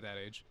a thing at that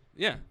age.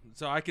 Yeah.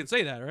 So I can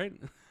say that, right?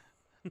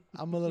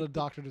 I'm gonna let a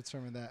doctor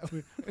determine that.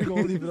 We're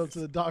gonna leave it up to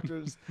the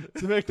doctors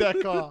to make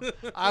that call.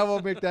 I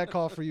won't make that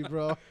call for you,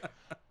 bro.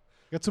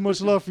 Got too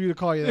much love for you to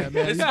call you that,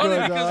 man. It's You funny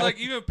good, because dog.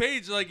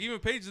 even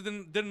Paige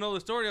didn't know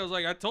the story. I was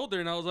like, I told her,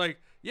 and I was like,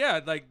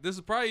 yeah, like this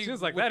is probably. She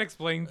was like, that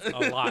explains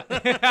a lot.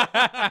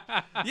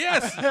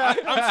 Yes,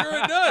 I'm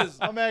sure it does.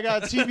 My man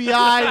got a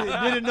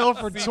TBI. Didn't know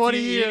for 20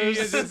 years.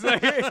 It's just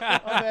like-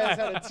 My man's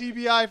had a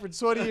TBI for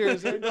 20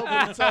 years. Ain't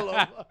nobody tell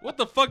him. What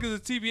the fuck is a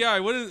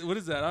TBI? What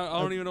is that? I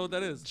don't even know what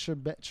that is.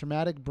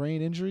 Traumatic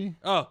brain injury.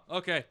 Oh,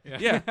 okay.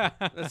 Yeah,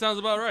 that sounds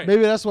about right.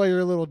 Maybe that's why you're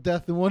a little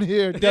deaf in one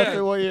ear, deaf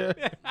in one ear.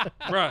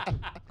 Bruh,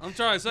 I'm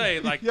trying to say,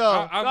 like, Yo,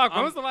 Doc,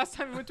 when was the last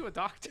time you went to a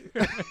doctor?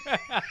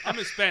 I'm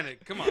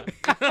Hispanic. Come on.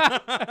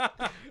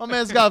 My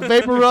man's got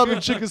vapor rub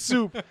and chicken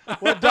soup.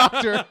 What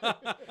doctor?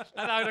 That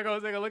doctor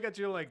goes take a look at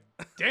you like,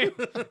 damn.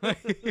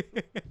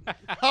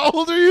 How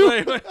old are you?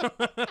 Wait.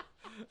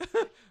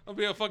 I'll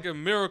be a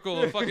fucking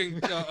miracle. A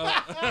fucking.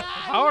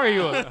 How are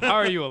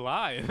you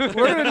alive?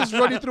 We're gonna just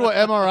run you through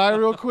an MRI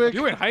real quick.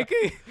 You went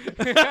hiking?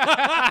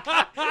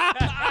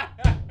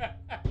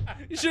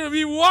 You shouldn't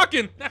be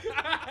walking.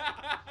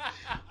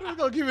 We're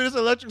gonna give you this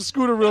electric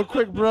scooter real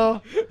quick,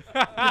 bro.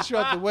 Get you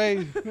out the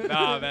way.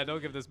 Nah, man,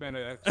 don't give this man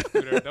an electric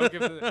scooter.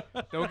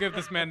 Don't give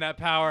this man that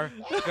power.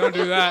 Don't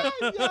do that.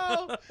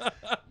 Yo.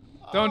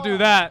 Don't do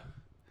that.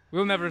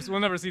 We'll never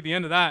see the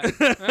end of that.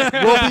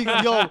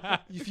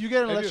 If you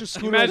get an electric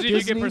scooter Imagine at you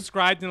Disney, get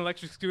prescribed an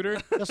electric scooter.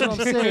 that's what I'm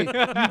saying.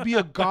 You'd be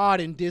a god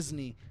in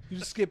Disney. You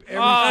just skip every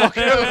Oh,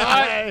 fucking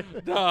yeah.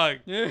 line. Dog.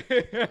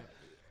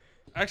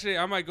 Actually,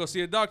 I might go see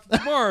a doctor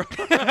tomorrow.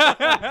 'Cause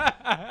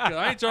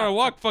I ain't trying to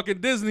walk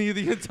fucking Disney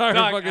the entire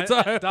fucking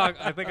time. Doc,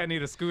 I think I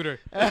need a scooter.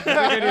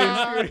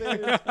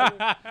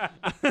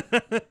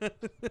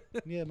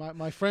 Yeah,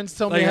 my friends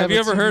tell me. Like, I have you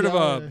ever heard of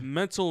TBI. a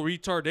mental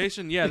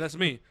retardation? Yeah, that's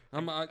me.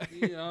 I'm a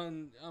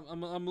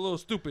little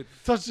stupid.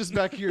 Touch this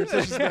back here.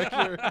 Touch this back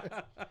here.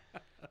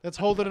 That's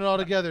holding it all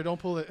together. Don't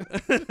pull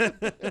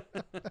it.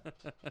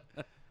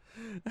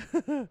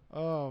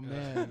 Oh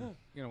man.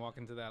 You're gonna walk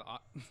into that.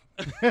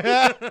 Go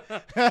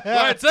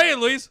ahead, say it,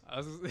 Luis.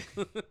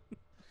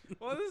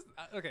 Well,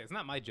 okay. It's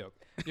not my joke.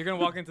 You're gonna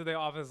walk into the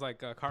office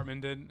like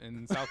Cartman did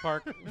in South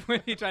Park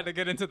when he tried to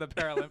get into the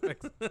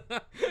Paralympics.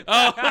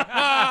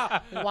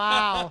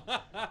 Wow.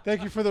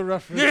 Thank you for the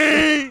reference.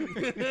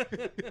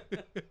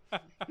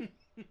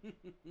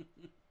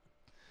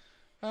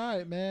 All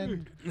right,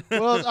 man.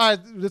 What else? All right,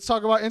 let's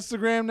talk about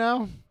Instagram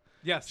now.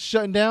 Yes.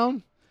 Shutting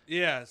down.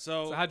 Yeah,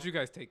 So how'd you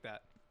guys take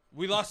that?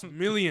 we lost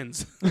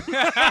millions.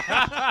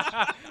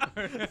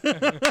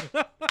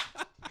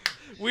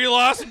 We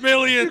lost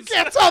millions.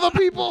 Can't tell the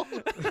people.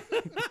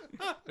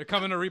 They're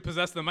coming to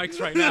repossess the mics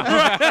right now.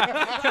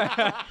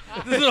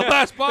 This is the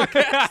last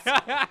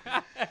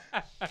podcast.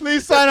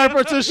 Please sign our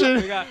petition.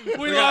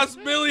 We lost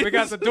millions. We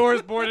got the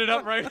doors boarded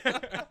up right.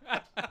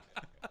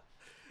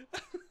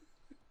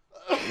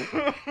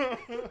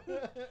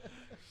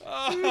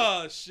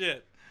 Oh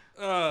shit.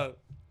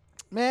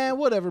 Man,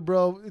 whatever,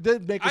 bro. It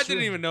didn't make I us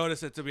didn't even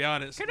notice it, to be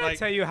honest. Can I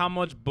tell you how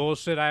much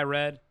bullshit I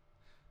read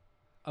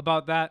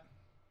about that?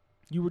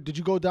 Did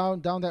you go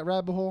down that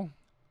rabbit hole?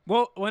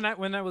 Well, when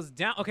I was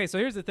down, okay. So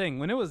here's the thing: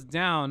 when it was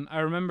down, I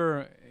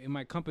remember in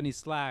my company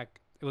Slack,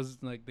 it was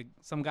like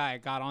some guy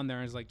got on there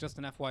and was like, "Just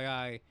an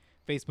FYI,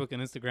 Facebook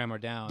and Instagram are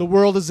down." The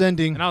world is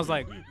ending. And I was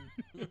like,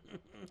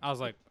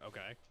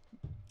 okay,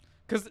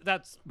 because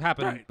that's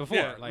happened Right, before.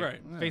 yeah, like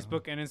right.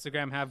 Facebook and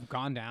Instagram have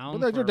gone down.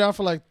 Well, they're down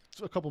for like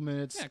a couple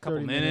minutes. yeah, a couple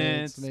 30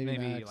 minutes, maybe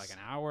maybe max. like an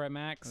hour at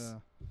max. Yeah.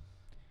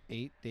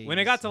 8 days. When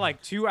it got to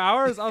like 2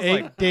 hours, I was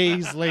 8 like,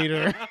 days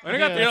later. when it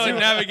got to You're like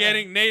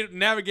 2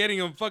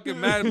 navigating a fucking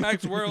Mad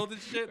Max world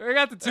and shit. When I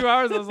got to 2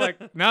 hours, I was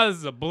like, now this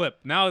is a blip.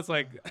 Now it's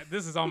like,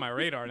 this is on my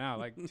radar now.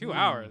 Like 2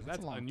 hours,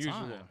 that's a long unusual.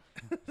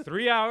 time.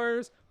 3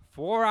 hours,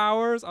 4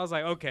 hours. I was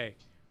like, okay,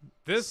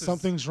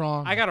 Something's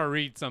wrong. I gotta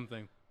read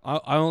something.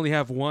 I only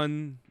have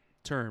one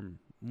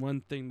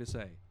thing to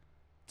say.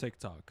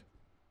 TikTok.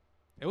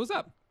 It was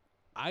up.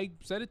 I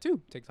said it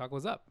too. TikTok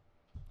was up.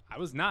 I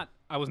was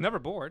never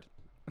bored.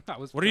 I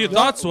was. What are your thoroughly-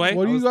 thoughts, Sway?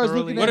 What are I you was guys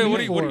thoroughly- looking What at are,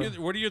 me what, are,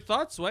 for? what are your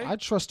thoughts, Sway? I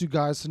trust you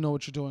guys to know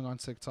what you're doing on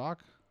TikTok.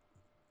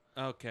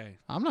 Okay.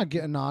 I'm not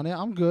getting on it.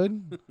 I'm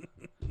good.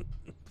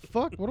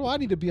 Fuck. What do I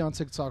need to be on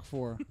TikTok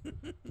for? You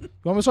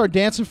want me to start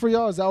dancing for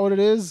y'all? Is that what it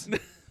is?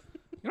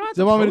 You don't have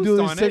They want me to do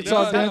post these on it. TikTok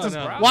You just dances?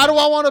 browse. Why do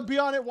I want to be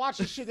on it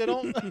watching shit that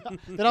don't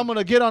that I'm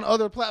gonna get on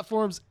other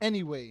platforms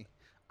anyway?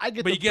 I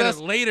get But the you get best.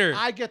 it later.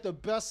 I get the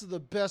best of the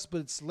best,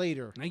 but it's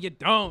later. No, you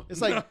don't. It's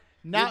like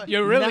now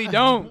You really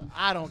don't.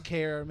 I don't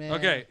care, man.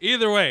 Okay.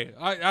 Either way,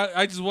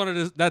 I just wanted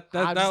to that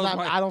I'm that just was not,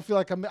 my I don't feel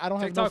like I don't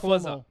have TikTok no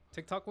was FOMO. up.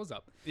 TikTok was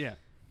up. yeah.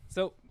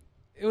 So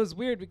it was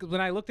weird because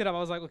when I looked it up, I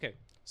was like, okay,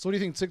 So what do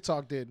you think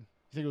TikTok did?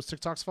 You think it was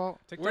TikTok's fault?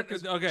 TikTok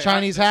is, Okay.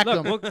 Chinese hacked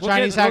look, them. we'll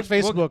Chinese get- hacked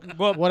we'll- Facebook.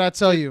 well, What I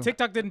tell you?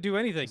 TikTok didn't do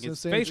anything. It's the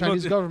It's same Facebook.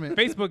 Chinese government.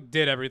 Facebook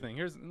did everything.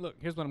 Here's what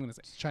I'm gonna say.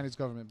 It's Chinese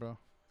government, bro.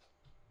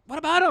 What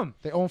about them?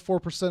 They own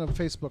 4% of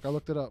Facebook. I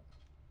looked it up.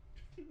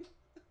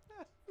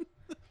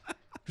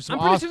 I'm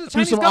pretty sure the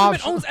Chinese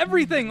government owns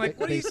everything. Like,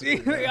 what do you see?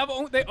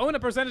 Basically, They own a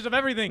percentage of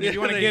everything. If you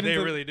want to get they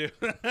into, really do.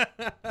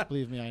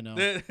 Believe me, I know.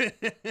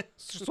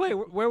 Sway,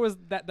 where was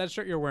that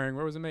shirt you're wearing?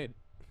 Where was it made?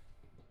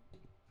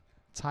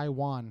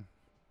 Taiwan.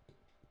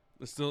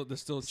 There's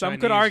still Some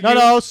Chinese. could argue.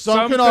 No, Some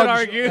can could argue,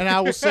 argue. and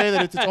I will say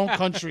that it's its own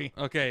country.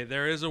 Okay,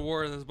 there is a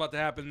war that's about to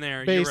happen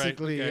there.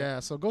 Basically, You're right. Okay. yeah.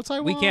 So go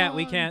Taiwan.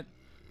 We can't.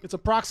 It's a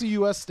proxy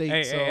U.S. state.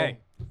 Hey, so hey.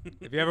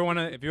 If you ever want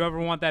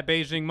that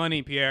Beijing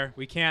money, Pierre,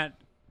 we can't.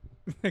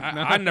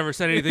 I never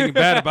said anything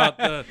bad about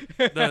the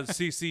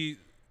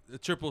the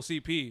triple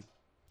CP,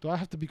 do I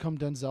have to become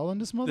Denzel in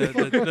this the,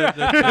 motherfucker?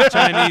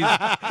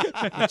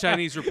 the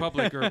Chinese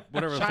Republic or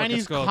whatever the fuck Chinese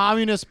it's called.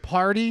 Communist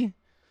Party.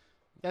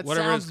 That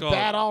Whatever it's sounds called.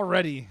 bad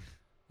already.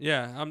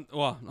 Yeah, I'm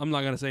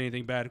not gonna say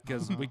anything bad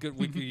because we could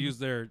use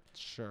their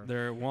Sure.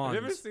 their wands.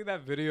 Have you ever seen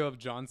that video of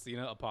John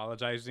Cena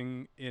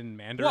apologizing in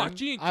Mandarin?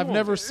 I've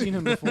never seen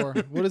him before.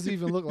 What does he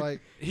even look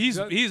like? He's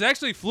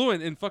actually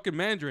fluent in fucking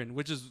Mandarin,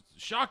 which is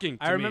shocking.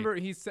 To I remember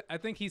me. I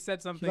think he said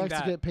He something likes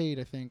that to get paid,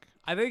 I think.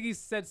 he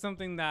said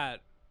something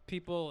that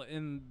people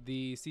in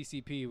the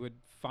CCP would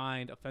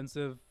find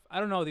offensive. I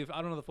don't know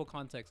the full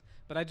context,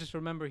 but I just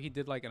remember he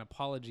did like an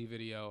apology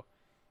video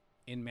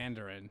in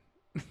Mandarin.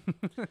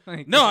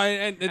 Like, No,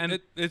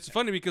 it's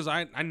funny because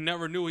I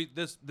never knew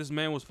this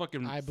man was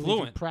fucking I believe he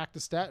fluent.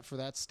 practiced that for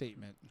that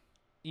statement.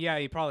 yeah,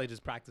 he probably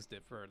just practiced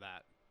it for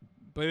that.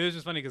 But it was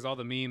just funny because all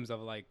the memes of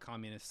like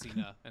communist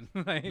Cena and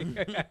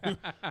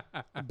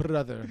like,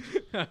 Brother.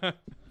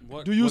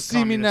 What- Do you what see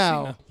me communist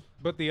now?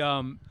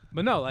 Cena?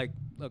 but no, like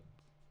look,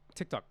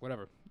 TikTok,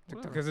 whatever.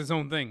 TikTok is its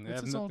own thing. It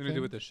It's has its own nothing to do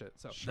thing. with this shit.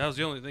 So. That was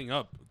the only thing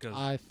up because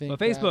I think. But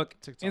that Facebook,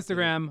 TikTok did it.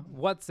 Instagram,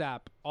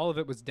 WhatsApp, all of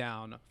it was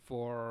down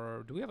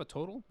for. Do we have a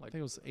total? I Like think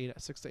it was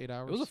 6 to 8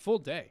 hours. it was a full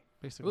day.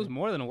 It basically. was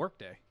more than a work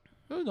day.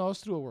 No,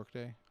 it's through a work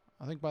day.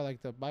 I think by like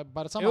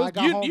by the time It was- I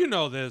got home. you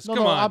know this. no,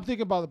 Come no, on. I'm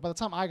thinking about it. By the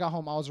time I got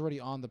home, I was already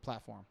on the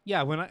platform.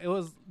 Yeah, it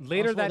was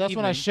later that that's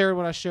evening.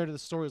 when I shared the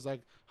stories.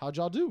 Like, how'd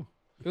y'all do?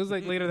 It was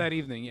like later that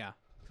evening. Yeah,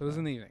 so it was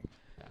in the evening.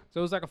 So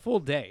it was like a full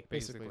day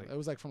basically. It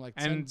was like from like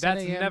 10, And 10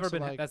 that's a.m. never to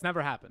been like, that's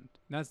never happened.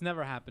 That's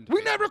never happened.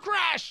 we never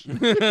crash.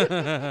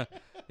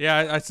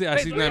 Yeah, I seen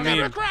we that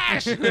never meme.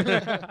 crash.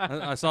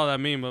 I saw that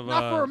meme of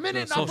Not for a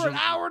minute, the not for an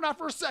social- hour, not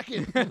for a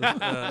second.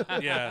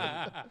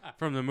 yeah,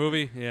 from the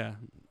movie. Yeah,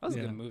 That was a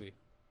Yeah. good movie.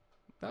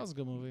 That was a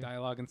good movie.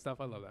 Dialogue and stuff.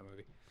 I love that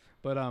movie.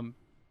 But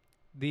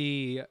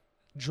the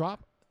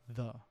Drop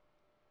the.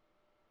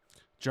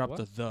 drop What?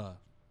 the.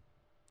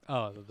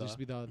 Used to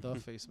be the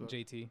Facebook.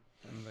 JT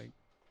and like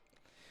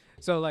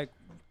so like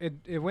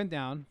it went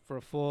down for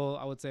a full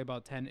I would say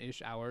about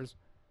 10-ish hours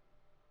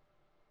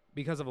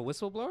because of a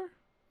whistleblower.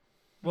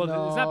 Well,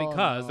 it's not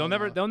because No.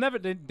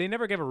 they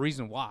never gave a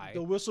reason why.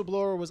 The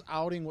whistleblower was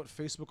outing what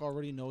Facebook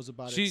already knows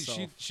about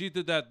itself. She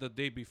did that the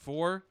day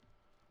before.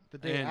 The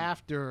day and-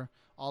 after,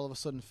 all of a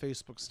sudden,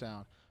 Facebook's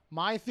down.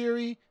 My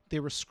theory: they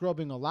were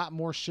scrubbing a lot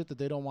more shit that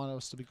they don't want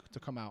us to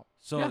come out.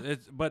 So Yeah.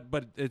 it's but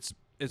it's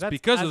That's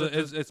because as of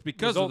a the it's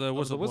because of the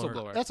result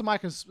whistleblower. That's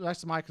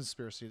my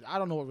conspiracy. I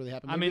don't know what really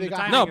happened. I Maybe mean, they the got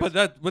timing No, is-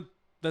 but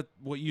that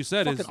what you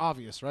said fucking is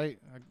obvious, right?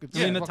 Like, it's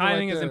I mean, the fucking right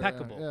timing is there.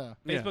 impeccable. Yeah.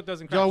 Yeah. Facebook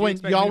doesn't. Y'all you went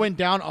expect me to- went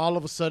down all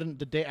of a sudden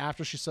the day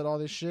after she said all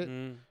this shit.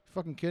 Mm.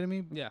 Fucking kidding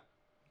me? Yeah,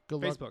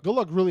 Good luck. Facebook. Good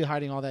luck really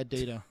hiding all that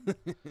data.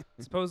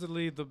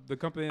 supposedly the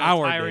company that's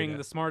Our hiring data.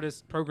 the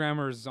smartest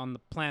programmers on the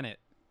planet,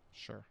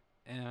 Sure.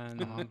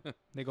 and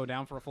they go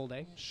down for a full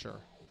day. Sure.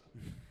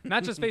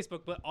 Not just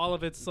Facebook, but all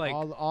of its like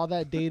all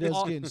that data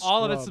is getting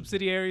all of its scrubbed.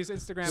 subsidiaries,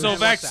 Instagram. So and WhatsApp.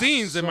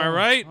 vaccines, am I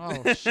right?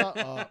 Oh, shut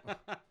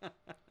up.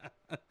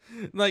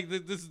 Like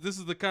this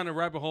is the kind of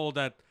rabbit hole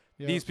that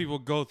these people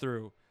go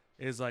through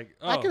is like,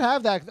 oh, I can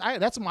have that.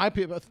 That's my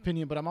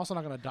opinion, but I'm also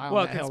not gonna die on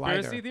Well, that hill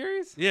conspiracy either.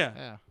 theories. yeah.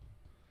 Yeah.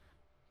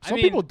 I Some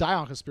mean- people die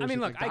on conspiracy. I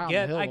mean, look, die I on the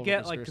get hill over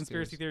like conspiracy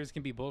theories. theories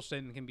can be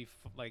bullshit and can be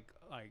like.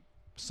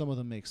 Some of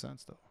them make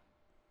sense though.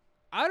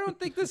 I don't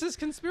think this is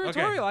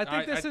conspiratorial. I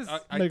think this is.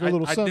 Make a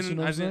little sense, you Didn't,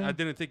 know what I'm I saying?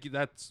 didn't think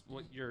that's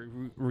what your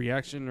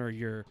reaction or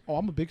your. Oh,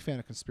 I'm a big fan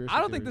of conspiracy. I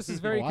don't think theories. this is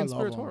very I love 'em.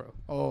 conspiratorial.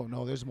 Oh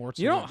no, there's more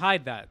to You it. don't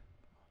hide that.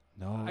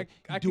 No, I you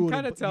can do it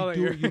kinda in- tell you that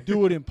do, you're- you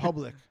do it in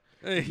public.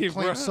 Hey, You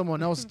claim bro.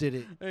 someone else did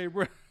it. Hey,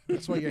 bro.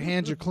 That's why your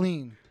hands are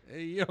clean.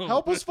 Hey, yo.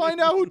 Help us find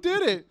out who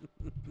did it.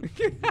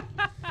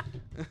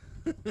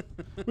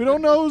 We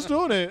don't know who's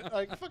doing it.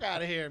 Like, fuck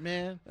out of here,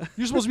 man.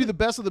 You're supposed to be the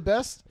best of the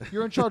best.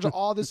 You're in charge of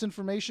all this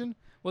information.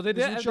 Well, they Is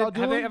did. what Have y'all they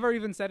doing? ever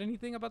even said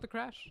anything about the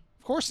crash?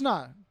 Of course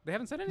not. They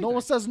haven't said anything. No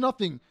one says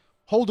nothing.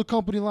 Hold the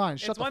company line.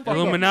 Shut It's the one fuck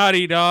thing- up.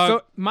 Illuminati, dog.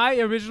 So my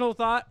original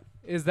thought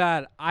is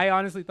that I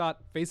honestly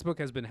thought Facebook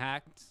has been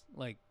hacked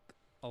like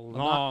a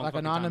long Like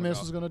fucking time Anonymous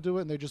ago. was gonna do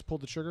it, and they just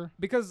pulled the trigger.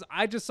 Because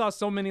I just saw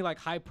so many like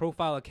high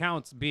profile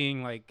accounts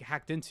being like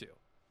hacked into.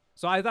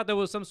 So I thought there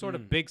was some sort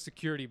of big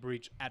security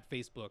breach at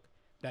Facebook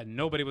that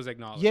nobody was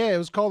acknowledging. Yeah, it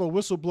was called a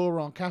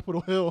whistleblower on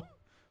Capitol Hill.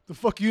 The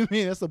fuck you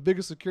mean? That's the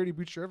biggest security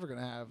breach you're ever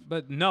gonna have.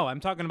 But no, I'm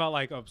talking about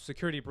like a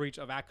security breach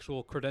of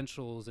actual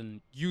credentials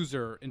and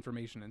user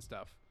information and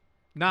stuff.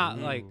 Not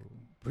like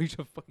breach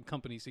of fucking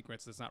company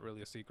secrets that's not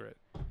really a secret.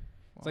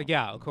 It's like,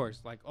 yeah, of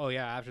course. Like, oh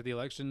yeah, after the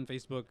election,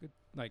 Facebook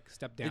like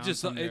stepped down it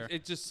just from their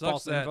it just sucks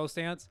false that info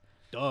stance.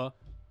 Duh.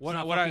 what, It's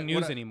not what fucking I, news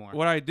what I- anymore.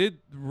 What I did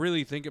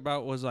really think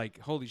about was like,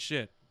 holy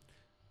shit,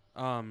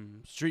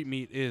 Street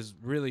Meat is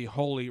really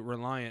wholly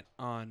reliant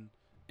on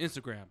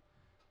Instagram.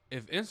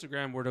 If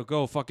Instagram were to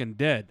go fucking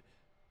dead,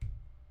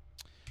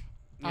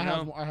 you I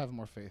know? have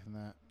more faith in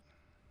that.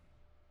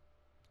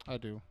 I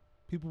do.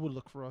 People would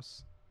look for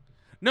us.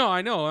 No,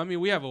 I know. I mean,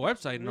 we have a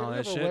website and We all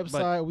have that a shit.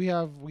 But website. We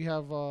have we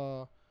have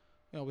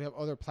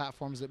other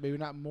platforms that maybe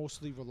not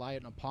mostly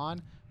reliant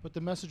upon, but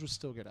the message would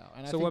still get out,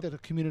 and I So think what- that the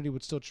community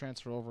would still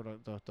transfer over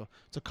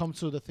to come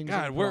to the things.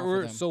 God, that we we're- put out for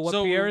we're them. So what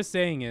So- Pierre is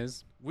saying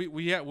is we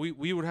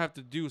would have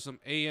to do some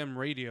AM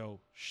radio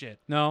shit.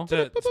 no,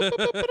 To,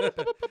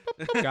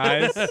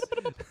 guys.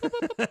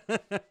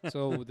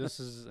 So this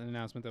is an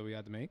announcement that we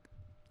had to make.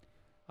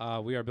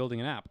 We are building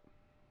an app.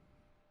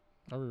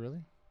 Are we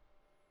really?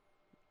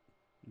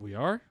 we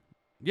are?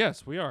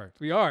 Yes, we are.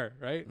 We are,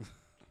 right?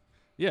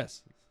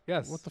 Yes.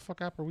 Yes. What the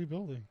fuck app are we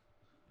building?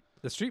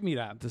 The Street Meet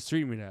app. The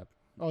Street Meat app.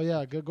 Oh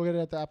yeah, go get it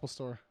at the Apple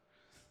Store.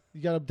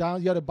 You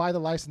gotta buy the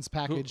license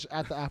package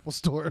at the Apple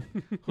Store.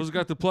 Who's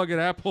got the plug at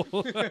Apple?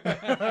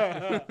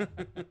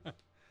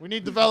 We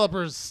need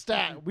developers.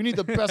 Stat. We need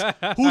the best.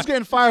 Who's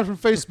getting fired from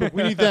Facebook?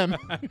 We need them.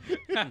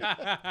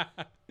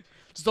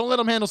 Just don't let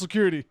them handle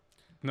security.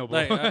 No,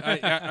 like, bull.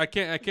 I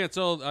can't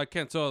tell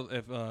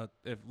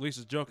if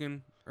Lisa's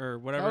joking or That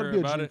whatever would be a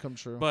about dream it. come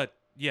true. But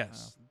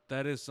yes,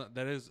 that is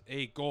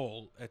a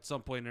goal at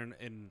some point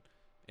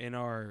in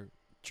our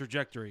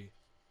trajectory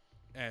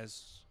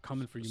as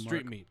Coming for you,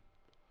 Street Mark. Meat.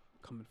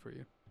 Coming for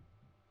you.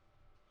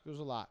 There's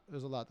a lot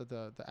that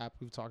the app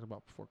we've talked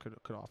about before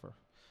could offer,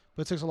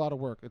 but it takes a lot of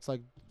work. It's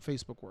like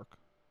Facebook work,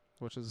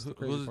 which is the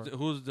crazy part.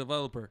 Who's the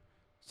developer?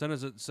 Send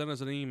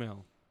us an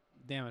email.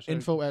 Damn, I should've-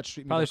 Info at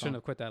streetmeet.com. Probably shouldn't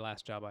have quit that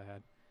last job I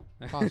had.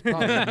 Probably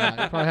not.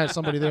 You probably had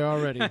somebody there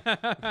already.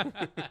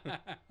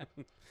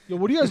 Yo,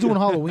 what are you guys doing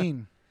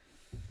Halloween?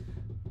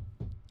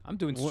 I'm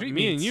doing Well, street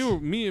me meets.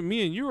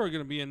 and you are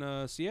gonna be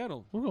in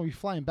Seattle. We're gonna be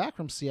flying back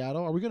from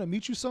Seattle. Are we gonna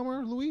meet you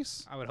somewhere,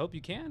 Luis? I would hope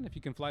you can. If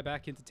you can fly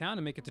back into town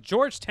and make it to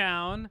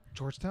Georgetown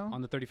Georgetown,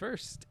 on the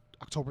 31st.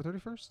 October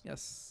 31st.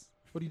 Yes.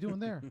 What are you doing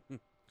there?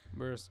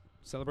 We're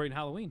celebrating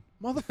Halloween.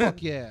 Motherfuck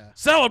yeah!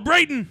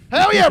 Celebrating.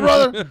 Hell yeah,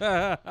 brother!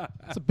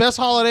 It's the best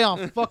holiday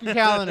on fucking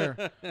calendar.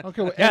 I don't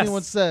care what Yes.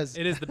 anyone says.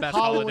 It is the best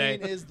Halloween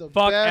holiday. is the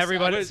Fuck best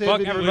everybody. Fuck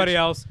activity. everybody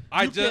else.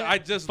 I You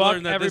can't- just fuck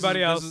learned that everybody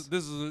this is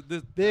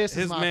This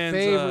his is my man's,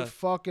 favorite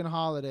fucking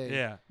holiday.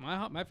 yeah.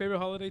 My favorite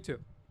holiday too.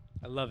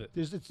 I love it.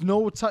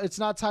 It's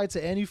not tied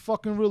to any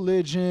fucking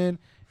religion.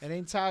 It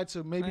ain't tied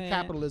to maybe Eh.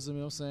 capitalism, you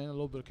know what I'm saying? A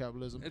little bit of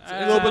capitalism. It's A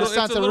little bit of it's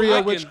a little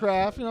Santeria, Wiccan.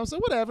 witchcraft, you know what I'm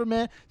saying? Whatever,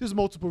 man. There's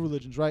multiple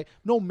religions, right?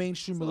 No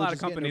mainstream There's a lot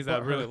religions. of companies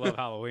that really love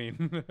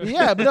Halloween.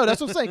 Yeah, but no,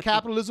 that's what I'm saying.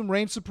 Capitalism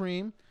reigns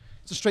supreme.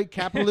 It's a straight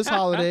capitalist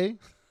holiday.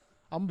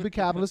 I'm a big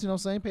capitalist, you know what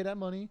I'm saying? Pay that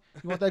money.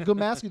 You want that good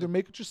mask, either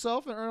make it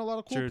yourself and earn a lot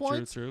of cool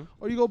points, True.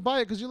 or you go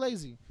buy it because you're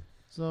lazy.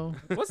 So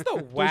What's the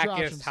your wackiest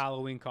options.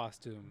 Halloween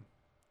costume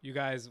you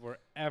guys were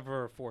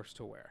ever forced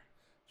to wear?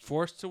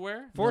 Forced to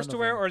wear? Forced None to of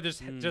wear,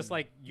 them. or just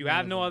like you None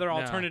have of no them. other No.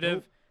 alternative?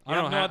 Nope. You I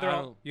have don't no ha- other.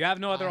 I don't- You have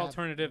no other I have-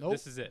 alternative. nope.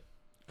 This is it.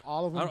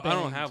 all of them I don't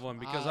banged. have one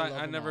because love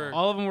I them never.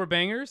 All of them were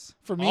bangers.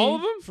 For me, All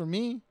of them. For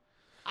me,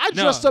 I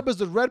No. dressed up as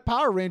the Red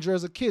Power Ranger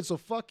as a kid, so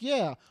fuck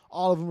yeah,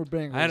 all of them were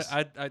bangers.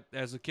 I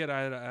as a kid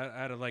I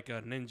had like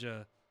a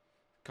ninja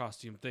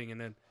costume thing, and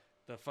then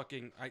the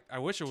fucking I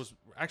wish it was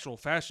actual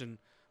fashion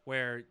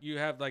where you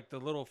have like the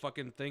little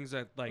fucking things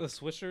that like The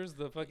swishers,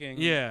 the fucking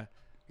yeah,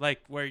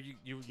 like where you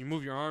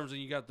move your arms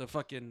and you got the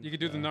fucking. You could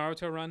do the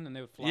Naruto run and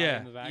they would fly yeah,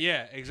 in the back.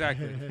 yeah,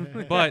 exactly.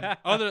 But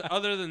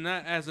other than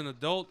that, as an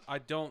adult,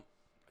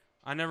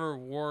 I never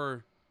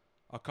wore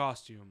a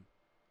costume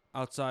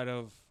outside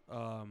of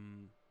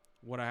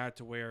what I had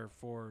to wear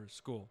for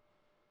school.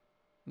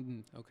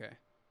 Okay.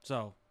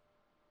 So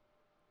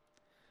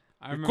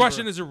The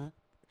question is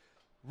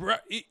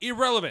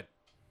irrelevant.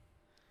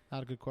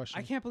 Not a good question.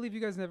 I can't believe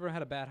you guys never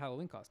had a bad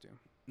Halloween costume.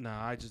 No,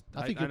 I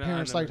think your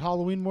parents liked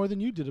Halloween more than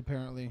you did,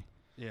 apparently.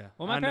 Yeah.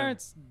 Well, my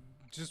parents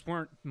just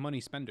weren't money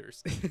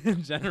spenders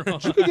in general.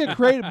 You can get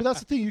creative, but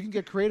that's the thing. You can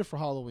get creative for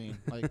Halloween.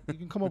 Like you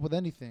can come up with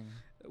anything.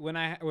 When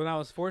I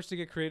was forced to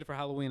get creative for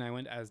Halloween, I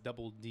went as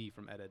Double D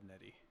from Ed, Edd n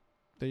Eddy.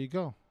 There you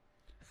go.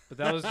 But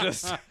that was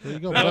just There you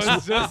go. that But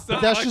was just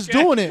that's just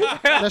doing it.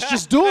 That's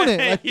just doing it.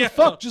 Like the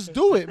fuck, just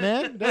do it,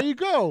 man. There you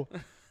go.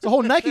 It's a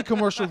whole Nike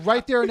commercial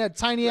right there in that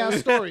tiny ass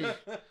story.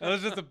 that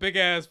was just a big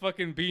ass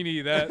fucking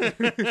beanie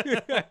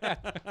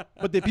that.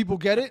 But did people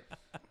get it?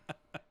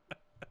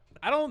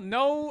 I don't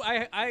know.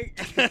 I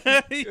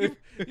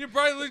you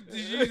probably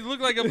look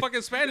like a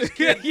fucking Spanish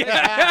kid.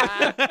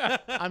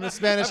 I'm a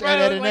Spanish I Ed,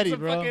 Edd look n like Eddy, some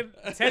bro. fucking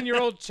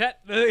 10-year-old Chet.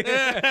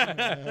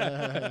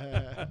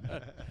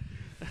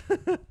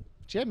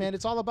 Yeah, man,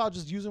 it's all about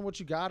just using what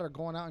you got or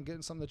going out and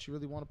getting something that you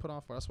really want to put on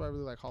for. That's why I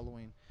really like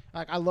Halloween.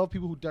 Like, I love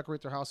people who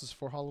decorate their houses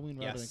for Halloween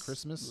rather than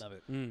Christmas. Love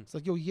it. It's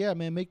like, yo, yeah,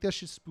 man, make that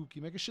shit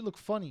spooky. Make that shit look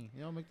funny. You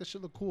know, make that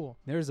shit look cool.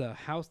 There's a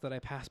house that I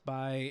pass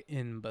by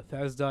in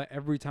Bethesda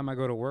every time I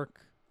go to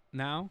work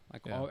now,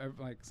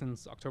 like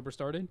since October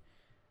started.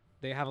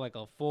 They have like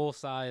a full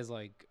size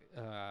like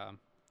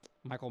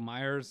Michael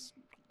Myers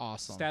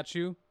Awesome.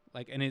 statue.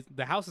 Like, and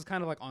the house is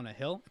kind of like on a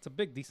hill. It's a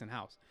big, decent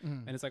house,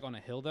 and it's like on a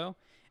hill though.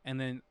 And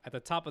then at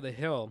the top of the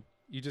hill,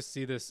 you just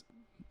see this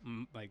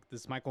like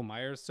this Michael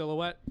Myers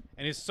silhouette,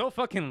 and it's so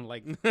fucking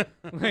like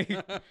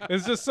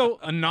it's just so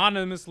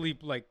anonymously,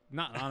 like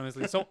not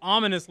anonymously, so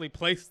ominously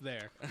placed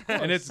there,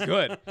 and it's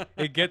good.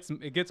 It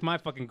gets my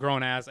fucking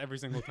grown ass every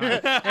single time.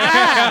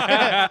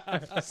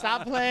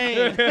 Stop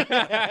playing.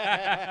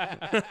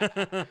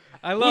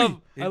 I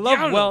love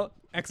well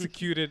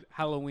executed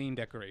Halloween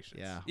decorations.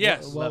 Yeah.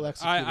 Yes. Well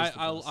executed.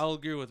 I'll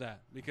agree with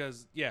that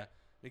because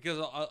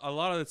a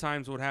lot of the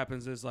times what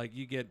happens is like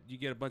you get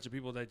a bunch of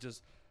people that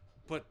just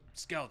put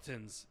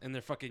skeletons in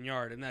their fucking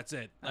yard and that's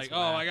it. Like,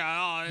 oh my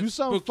god, do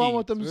something spooky. fun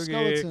with them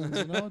Spooky. skeletons.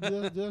 You know,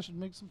 they should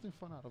make something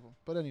fun out of them.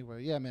 But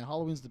anyway, yeah, man,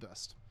 Halloween's the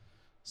best.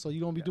 So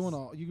you're gonna be doing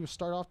you gonna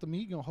start off the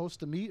meet. You're gonna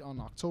host the meet on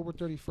October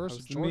 31st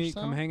at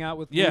Georgetown. Come hang out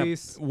with Yeah,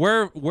 Luis.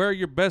 wear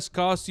your best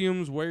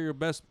costumes, wear your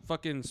best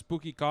fucking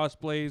spooky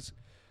cosplays,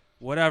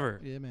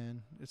 whatever. Yeah,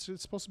 man, it's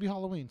supposed to be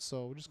Halloween,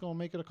 so we're just gonna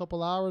make it a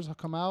couple hours. I'll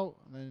come out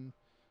and then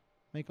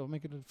make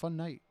it a fun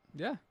night.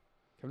 Yeah,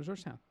 come to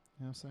Georgetown.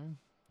 You know what I'm saying?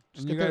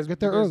 Just And get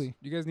there early.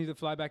 You guys need to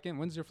fly back in.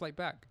 When's your flight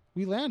back?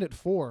 We land at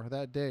 4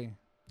 that day.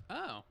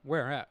 Oh,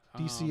 where at?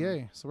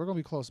 DCA, so we're gonna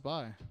be close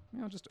by.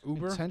 Just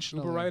Uber.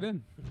 Intentionally. Uber right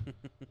in.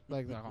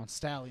 like on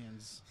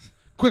Stallions.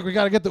 Quick, we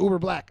gotta get the Uber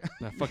Black.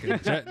 That fucking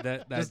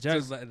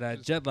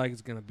jet lag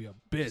is gonna be a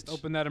bitch. Just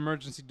open that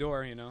emergency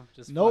door, you know.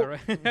 Just Nope.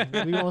 fly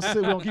right. We gonna sit.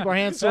 We gonna keep our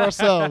hands to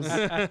ourselves. You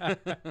know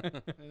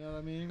what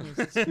I mean? We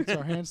just keep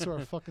our hands to our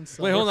fucking selves.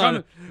 Wait, hold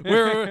on.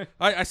 Where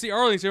I see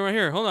Arlington right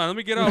here. Hold on, let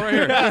me get out right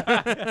here.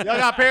 Y'all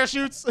got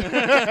parachutes?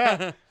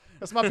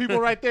 That's my people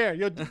right there.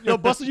 Yo,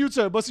 bust a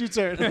U-turn. Bust a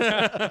U-turn.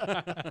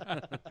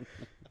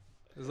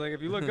 It's like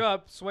if you look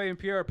up, Sway and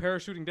Pierre are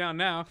parachuting down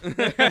now.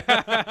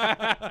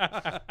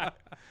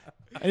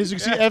 And as you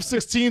can see,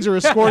 F-16s are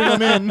escorting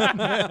them in.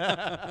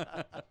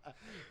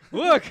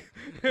 Look.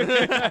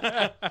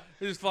 They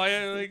just fly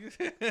in like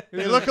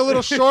They look a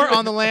little short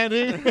on the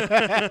landing.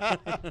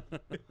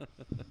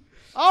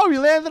 Oh, we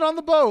landed on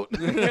the boat.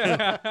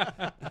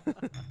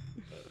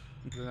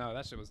 No,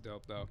 that shit was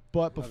dope though.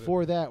 But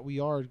before that, we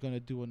are going to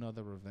do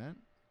another event.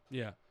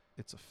 Yeah.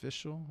 It's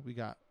official. We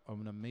got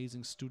an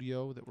amazing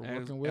studio that we're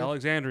working with.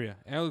 Alexandria,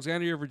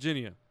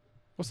 Virginia.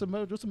 What's the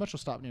metro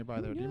stop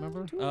nearby there? Do you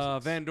remember?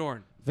 Van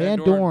Dorn. Van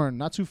Dorn,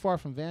 not too far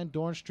from Van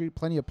Dorn Street.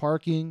 Plenty of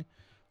parking.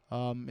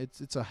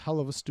 It's a hell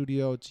of a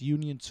studio. It's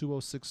Union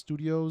 206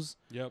 Studios.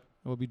 Yep.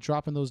 We'll be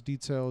dropping those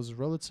details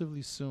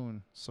relatively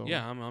soon. So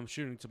yeah, I'm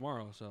shooting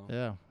tomorrow. So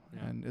yeah,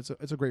 and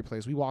it's a great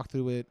place. We walked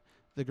through it.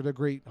 They're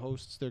great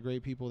hosts. They're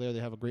great people there. They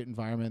have a great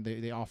environment.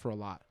 They offer a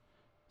lot.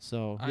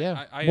 So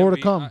I more envy,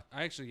 to come.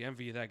 I actually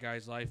envy that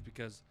guy's life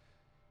because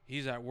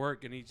he's at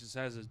work and he just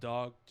has his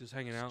dog just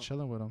hanging out,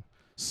 chilling with him.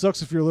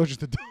 Sucks if you're allergic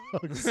to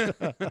dogs.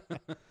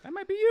 That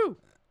might be you.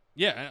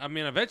 Yeah, I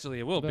mean, eventually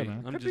it will be.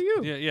 man. Could be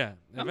you. Yeah.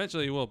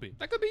 Eventually it will be.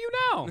 That could be you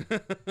now. You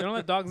don't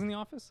let dogs in the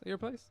office at your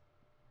place?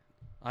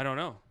 I don't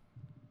know.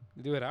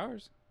 You do it at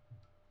ours.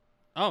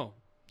 Oh,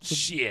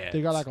 shit.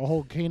 They got like a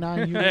whole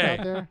canine unit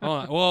out there. Hold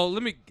on. Well,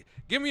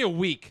 give me a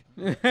week.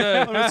 Let's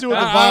see what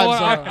the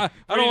vibes are.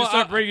 I don't want to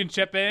start bringing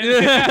Chip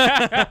in.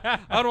 I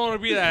don't want to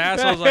be that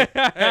asshole. I was like,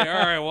 hey,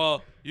 all right,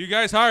 well, you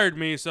guys hired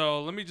me,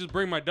 so let me just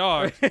bring my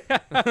dog.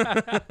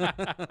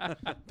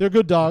 They're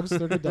good dogs.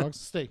 They're good dogs.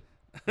 Stay.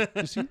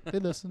 You see, they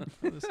listen.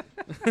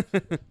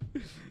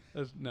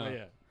 No. But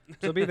yeah.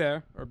 So be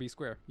there or be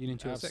square. Union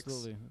 206.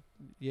 Absolutely.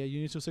 Yeah,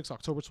 Union 206,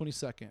 October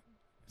 22nd.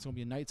 It's gonna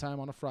be a nighttime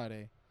on a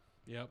Friday.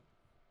 Yep.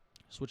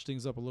 Switch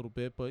things up a little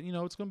bit, but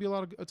it's gonna be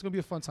it's gonna be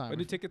a fun time. When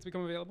do tickets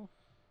become available?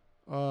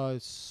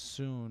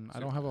 Soon. I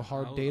don't have a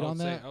hard date on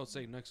that. I would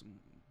say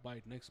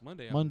by next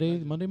Monday. I would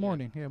Monday imagine.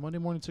 morning. Yeah, Monday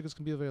morning tickets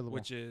can be available.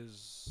 Which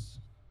is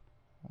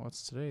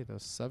What's today? The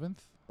 7th?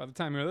 By the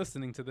time you're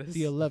listening to this,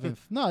 The 11th.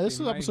 No, this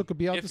They might- episode could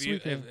be out this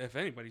weekend. if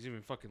anybody's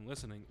even fucking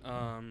listening.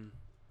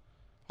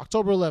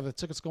 October 11th,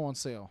 tickets go on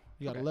sale.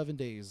 You got Okay. 11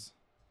 days.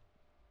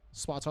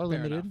 Spots are Fair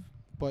limited, enough.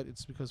 but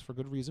it's because for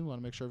good reason. We want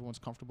to make sure everyone's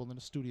comfortable in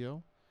the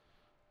studio.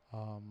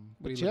 What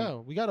But are you yeah,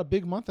 we got a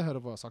big month ahead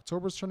of us.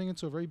 October's turning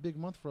into a very big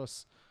month for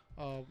us.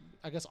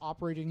 I guess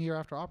operating year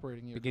after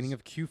operating year. beginning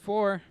of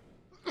Q4.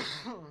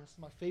 It's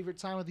my favorite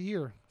time of the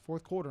year,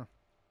 fourth quarter.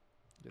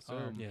 Yes,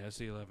 sir. yeah, it's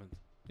the 11th.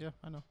 Yeah,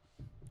 I know.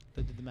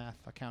 They did the math.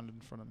 I counted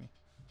in front of me.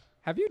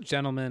 Have you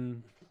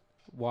gentlemen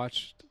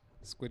watched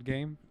Squid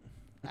Game?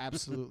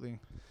 Absolutely.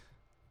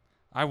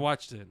 I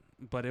watched it,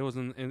 but it was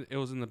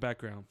in the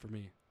background for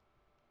me.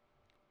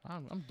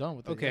 I'm done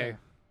with it. Okay. yeah.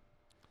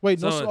 Wait,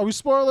 no. So- Are we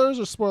spoilers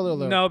or spoiler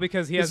alert? No,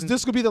 because he hasn't.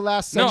 This could be the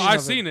last No, section. I've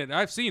of seen it.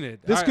 I've seen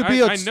it. This I- could I-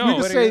 be. I We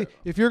know. could say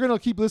if you're gonna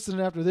keep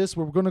listening after this,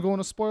 we're gonna go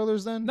into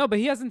spoilers. Then No, but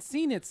he hasn't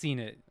seen it.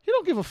 you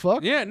don't give a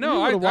fuck. Yeah, You no,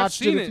 would've I've watched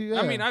seen if it. you-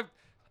 I yeah. mean,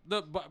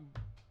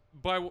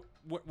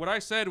 what I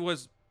said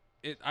was,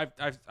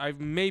 I've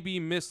maybe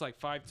missed like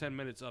 5-10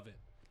 minutes of it.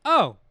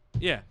 Oh,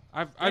 Yeah,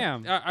 I've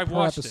Per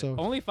watched episode.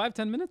 only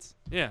 5-10 minutes.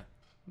 it. Yeah,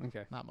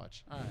 Okay. Not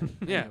much. All right.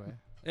 Yeah.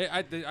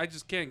 Anyway. I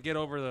just can't get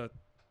over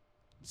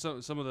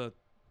some of the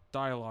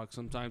dialogue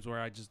sometimes where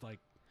I just like,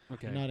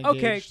 okay. Not Okay.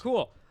 engaged.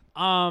 Cool.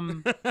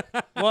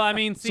 Well, I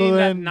mean, seeing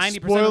that then, 90%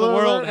 of the spoiler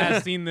world alert?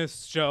 has seen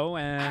this show,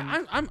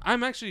 and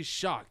I'm actually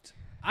shocked.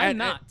 I'm at-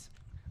 not.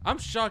 I'm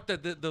shocked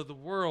that the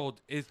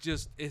world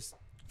is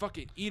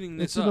fucking eating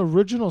this It's an up.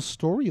 original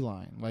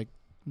storyline. Like,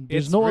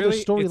 there's It's no other really-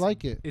 story it's-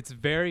 like it. It's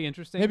very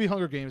interesting. Maybe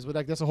Hunger Games, but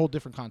like that's a whole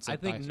different I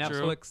concept. think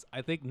suppose.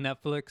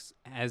 Netflix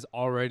has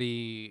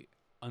already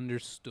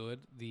understood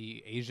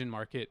the Asian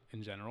market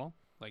in general.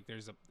 Like,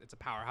 it's a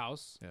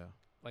powerhouse, Yeah.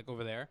 like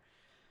over there,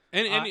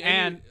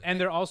 and and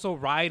they're also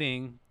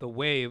riding the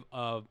wave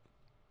of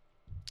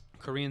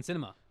Korean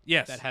cinema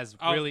yes, that has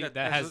Oh, really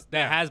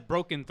has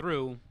broken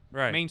through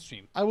right.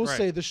 mainstream. I will Right.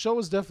 say the show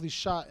was definitely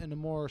shot in a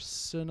more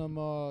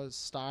cinema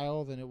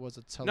style than it was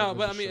a television No,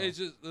 but I mean, show. it's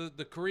just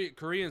the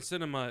Korean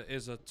cinema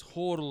is a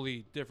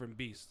totally different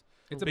beast.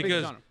 It's a big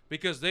because genre.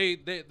 because they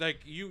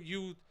like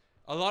you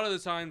a lot of the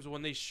times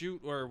when they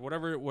shoot or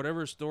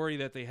whatever story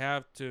that they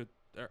have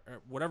or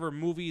whatever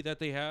movie that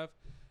they have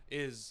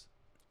is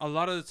a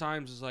lot of the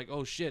times it's like,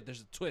 oh shit,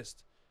 there's a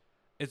twist.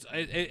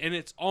 And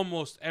it's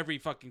almost every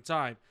fucking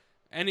time.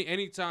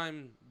 Any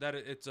time that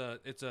it's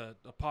a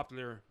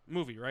popular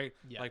movie, right?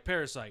 Yeah. Like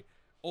Parasite,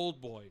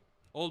 Old Boy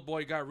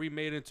got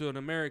remade into an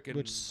American,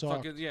 Which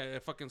sucked.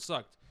 it fucking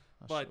sucked.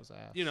 That But shit was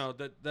ass. you know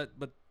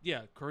but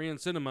yeah, Korean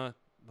cinema,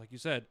 like you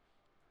said,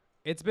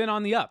 It's been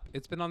on the up.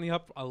 It's been on the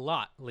up a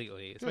lot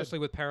lately, especially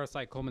with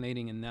Parasite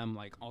culminating in them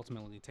like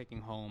ultimately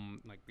taking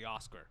home like the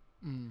Oscar,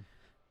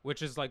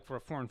 which is like for a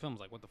foreign film,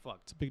 like what the fuck?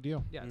 It's a big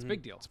deal. Yeah, it's a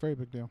big deal. It's a very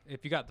big deal.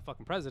 If you got the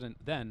fucking president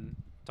then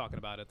talking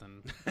about it,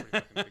 then it's a pretty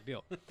fucking big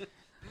deal.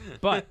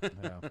 But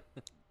Yeah.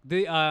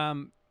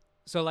 the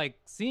so like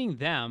seeing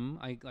them,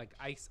 I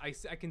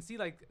can see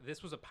like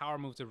this was a power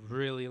move to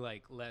really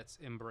like let's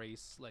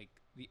embrace like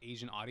the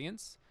Asian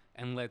audience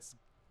and let's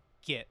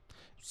get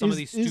some of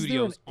these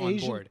studios on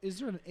board. Is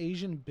there an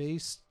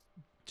Asian-based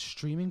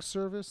streaming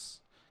service?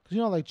 Because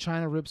you know, like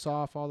China rips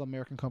off all the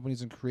American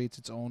companies and creates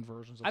its own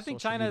versions of I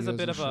think social China is a medias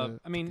bit and of a.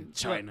 shit. I mean,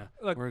 China.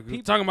 Look, We're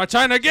people, talking about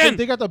China again.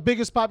 They got the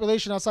biggest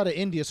population outside of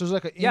India, so there's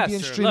like an yes,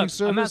 Indian sir. streaming Look,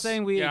 service. I'm not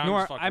saying we Yeah, I'm ignore.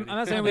 just fucking I'm with not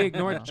you. saying we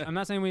ignore. No. I'm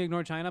not saying we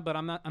ignore China, but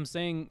I'm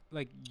saying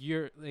like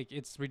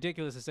it's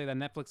ridiculous to say that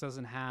Netflix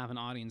doesn't have an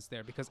audience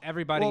there because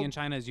everybody Well, in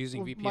China is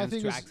using my VPNs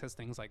thing to is- access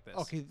things like this.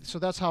 Okay, so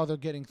that's how they're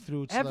getting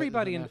through. To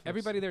Everybody Netflix.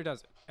 everybody there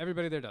does it.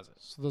 Everybody there does it.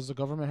 So does the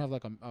government have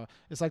like a?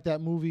 It's like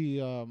that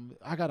movie.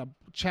 I got a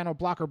channel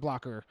blocker,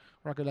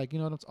 where I could like, you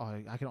know what?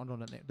 I don't know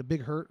that name. The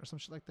Big Hurt or some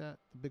shit like that.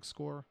 The Big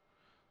Score.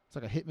 It's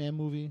like a hitman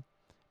movie,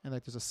 and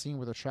like there's a scene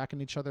where they're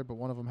tracking each other, but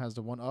one of them has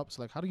the one up.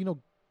 So like, how do you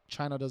know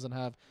China doesn't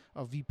have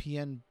a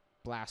VPN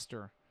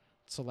blaster?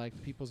 So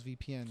like people's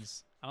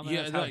VPNs. I don't think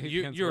Yeah, that's how no,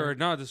 VPNs you're work.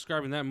 not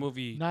describing that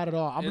movie. Not at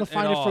all. I'm gonna At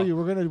find it for all. you.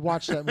 We're gonna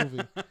watch that movie.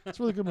 It's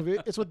a really good movie.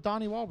 It's with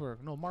Donnie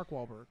Wahlberg. No, Mark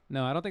Wahlberg.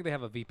 No, I don't think they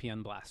have a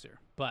VPN blaster,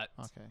 but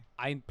Okay.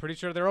 I'm pretty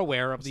sure they're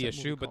aware of What's the that movie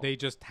issue, but called? they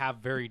just have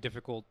very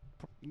difficult.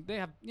 They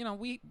have,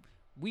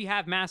 we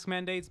have mask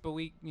mandates, but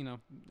we,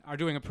 are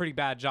doing a pretty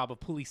bad job of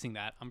policing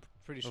that. I'm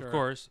pretty sure. Of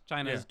course,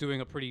 China yeah. is doing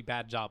a pretty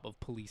bad job of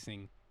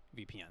policing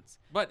VPNs.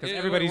 But 'Cause we're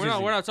everybody's not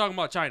using we're it. not talking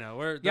about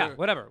China. Yeah,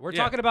 whatever. We're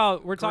yeah. talking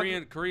about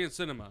Korean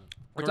cinema.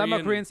 We're talking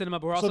about Korean cinema,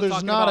 but we're also So there's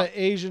talking not about an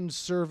Asian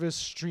service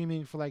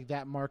streaming for like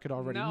that market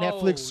already. no,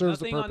 Netflix serves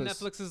the nothing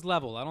purpose. on Netflix's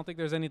level. I don't think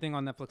there's anything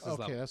on Netflix's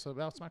Okay, level.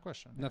 that's my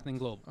question. Nothing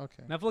global.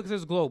 Okay. Netflix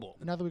is global.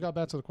 Now that we got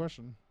back to the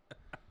question,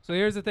 So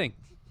here's the thing.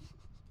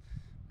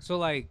 So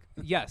like,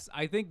 yes,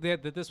 I think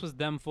that this was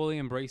them fully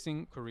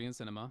embracing Korean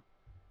cinema,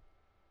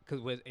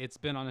 because it's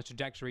been on a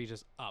trajectory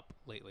just up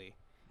lately,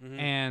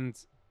 and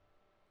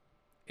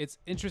it's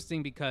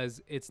interesting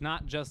because it's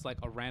not just like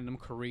a random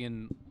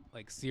Korean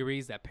like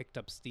series that picked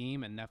up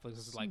steam and Netflix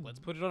is like, let's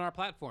put it on our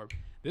platform.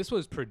 This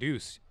was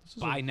produced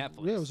by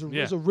Netflix. Yeah,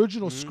 it was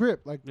original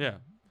script. Like,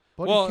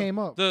 Buddy came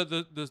up.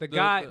 The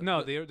guy,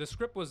 the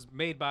script was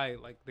made by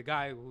like the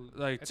guy who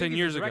like I 10 think he's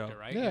years the ago. director,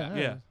 right?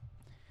 Yeah.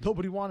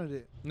 Nobody wanted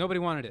it. Nobody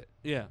wanted it.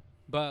 Yeah.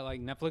 But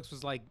like Netflix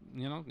was like,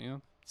 you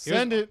know,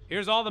 Send it.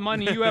 Here's all the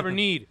money you ever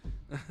need.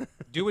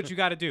 Do what you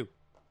got to do.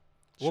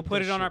 We'll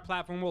put it on our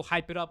platform. We'll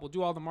hype it up. We'll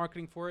do all the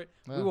marketing for it.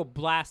 Yeah. We will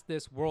blast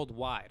this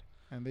worldwide.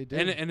 And they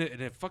did. And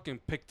it fucking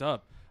picked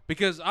up.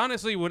 Because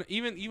honestly, when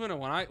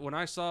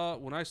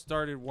I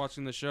started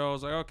watching the show, I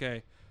was like,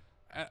 okay.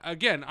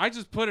 Again, I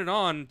just put it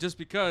on just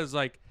because,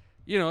 like,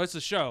 you know, it's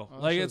a show.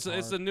 Like it's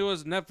the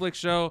newest Netflix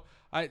show.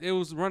 It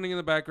was running in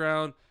the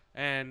background,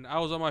 and I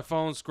was on my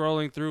phone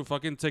scrolling through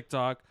fucking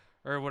TikTok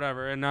or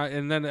whatever, and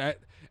then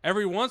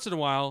every once in a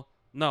while,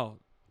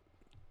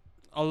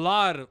 a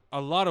lot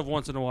of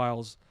once in a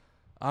whiles,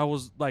 I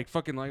was like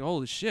fucking like,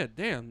 holy shit,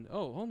 damn.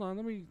 Oh, hold on,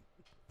 let me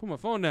put my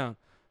phone down.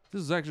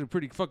 This is actually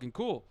pretty fucking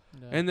cool.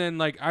 Yeah. And then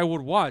like I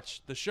would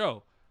watch the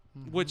show,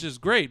 which is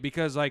great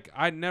because like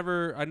I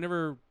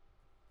never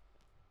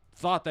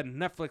thought that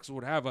Netflix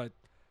would have a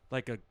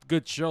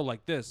good show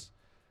like this.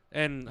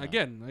 And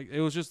again, like,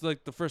 it was just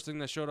like the first thing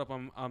that showed up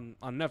on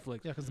Netflix.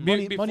 Yeah, because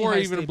before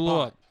it even blew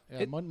up.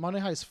 Yeah, Money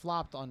Heist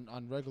flopped on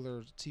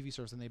regular TV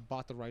service, and they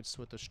bought the rights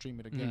to it to stream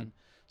it again.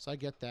 So I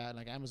get that, and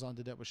like Amazon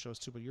did that with shows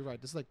too. But you're right,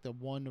 this is like the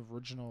one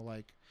original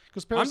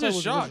because I'm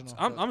just shocked.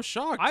 I'm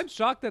shocked. I'm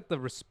shocked at the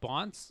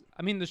response.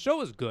 I mean, the show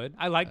was good.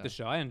 I liked the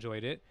show. I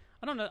enjoyed it.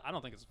 I don't know. I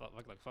don't think it's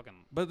like fucking.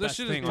 But this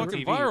shit is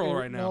fucking TV. viral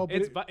right now.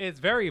 No, it's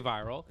very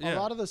viral. A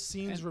lot of the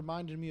scenes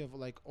reminded me of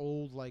like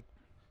old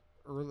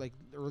early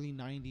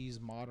 90s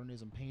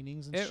modernism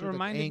paintings and shit,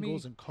 reminded like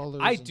angles and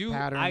colors and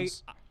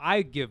patterns.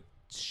 I give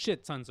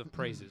shit tons of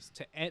praises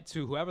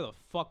to whoever the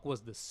fuck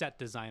was the set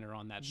designer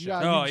on that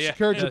show. You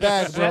secured your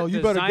bag, bro.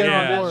 You better get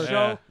an award.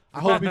 Yeah. I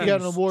hope you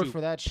get an award for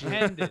that shit.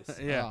 Stupendous.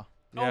 Yeah.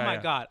 Oh my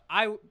god.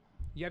 Have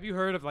you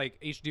heard of like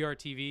HDR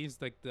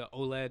TVs, like the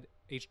OLED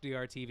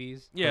HDR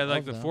TVs? Yeah,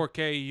 like the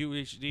 4K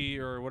UHD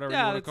or whatever you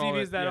want to call it. Yeah,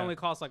 the TVs that only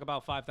cost like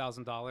about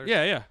 $5,000.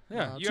 Yeah.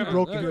 You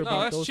broken here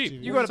about that's those cheap.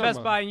 TVs. You go to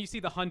Best Buy and you see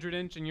the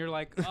 100-inch and you're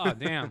like, oh,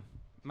 damn.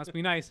 Must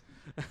be nice.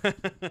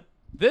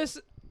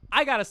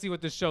 I got to see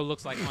what this show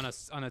looks like on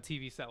a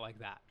TV set like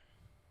that.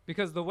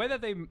 Because the way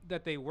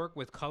that they work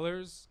with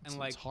colors and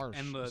like harsh.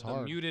 And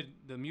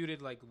the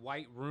muted like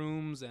white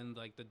rooms and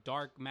like the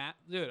dark matte,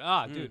 dude,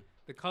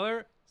 the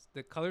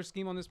color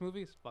scheme on this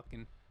movie is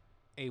fucking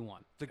A1.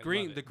 The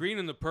green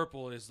and the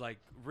purple is like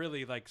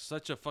really like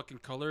such a fucking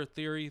color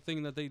theory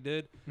thing that they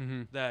did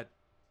that.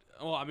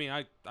 Well, I mean,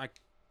 I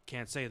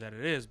can't say that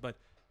it is, but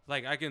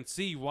like I can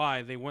see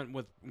why they went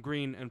with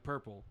green and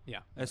purple. Yeah.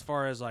 As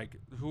far as like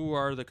who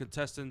are the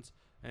contestants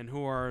and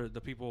who are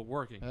the people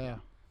working. Yeah.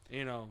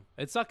 You know,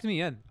 it sucked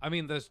me in. I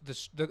mean,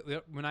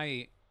 when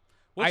I.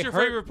 What's your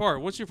favorite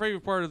part? What's your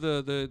favorite part of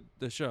the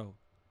show?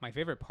 My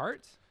favorite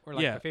part, or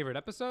like my favorite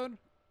episode,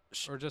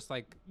 or just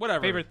like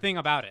whatever. Favorite thing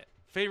about it.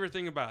 Favorite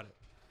thing about it.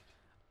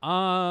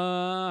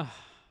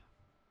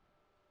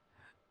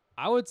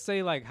 I would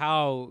say like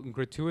how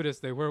gratuitous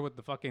they were with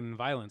the fucking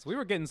violence. We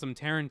were getting some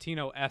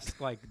Tarantino-esque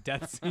like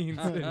death scenes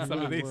in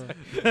some of these,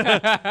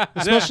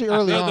 especially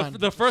early on.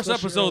 The first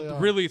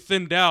episode really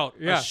thinned out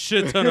a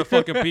shit ton of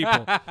fucking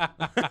people.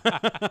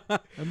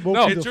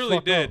 No, it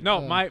truly did.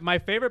 No, my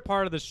favorite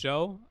part of the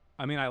show.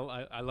 I mean,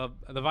 I love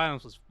the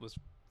violence was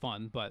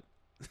fun, but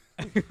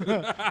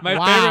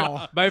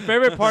my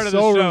favorite part of the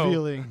show.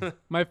 Revealing.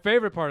 My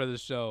favorite part of the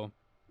show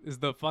is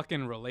the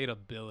fucking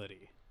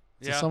relatability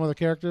to some of the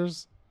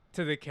characters.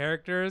 To the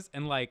characters,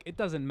 and like it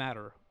doesn't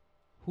matter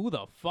who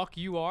the fuck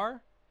you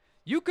are,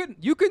 you can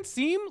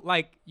seem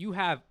like you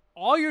have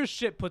all your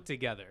shit put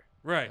together.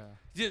 Right.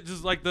 Yeah,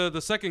 just like the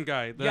second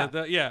guy.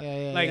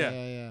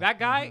 That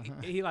guy,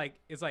 he like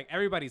it's like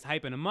everybody's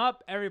hyping him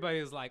up.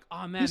 Everybody's like,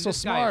 oh man, he's so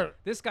smart.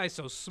 This guy's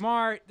so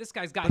smart. This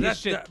guy's got his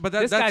shit.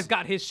 This guy's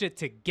got his shit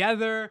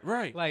together.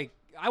 Right. Like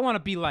I want to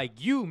be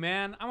like you,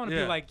 man. I want to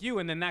be like you.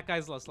 And then that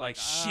guy's just like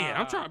shit.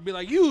 I'm trying to be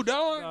like you,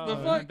 dog. The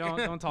fuck?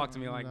 Don't talk to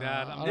me like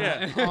that.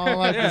 I don't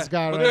like this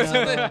guy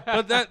right now.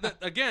 But that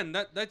again,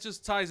 that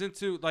just ties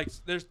into like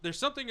there's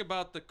something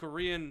about the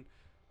Korean.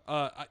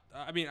 I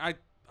mean,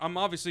 I'm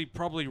obviously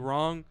probably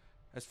wrong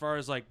as far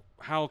as like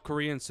how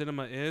Korean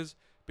cinema is,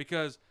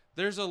 because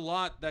there's a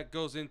lot that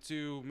goes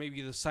into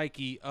maybe the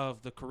psyche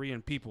of the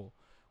Korean people,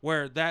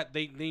 where that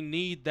they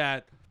need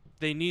that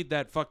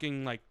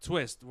fucking like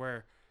twist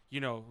where, you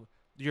know,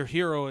 your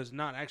hero is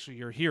not actually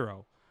your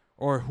hero,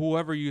 or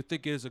whoever you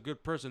think is a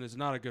good person is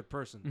not a good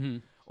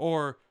person,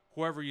 or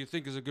whoever you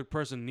think is a good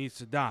person needs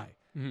to die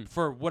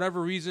for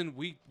whatever reason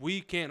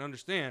we can't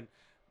understand.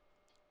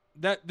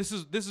 That this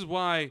is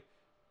why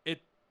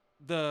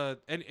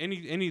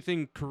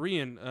anything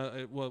Korean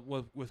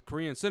with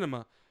Korean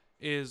cinema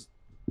is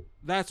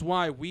that's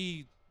why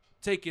we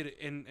take it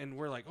and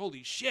we're like,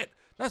 holy shit,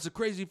 that's a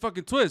crazy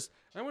fucking twist.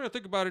 And we don't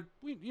think about it.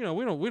 We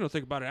don't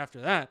think about it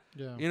after that.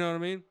 Yeah. You know what I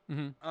mean?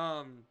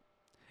 Mm-hmm.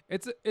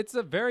 It's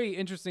a very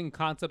interesting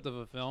concept of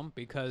a film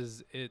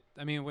because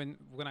when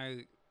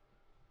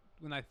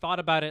I thought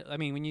about it, I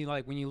mean, when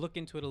you look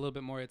into it a little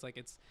bit more, it's like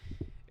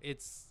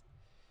it's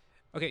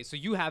okay. So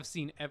you have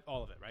seen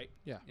all of it, right?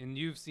 Yeah. And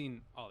you've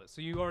seen all of it, so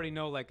you already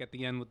know, like, at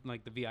the end with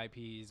like the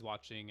VIPs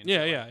watching and Yeah,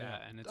 stuff yeah, like yeah.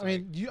 that. And it's I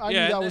mean, I knew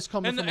and that was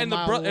coming from a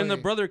mile away. And the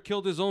brother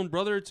killed his own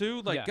brother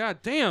too. Like, Yeah. god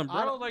damn,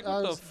 bro. Like,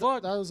 what the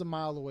fuck? That was a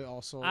mile away.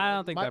 Also, I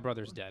don't think that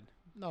brother's dead.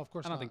 No, of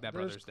course I don't not. think that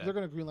There's- brother's dead. They're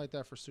gonna greenlight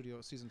that for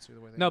season 2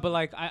 the way they. No, but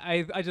like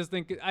I just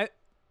think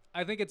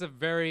I think it's a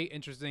very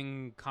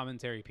interesting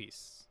commentary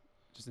piece,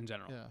 just in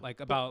general. Yeah. Like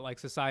about like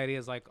society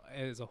as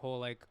a whole,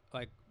 like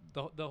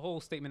the whole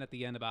statement at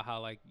the end about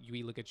how like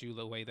we look at you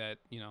the way that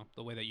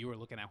you were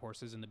looking at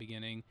horses in the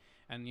beginning,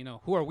 and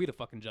who are we to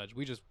fucking judge?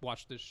 We just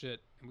watched this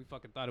shit and we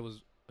fucking thought it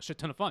was a shit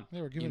ton of fun.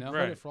 They were giving know?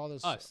 credit Right. for all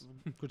this Us.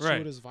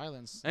 gratuitous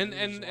violence. And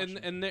that we was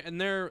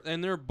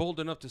watching. they're bold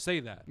enough to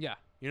say that. Yeah.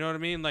 You know what I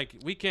mean? Like,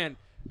 we can't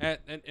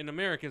in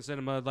American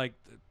cinema, like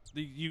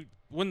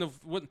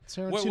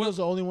Tarantino's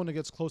the only one that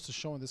gets close to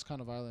showing this kind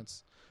of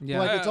violence. Yeah.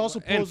 Like, it's also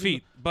and posing-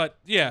 feet, but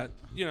yeah,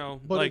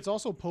 But like, it's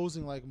also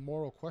posing like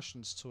moral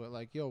questions to it.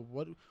 Like, yo,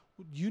 what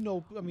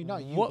I mean,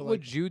 not you. What but,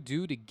 would like, you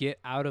do to get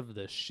out of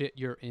the shit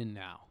you're in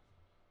now?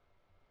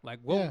 Like,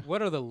 Yeah.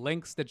 what are the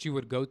lengths that you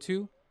would go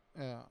to?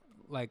 Yeah.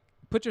 Like,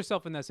 put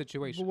yourself in that But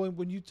situation.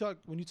 when you talk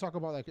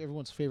about like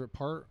everyone's favorite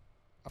part,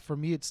 for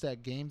me it's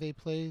that game they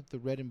play, the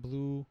red and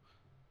blue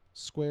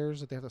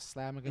squares that they have to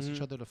slam against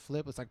each other to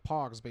flip. It's like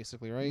Pogs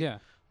basically, right? Yeah.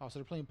 Oh, so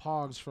they're playing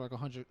Pogs for like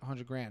 100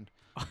 grand.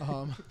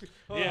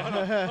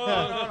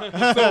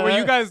 yeah. So were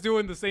you guys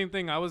doing the same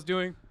thing I was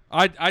doing?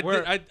 I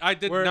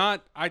did where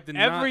not.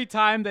 Every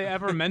time they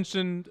ever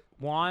mentioned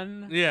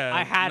won, Yeah,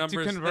 I had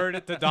numbers. to convert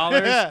it to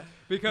dollars Yeah.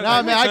 because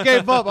Nah, man, I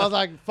gave up. I was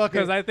like, fuck it.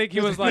 because I think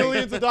he was like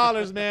billions of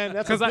dollars, man.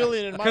 That's a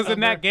billion in my because in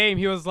number. that game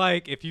he was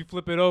like, if you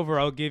flip it over,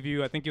 I'll give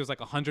you. I think it was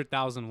like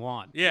 100,000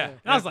 won. Yeah, And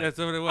I was like, that's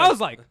what it was. I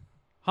was like,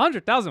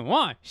 100,000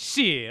 won.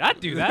 Shit, I'd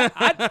do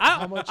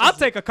that. much I'll is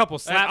take a couple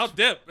slaps. I'll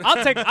dip.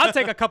 I'll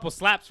take a couple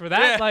slaps for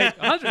that. Yeah. Like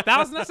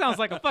 100,000. That sounds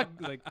like a fuck.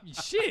 Like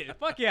shit.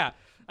 Fuck yeah.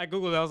 I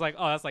googled it. I was like,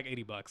 oh, that's like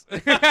 $80.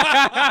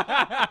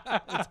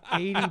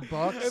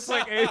 $80. It's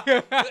like 80.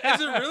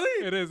 Is it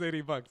really? It is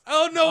 $80.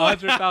 Oh no!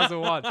 100,000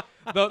 won.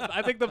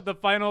 I think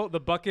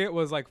the bucket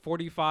was like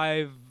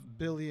 45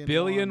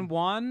 billion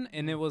won,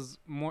 and it was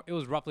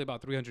roughly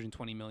about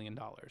 $320 million.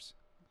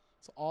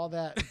 So all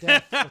that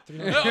death for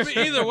 300. No, I mean,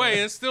 either way,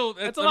 it's still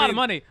It's a lot of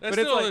money, It's but it's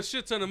still like- a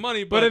shit ton of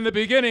money. But in the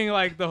beginning,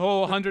 like the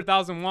whole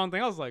 100,000 won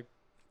thing, I was like,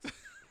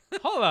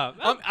 hold up.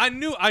 I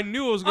knew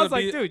it was I gonna was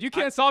like, be. dude, you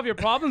can't solve your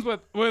problems with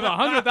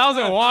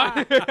 100,000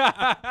 won.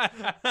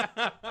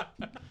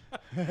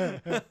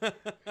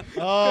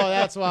 Oh,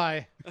 that's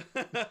why.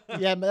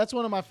 Yeah, but that's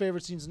one of my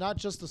favorite scenes. Not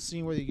just the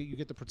scene where you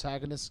get the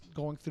protagonist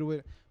going through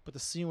it, but the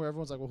scene where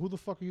everyone's like, well, who the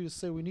fuck are you to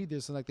say we need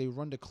this? And like they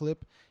run the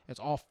clip. It's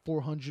all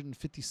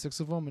 456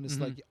 of them. And it's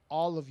like,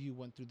 all of you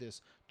went through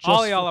this.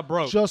 All y'all are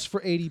broke. Just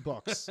for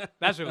 $80.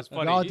 That shit was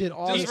funny. Y'all did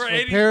all Just this for for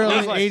 80 apparently It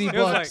was like-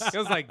 $80. It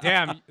was like,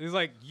 damn. It was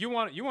like, you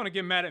want to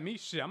get mad at me?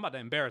 Shit, I'm about to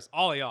embarrass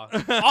all of y'all.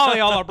 All of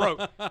y'all are broke.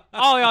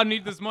 All of y'all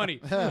need this money.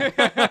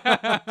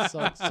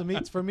 So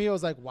for me, it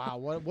was like, wow,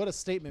 what a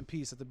statement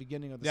piece at the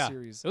beginning of the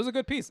series. It was a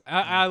good piece.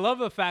 I love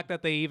the fact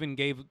that they even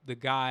gave the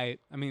guy.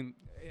 I mean,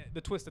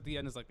 the twist at the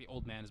end is like the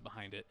old man is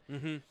behind it.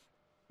 Mm-hmm.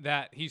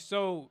 That he's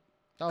so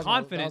That was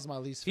confident. that was my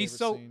least favorite He's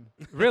so scene.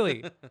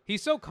 really.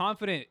 He's so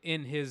confident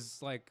in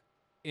his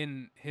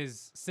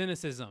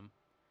cynicism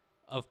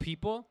of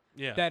people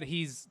Yeah. that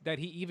he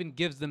even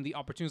gives them the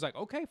opportunity. Like,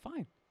 okay,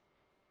 fine.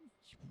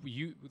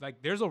 You like,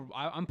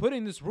 I'm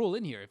putting this rule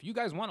in here. If you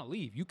guys want to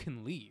leave, you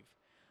can leave,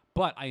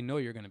 but I know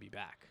you're gonna be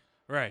back.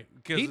 Right,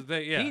 because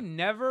He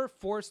never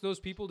forced those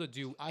people to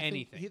do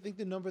anything. I think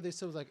the number they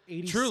said was like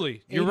 80.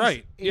 Truly, you're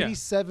right. Yeah.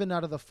 87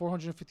 out of the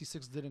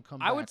 456 didn't come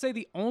back. I would say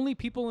the only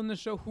people in the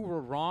show who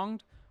were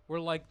wronged were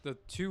like the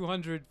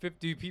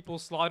 250 people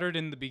slaughtered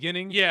in the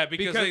beginning. Yeah,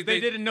 because they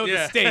didn't know the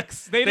yeah.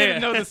 stakes. They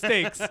didn't know the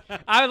stakes.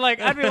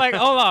 I'd be like,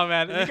 hold on,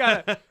 man.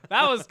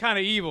 That was kind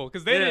of evil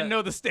because they didn't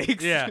know the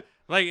stakes. Yeah,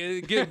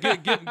 like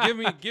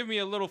give me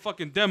a little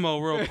fucking demo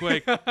real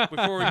quick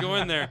before we go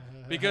in there,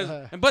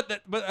 because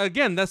but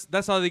again,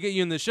 that's how they get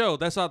you in the show.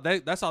 That's how they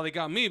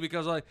got me,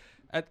 because like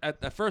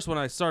at first when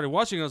I started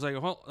watching, I was like,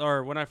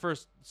 or when I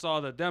first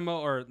saw the demo,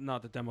 or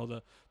not the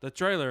demo, the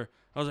trailer,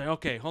 I was like,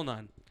 okay, hold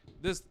on,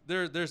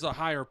 there's a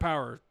higher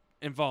power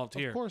involved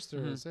here. Of course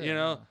there is. Yeah, You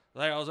know,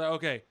 like I was like,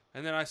 okay,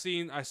 and then I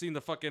seen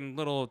the fucking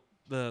little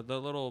the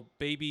little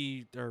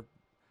baby or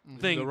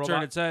thing The turn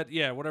robot? its head,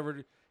 yeah,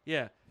 whatever,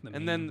 yeah, The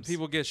and then memes.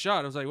 people get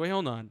shot. I was like, wait,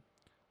 hold on,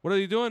 what are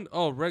you doing?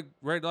 Oh,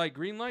 red light,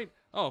 green light.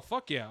 Oh,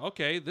 fuck yeah,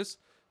 okay, this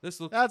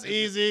looks. That's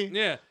easy.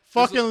 Yeah,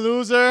 Fucking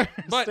loser.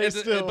 But Stay at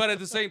still. but at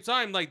the same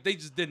time, like they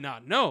just did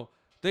not know.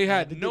 They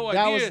had no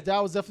idea.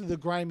 That was definitely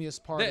the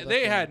grimiest part.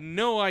 They had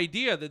no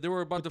idea that they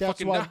were about to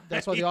fucking die.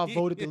 That's why they all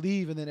voted to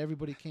leave, and then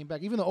everybody came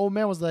back. Even the old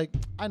man was like,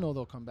 "I know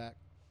they'll come back."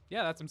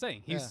 Yeah, that's what I'm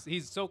saying.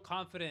 He's so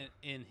confident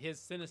in his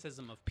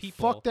cynicism of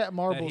people. Fuck that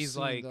Marvel he's scene,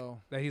 like,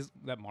 though.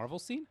 that Marvel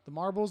scene. The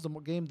marbles, the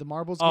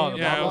marbles Oh game.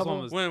 yeah, that level.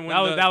 one was when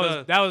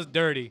that was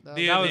dirty.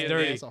 That was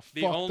dirty. That's a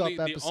The fucked up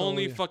the episode.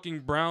 only fucking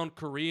brown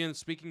Korean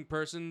speaking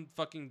person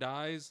fucking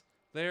dies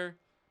there.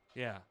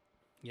 Yeah,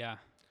 Yeah,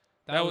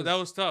 that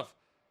was tough.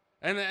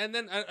 And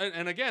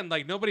then again,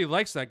 like nobody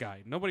likes that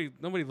guy. Nobody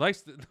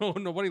likes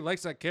nobody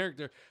likes that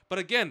character. But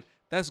again,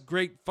 that's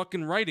great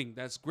fucking writing.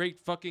 That's great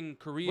fucking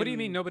Korean. What do you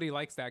mean nobody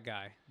likes that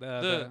guy?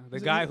 The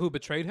guy who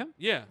betrayed him?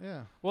 Yeah.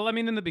 Yeah. Well, I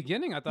mean, in the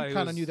beginning, I thought You he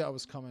kind was. of knew that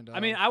was coming. Dog. I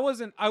mean, I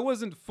wasn't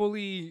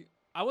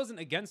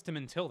against him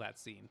until that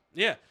scene.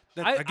 Yeah.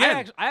 I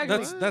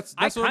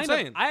That's what I'm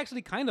saying. I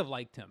actually kind of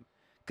liked him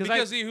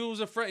Because he was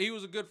a friend. He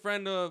was a good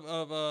friend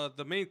of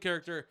the main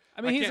character.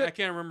 I mean, I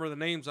can't remember the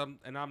names. I'm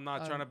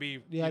not trying to be.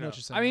 yeah, I know what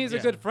you're saying. I mean, he's Yeah.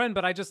 a good friend,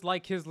 but I just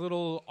like his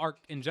little arc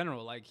in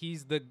general. Like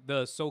he's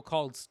the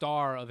so-called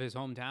star of his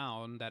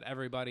hometown that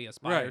everybody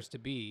aspires to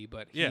be,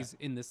 but he's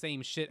in the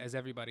same shit as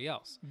everybody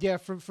else. Yeah,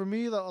 for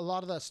me, a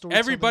lot of that story.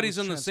 Everybody's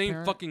on the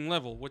same fucking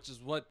level, which is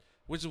what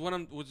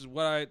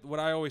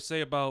I always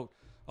say about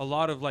a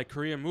lot of like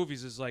Korean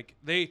movies is like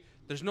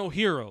there's no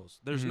heroes.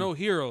 There's no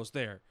heroes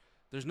there.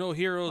 There's no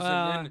heroes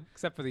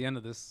Except for the end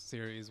of this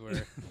series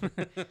where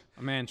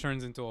a man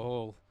turns into a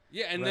whole.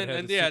 Yeah, and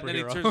redheaded then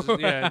he superhero. turns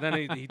and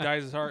then he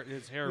dyes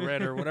his hair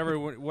red or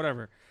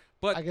whatever.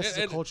 But I guess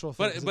it's a cultural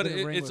thing. But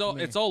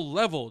it's all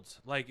leveled.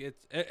 Like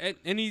it's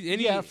any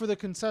yeah, for the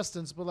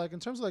contestants, but like in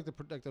terms of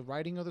like the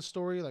writing of the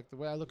story, like the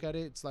way I look at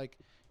it, it's like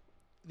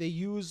they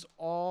used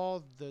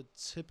all the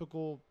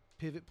typical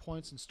pivot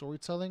points in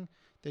storytelling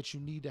that you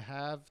need to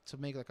have to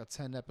make like a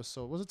 10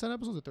 episode. Was it 10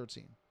 episodes or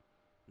 13?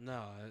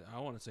 No, I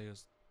want to say it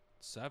was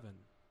 7.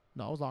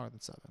 No, it was longer than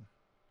 7,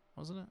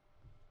 wasn't it?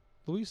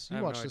 Luis, I you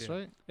have watched no this, idea.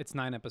 right? It's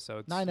 9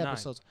 episodes. 9 9.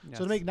 episodes. Yes.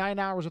 So to make 9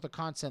 hours worth of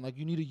content, like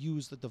you need to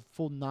use the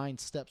full 9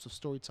 steps of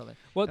storytelling.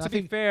 Well, And to I be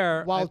think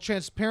fair, while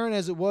transparent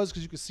as it was,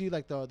 because you could see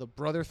like the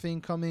brother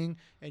thing coming,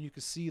 and you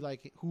could see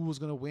like who was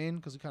gonna win,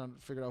 because we kind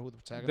of figured out who the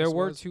protagonist there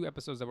were was. 2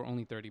 episodes that were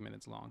only 30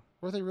 minutes long.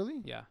 Were they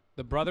really? Yeah,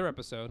 the brother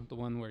episode, the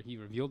one where he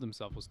revealed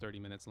himself, was 30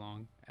 minutes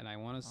long, and I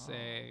want to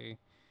say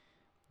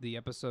the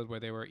episode where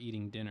they were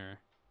eating dinner.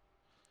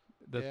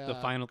 The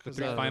 'cause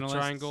three the finalists.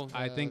 triangle.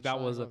 I Yeah, think that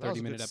was a triangle. That was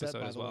a 30-minute good set, episode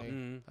by as the well. way.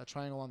 Mhm. That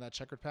triangle on that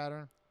checkered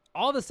pattern.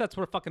 All the sets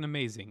were fucking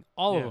amazing.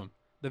 All of Yeah. them.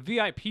 The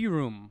VIP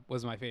room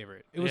was my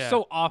favorite. It was Yeah.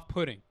 so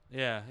off-putting.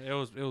 Yeah, it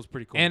was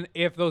pretty cool. And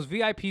if those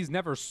VIPs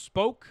never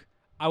spoke,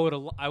 I would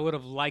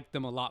have liked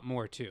them a lot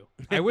more too.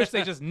 I wish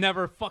they just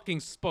never fucking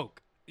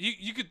spoke.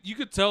 you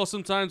could tell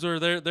sometimes where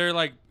they're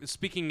like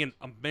speaking in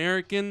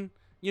American.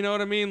 You know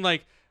what I mean?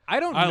 Like I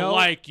don't I know.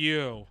 like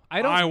you.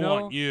 I don't I know.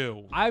 want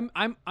you.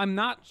 I'm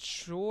not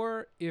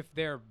sure if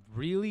they're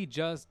really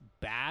just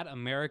bad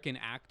American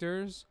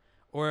actors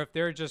or if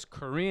they're just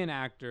Korean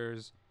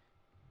actors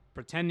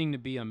pretending to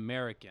be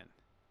American.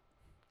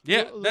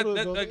 Yeah, A little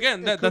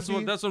bit. that's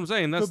what I'm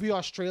saying. That's Could be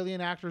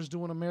Australian actors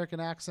doing American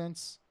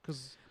accents,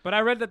 because But I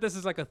read that this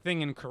is like a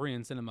thing in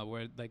Korean cinema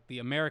where like the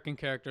American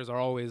characters are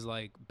always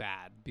like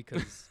bad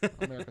because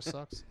America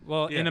sucks.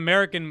 well, Yeah. in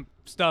American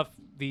stuff,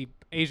 the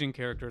Asian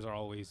characters are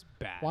always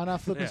bad. Why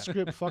not flip Yeah. the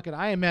script? Fucking,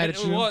 I ain't mad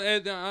at you.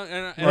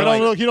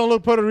 well, You don't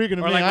look Puerto Rican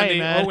to Or me. like I when ain't they,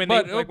 mad. or when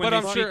But- they, like, when but they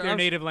I'm speak sure- their I'm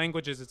native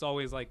languages, it's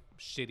always like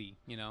shitty,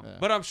 you know. Yeah.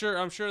 But I'm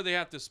sure they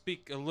have to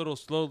speak a little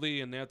slowly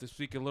and they have to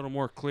speak a little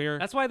more clear.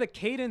 That's why the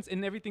cadence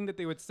and everything that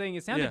they were saying,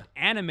 it sounded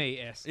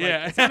anime-esque. Like,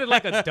 Yeah. It sounded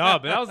like a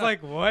dub. And I was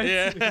like, what?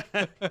 yeah,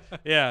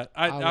 yeah.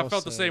 I will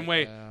felt the say, same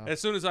way yeah. as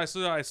soon as I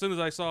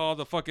saw all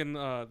the fucking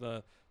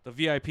the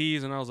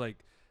VIPs, and I was like,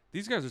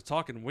 these guys are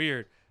talking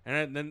weird.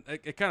 And then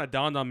it kind of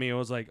dawned on me. I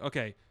was like,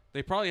 okay,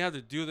 they probably have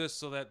to do this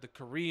so that the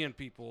Korean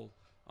people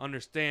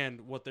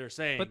understand what they're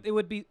saying. But it's It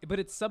would be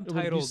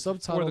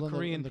subtitled for the in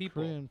Korean in the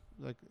people. Korean,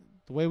 like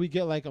the way we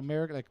get like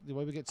American, like the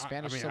way we get I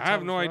Spanish. mean, I subtitled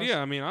have no for idea. us.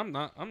 I mean, I'm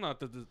not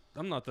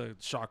the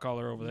shot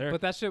caller over there.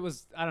 But that shit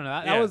was, I don't know.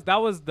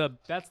 Yeah.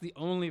 That's the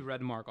only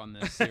red mark on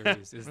this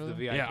series is the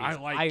Really? VIPs. yeah, I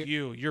like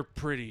you. You're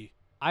pretty.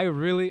 I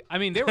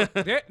mean,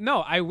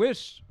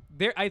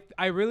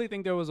 I really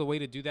think there was a way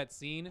to do that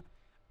scene.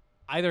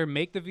 Either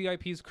make the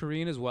VIPs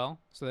Korean as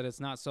well, so that it's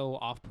not so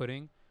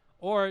off-putting,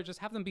 or just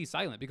have them be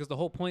silent, because the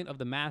whole point of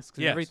the masks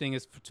and Yes. everything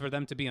is for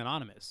them to be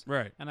anonymous.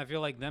 Right. And I feel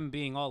like them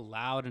being all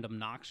loud and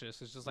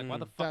obnoxious is just like, why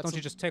the fuck That's don't a-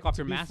 you just take off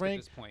your be mask frank,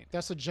 at this point?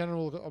 That's a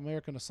general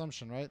American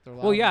assumption, right? They're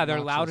loud Well, yeah, and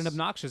they're loud and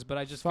obnoxious. obnoxious, but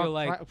I just Fuck feel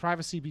like,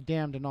 privacy be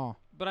damned and all.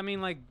 but I mean,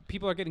 like,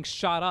 people are getting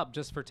shot up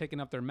just for taking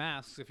up their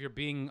masks. If you're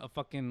being a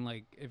fucking,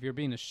 like, if you're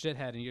being a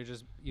shithead and you're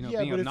just, Yeah,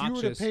 being but obnoxious.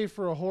 if you were to pay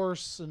for a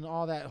horse and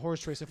all that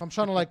horse racing, if I'm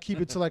trying to like keep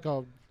it to like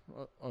a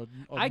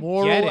I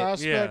moral get it.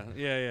 aspect,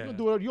 Yeah. you don't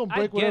do it. You don't I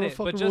break get whatever it,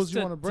 fucking but rules just you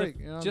to- want to break.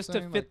 You know what just I'm to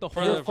saying? fit the Like,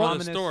 For whole the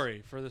ominous,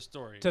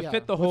 story. to yeah,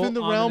 fit the whole within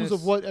the realms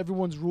of ominous- what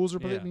everyone's rules are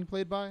Yeah. being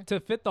played by. to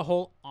fit the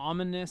whole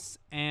ominous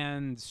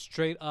and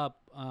straight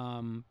up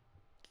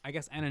I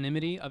guess,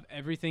 anonymity of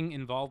everything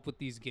involved with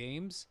these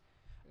games,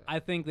 I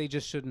think they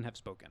just shouldn't have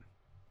spoken.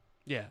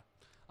 Yeah,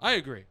 I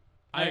agree.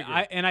 I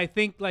agree. And I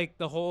think like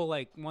the whole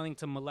like wanting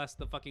to molest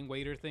the fucking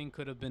waiter thing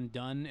could have been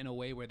done in a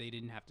way where they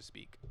didn't have to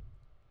speak.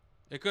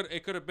 It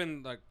could have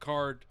been like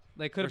card.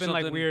 Like could have been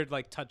something. like weird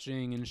like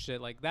touching and shit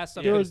like that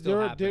stuff.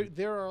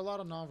 There are a lot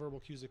of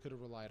nonverbal cues they could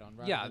have relied on.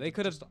 Yeah, they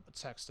could have just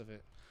text of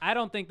it. I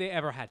don't think they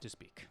ever had to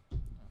speak.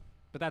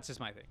 But that's just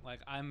my thing. Like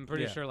I'm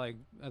pretty sure like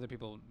other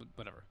people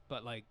whatever.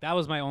 But like that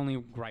was my only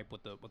gripe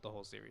with the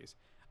whole series.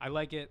 I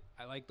like it.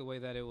 I like the way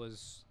that it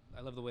was.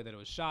 I love the way that it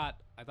was shot.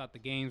 I thought the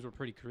games were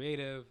pretty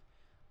creative.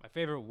 My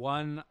favorite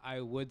one, I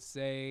would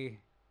say.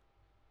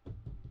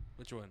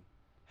 Which one?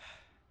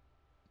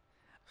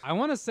 I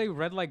want to say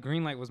Red Light,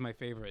 Green Light was my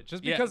favorite,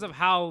 just because of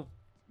how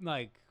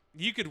like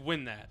you could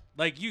win that.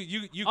 Like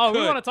you. Oh, could.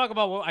 we want to talk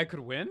about what I could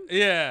win?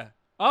 Yeah.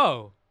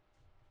 Oh.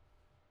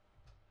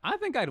 I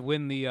think I'd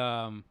win the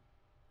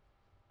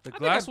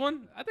glass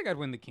one. I think I'd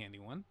win the candy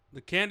one.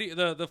 The candy,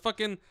 the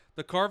fucking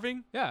the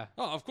carving. Yeah.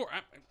 Oh, of course.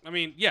 I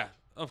mean, yeah,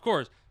 of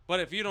course. But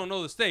if you don't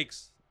know the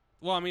stakes,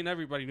 well, I mean,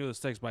 everybody knew the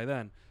stakes by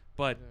then.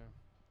 But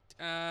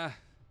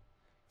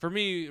for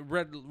me,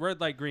 red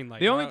light, green light.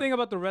 The only thing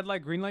about the red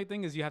light, green light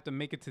thing is you have to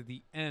make it to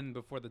the end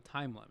before the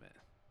time limit.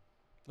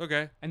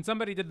 Okay. And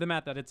somebody did the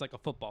math that it's like a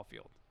football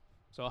field,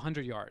 so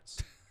 100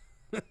 yards.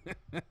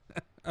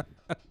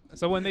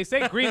 So when they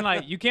say green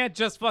light, you can't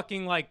just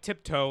fucking like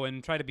tiptoe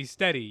and try to be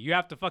steady. You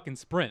have to fucking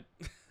sprint.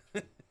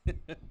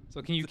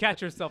 So can you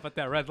catch yourself at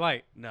that red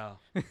light? No.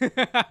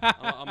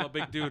 I'm a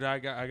big dude. I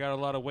got a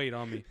lot of weight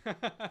on me.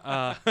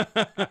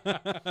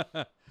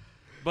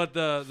 But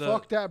the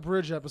fuck that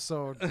bridge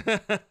episode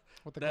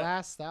with the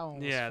glass. That one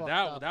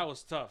was that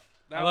was tough.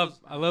 I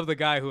love the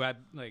guy who had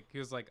like he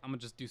was like I'm gonna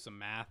just do some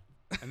math.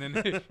 And then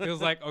he was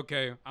like,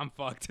 okay, I'm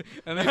fucked.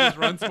 And then he just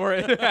runs for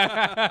it.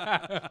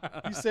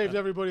 He saved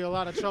everybody a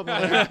lot of trouble.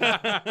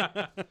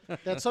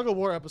 That tug of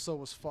war episode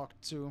was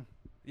fucked too.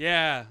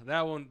 Yeah,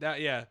 that one.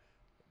 Yeah.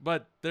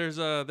 But there's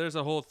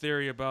a whole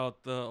theory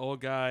about the old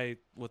guy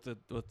with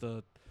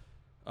the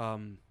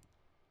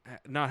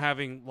not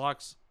having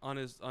locks on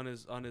his.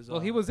 Well,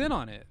 he was in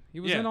on it.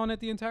 He was in on it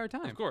the entire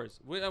time. Of course.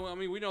 I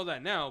mean, we know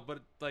that now. But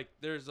like,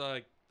 there's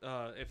like,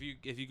 if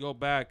you go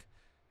back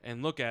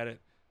and look at it.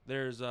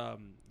 There's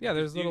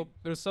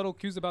there's subtle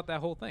cues about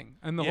that whole thing,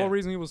 and the whole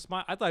reason he was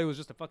smiling, I thought he was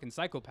just a fucking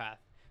psychopath.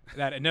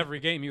 That in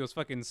every game he was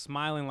fucking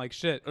smiling like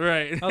shit.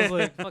 Right. I was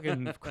like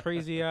fucking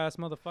crazy ass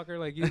motherfucker.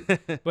 Like,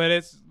 but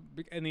it's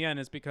in the end,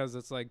 it's because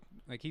it's like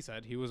he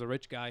said, he was a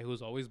rich guy who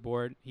was always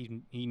bored.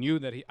 He knew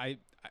that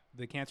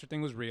the cancer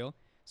thing was real,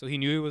 so he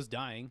knew he was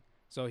dying.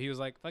 So he was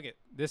like, fuck it,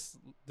 this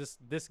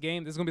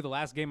game, this is gonna be the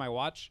last game I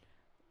watch.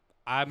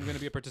 I'm gonna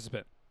be a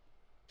participant,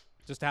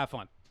 just to have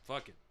fun.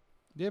 Fuck it.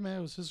 Yeah, man,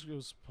 it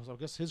was I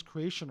guess his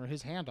creation or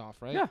his handoff,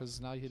 right? Yeah. Because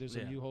now there's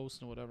a new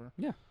host and whatever.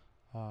 Yeah.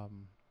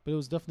 But it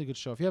was definitely a good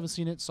show. If you haven't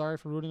seen it, sorry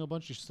for rooting a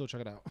bunch. You should still check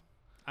it out.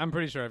 I'm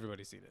pretty sure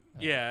everybody's seen it.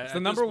 Yeah. It's the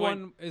number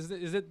one. Is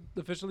it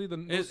officially the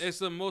most? It's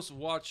the most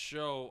watched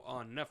show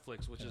on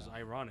Netflix, which is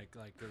ironic.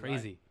 Like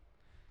crazy.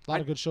 A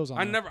lot of good shows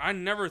on there. I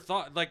never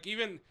thought like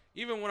even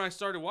when I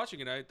started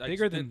watching it, I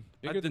bigger did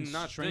than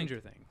not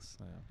Stranger think. Things.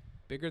 Yeah.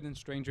 Bigger than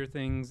Stranger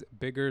Things.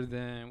 Bigger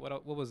than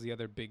what was the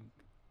other big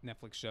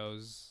Netflix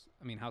shows?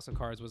 I mean, House of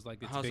Cards was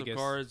like its House biggest. of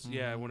Cards,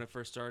 yeah, when it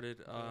first started.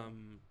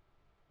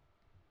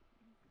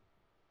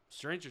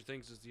 Stranger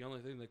Things is the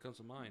only thing that comes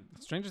to mind.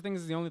 Stranger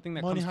Things is the only thing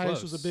that Money comes Heist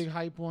close. was a big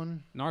hype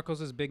one.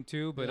 Narcos is big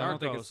too, but Narcos. I don't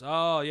think it's.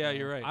 Oh yeah,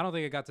 you're right. I don't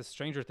think it got to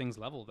Stranger Things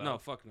level though. No,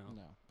 fuck no.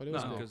 No, but it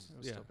was big. because It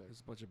was still big.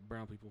 it's a bunch of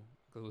brown people.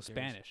 Because it was Cares.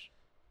 Spanish.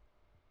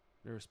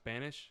 They were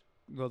Spanish.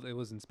 Well, it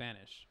was in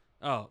Spanish.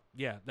 Oh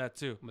yeah, that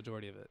too.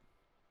 Majority of it.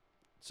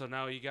 So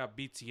now you got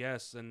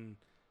BTS and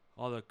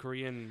all the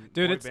Korean.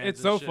 Dude, boy it's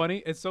bands so and shit.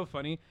 funny. It's so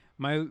funny.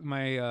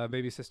 My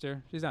baby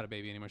sister. She's not a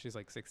baby anymore. She's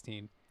like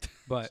 16.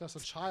 But That's a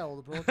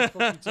child, bro. What the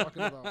fuck are you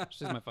talking about?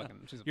 she's my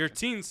fucking. She's a Your fucking-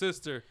 teen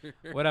sister.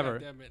 Whatever.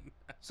 God damn it.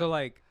 So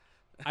like,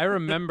 I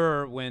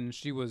remember when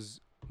she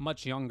was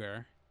much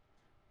younger,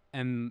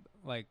 and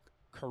like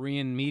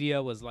Korean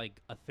media was like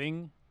a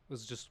thing,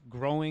 was just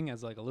growing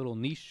as like a little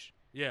niche,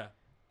 Yeah.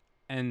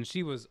 and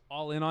she was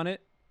all in on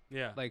it.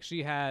 Yeah. Like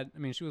she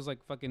was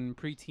like fucking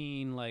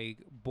preteen like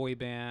boy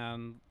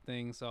band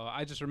thing. So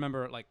I just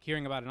remember like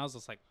hearing about it, and I was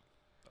just like,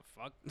 the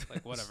fuck,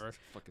 like whatever.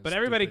 Fucking But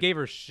everybody stupid. gave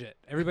her shit.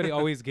 Everybody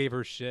always gave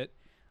her shit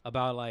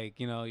about like,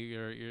 you know,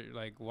 you're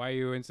like, why are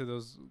you into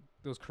those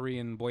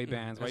Korean boy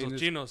bands? Why Esos you into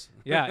chinos.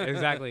 Yeah,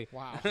 exactly.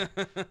 Wow.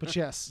 But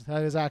yes,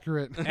 that is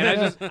accurate. And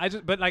I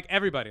just, but like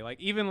everybody, like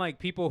even like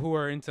people who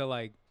are into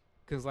like,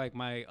 cause like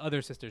my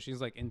other sister, she's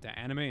like into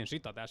anime, and she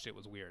thought that shit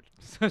was weird.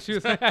 So she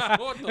was like,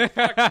 What the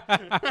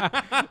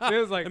fuck? she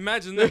was like,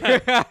 Imagine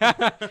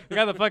that. you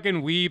got the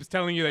fucking weebs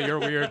telling you that you're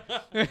weird.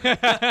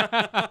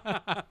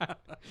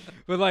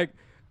 But like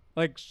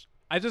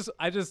I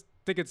just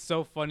think it's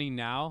so funny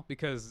now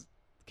because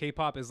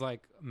K-pop is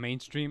like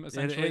mainstream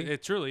essentially.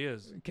 It truly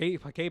is.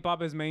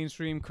 K-pop is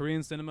mainstream.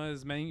 Korean cinema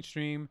is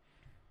mainstream.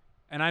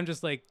 And I'm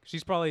just like,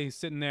 she's probably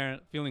sitting there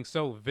feeling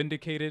so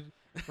vindicated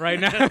right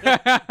now.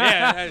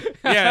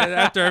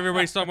 After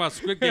everybody's talking about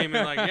Squid Game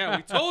and like, yeah,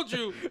 we told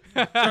you,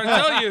 trying to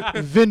tell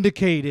you.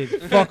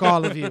 Vindicated. Fuck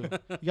all of you.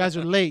 You guys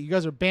are late. You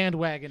guys are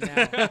bandwagon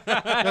now. You guys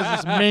are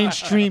just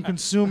mainstream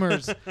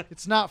consumers.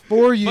 It's not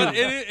for you. But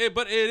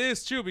it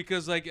is true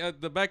because like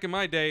the back in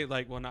my day,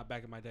 like, well, not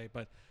back in my day,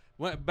 but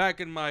back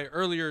in my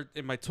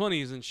in my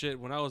 20s and shit,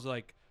 when I was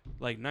like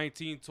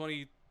 19,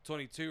 20,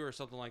 22 or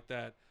something like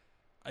that,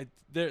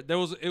 it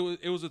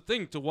was a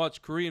thing to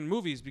watch Korean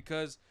movies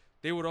because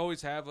they would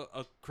always have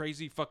a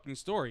crazy fucking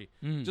story.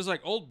 Just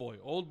like Old Boy.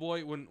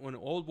 When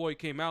Old Boy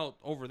came out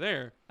over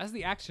there. That's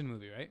the action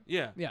movie, right?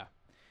 Yeah. Yeah.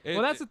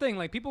 Well, that's the thing.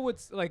 Like, people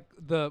would like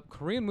the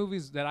Korean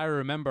movies that I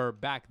remember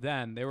back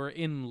then. They were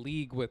in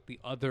league with the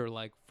other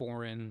like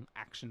foreign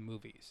action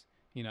movies.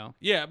 You know?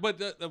 Yeah, but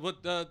the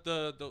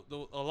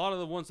a lot of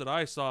the ones that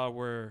I saw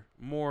were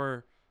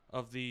more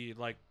of the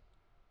like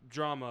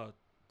drama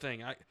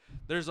thing.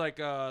 There's like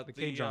the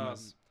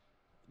K-dramas.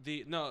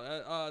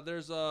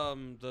 There's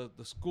the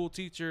school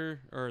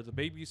teacher or the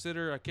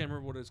babysitter. I can't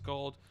remember what it's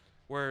called.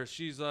 Where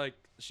she's like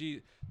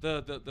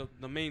the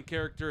main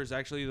character is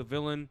actually the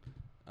villain.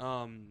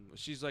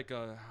 She's like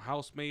a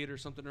housemaid or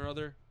something or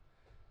other,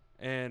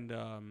 and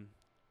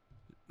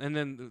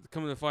then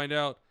coming to find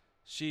out,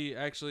 she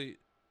actually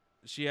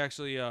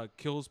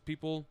kills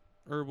people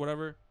or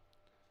whatever,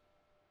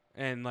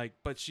 and like,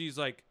 but she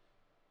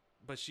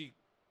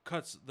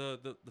cuts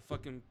the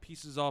fucking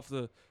pieces off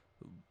the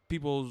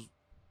people's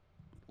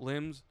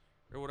limbs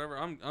or whatever.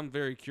 I'm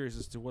very curious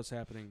as to what's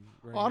happening.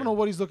 Right I don't know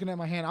what he's looking at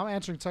my hand. I'm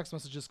answering text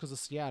messages because of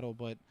Seattle,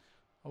 but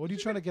what are you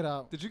trying to get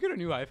out? Did you get a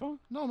new iPhone?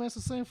 No, man, it's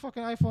the same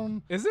fucking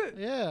iPhone. Is it?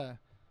 Yeah.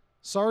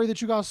 Sorry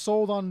that you got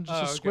sold on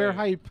just a square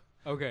hype.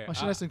 Okay. My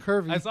shit nice and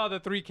curvy. I saw the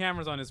 3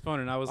 cameras on his phone,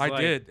 and I was I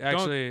like, did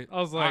actually. I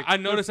was like, I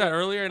noticed that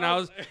earlier, and I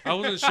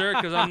wasn't sure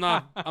because I'm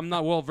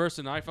not well versed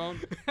in iPhone.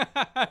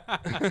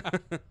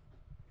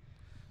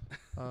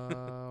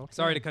 Okay.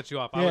 Sorry to cut you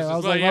off. Yeah, I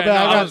was my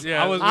just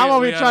bad. I'm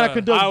over here trying to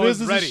conduct I was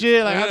business ready. and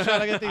shit. Like, I'm trying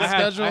to get things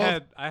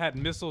scheduled. I had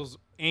missiles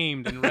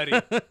aimed and ready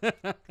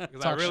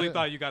because I really shit.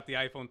 thought you got the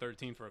iPhone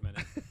 13 for a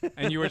minute,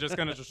 and you were just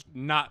gonna just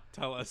not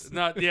tell us.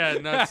 not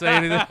say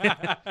anything.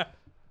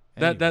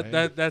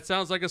 That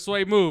sounds like a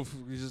sway move.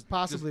 You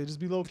Possibly. Just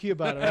be low key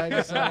about it, right?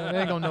 Just, they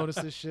ain't gonna notice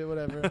this shit,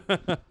 whatever.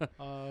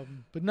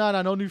 But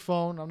no new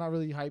phone. I'm not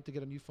really hyped to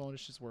get a new phone.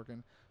 It's just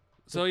working.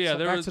 So yeah,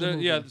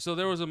 so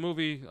there was a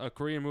movie, a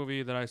Korean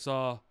movie that I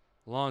saw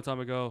a long time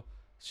ago.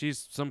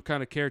 She's some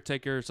kind of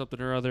caretaker or something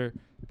or other,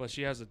 but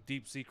she has a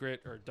deep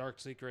secret or dark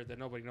secret that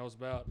nobody knows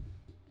about.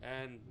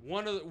 And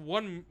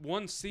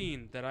one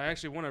scene that I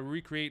actually want to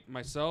recreate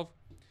myself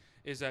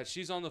is that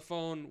she's on the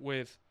phone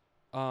with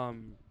her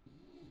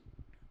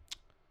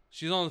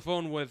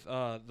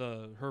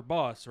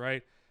boss,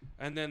 right?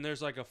 And then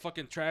there's like a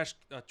fucking trash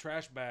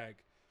bag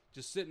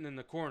just sitting in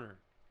the corner.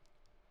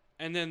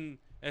 And then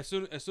as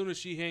soon as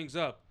she hangs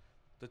up,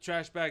 the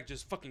trash bag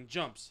just fucking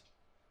jumps.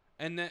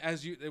 And then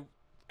as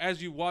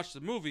you watch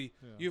the movie,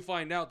 you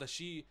find out that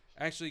she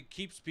actually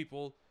keeps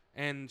people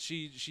and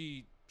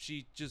she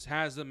just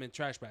has them in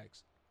trash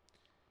bags.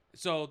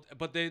 So,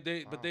 but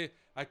they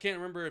I can't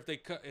remember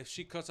if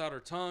she cuts out her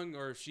tongue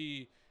or if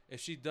she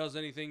does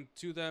anything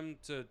to them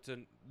to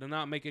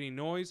not make any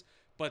noise.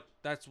 But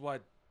that's why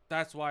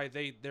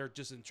they're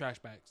just in trash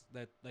bags.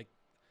 That like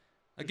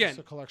again, it's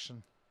a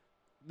collection.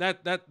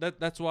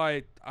 That's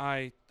why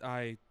I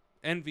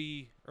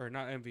envy, or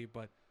not envy,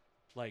 but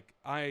like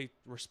I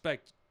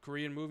respect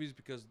Korean movies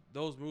because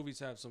those movies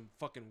have some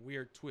fucking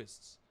weird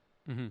twists.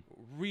 Mm-hmm.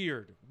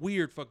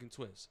 Weird fucking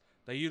twists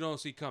that you don't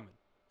see coming.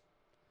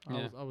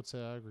 Yeah. I would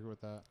say I agree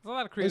with that. There's a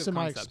lot of creative in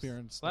my concepts.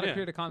 experience. A lot of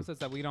creative concepts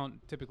that we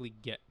don't typically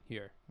get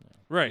here.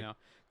 Right. You know?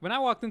 When I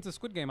walked into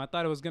Squid Game, I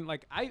thought it was gonna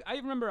I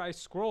remember I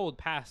scrolled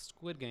past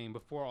Squid Game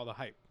before all the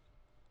hype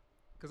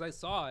because I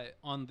saw it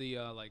on the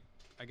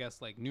I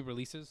guess like new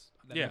releases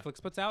that Netflix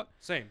puts out.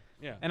 Same.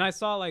 Yeah. And I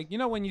saw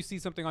when you see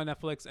something on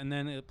Netflix and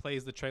then it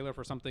plays the trailer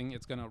for something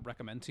it's gonna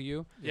recommend to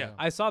you. Yeah.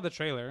 I saw the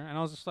trailer and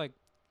I was just like,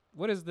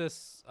 what is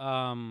this?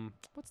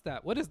 What's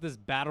that? What is this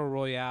battle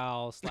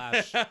royale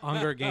 /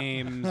 Hunger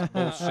Games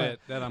bullshit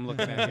that I'm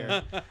looking at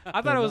here?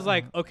 I thought it was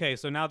like, okay,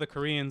 so now the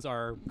Koreans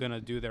are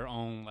gonna do their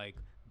own like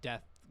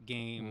death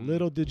game.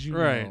 Little did you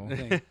right.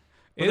 know.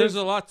 But there's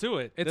a lot to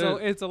it.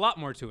 It's a lot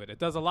more to it. It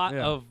does a lot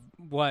of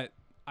what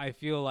I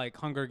feel like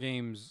Hunger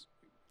Games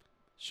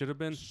should have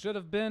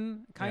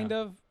been kind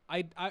of.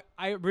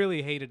 I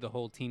really hated the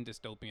whole teen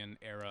dystopian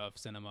era of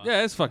cinema.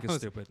 Yeah, it's fucking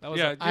stupid.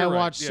 I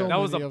watched so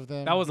many of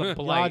them. That was a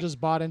blight. I just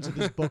bought into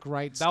these book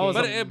rights. That was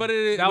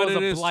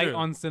a blight true.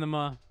 on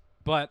cinema.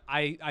 But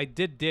I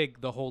did dig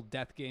the whole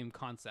death game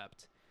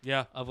concept.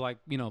 Yeah. Of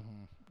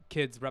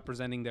kids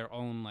representing their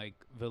own like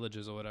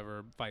villages or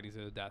whatever, fighting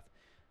to the death.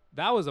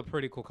 That was a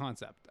pretty cool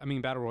concept. I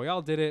mean, Battle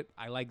Royale did it.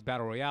 I liked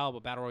Battle Royale,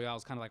 but Battle Royale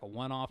is kind of like a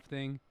one-off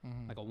thing,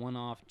 like a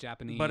one-off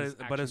Japanese.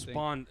 But it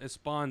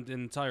spawned an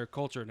entire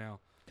culture now.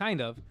 Kind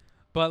of,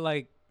 but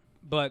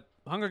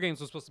Hunger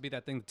Games was supposed to be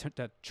that thing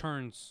that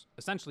churns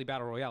essentially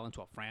Battle Royale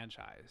into a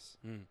franchise.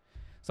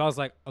 So I was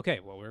like, okay,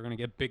 well, we're gonna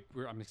get big.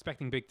 I'm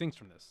expecting big things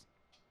from this,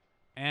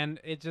 and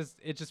it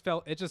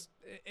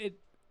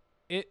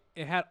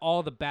had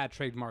all the bad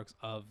trademarks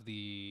of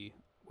the,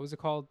 what was it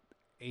called?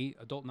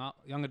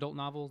 Young adult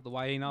novels, the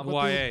YA novels.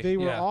 YA. They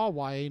were yeah. all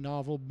YA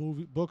novel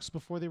books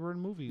before they were in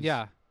movies.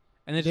 Yeah,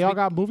 and They all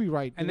got movie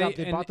rights. and They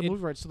and bought the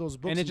movie rights to those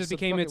books. and it just said,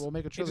 became "Fuck it, we'll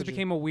make a it just trilogy."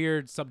 became a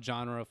weird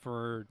subgenre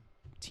for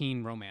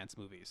teen romance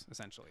movies,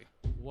 essentially.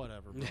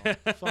 Whatever,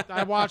 bro. Fuck,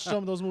 I watched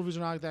them. Those movies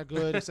are not that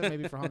good, except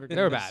maybe for Hunger Games.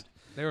 They were bad.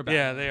 They were bad.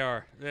 Yeah, they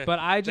are. But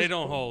I just they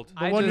don't hold.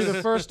 But when you're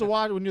the first to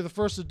watch, when you're the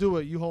first to do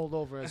it, you hold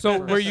over. As So the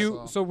were first,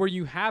 you? So were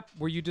you happy?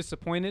 Were you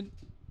disappointed,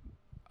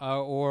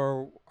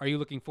 or are you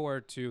looking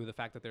forward to the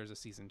fact that there's a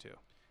season 2?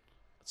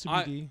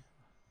 TBD.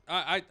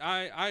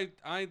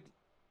 I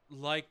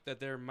like that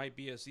there might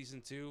be a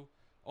season 2,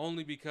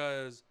 only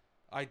because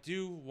I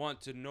do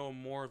want to know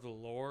more of the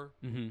lore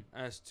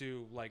as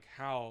to like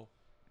how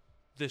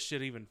this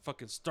shit even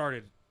fucking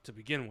started to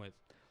begin with.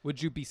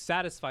 Would you be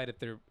satisfied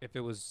if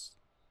it was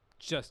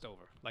just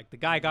over? Like the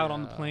guy got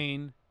on the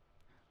plane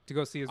to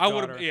go see his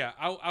daughter.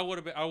 I would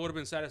have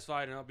been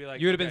satisfied, and I'll be like,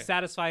 you would have been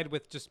satisfied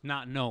with just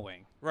not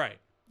knowing right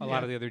a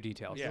lot of the other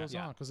details.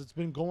 Yeah. Because it's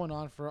been going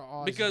on for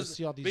all because to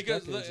see all these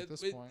because decades at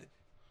this point.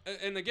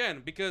 And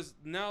again, because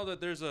now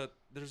that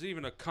there's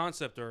even a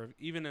concept or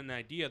even an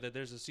idea that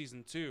there's a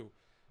season 2,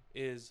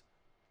 is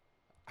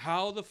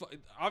how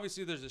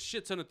obviously there's a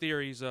shit ton of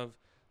theories of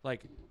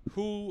like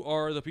who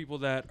are the people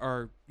that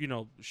are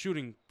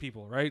shooting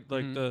people, right?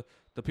 Like the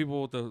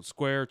people with the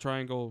square,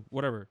 triangle,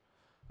 whatever.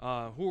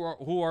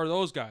 Who are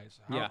those guys?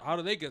 How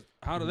do they get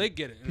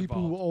it People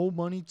involved? who owe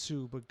money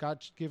to but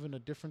got given a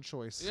different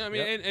choice. Yeah, I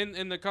mean,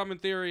 and the common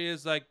theory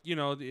is like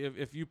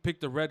if you pick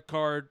the red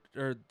card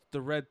or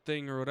the red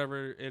thing or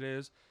whatever it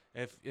is,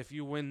 if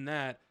you win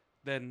that,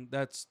 then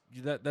that's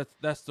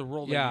the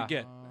role that you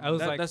get.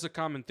 That's a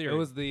common theory. It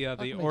was the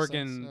makes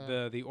organ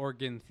sense, the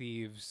organ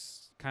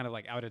thieves kind of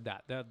like outed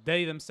that.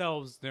 They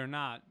themselves they're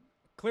not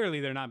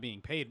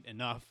being paid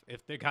enough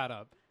if they got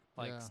up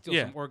steal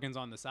some organs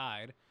on the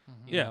side.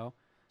 You know?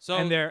 So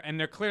and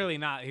they're clearly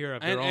not here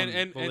of their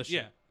own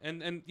volition.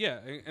 And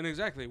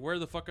exactly where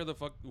the fuck are the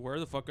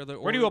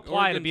where do you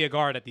apply to organs? be a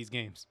guard at these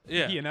games?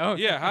 Yeah,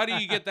 Yeah, how do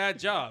you get that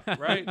job,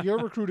 right? You're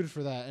recruited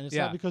for that, and it's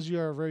not because you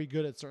are very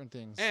good at certain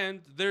things.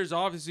 And there's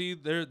obviously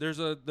there's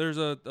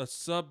a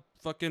sub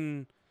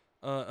fucking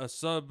a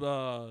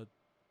sub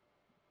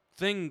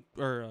thing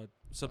or a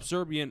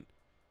subservient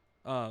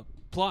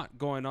plot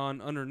going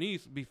on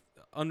underneath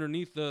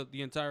the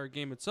entire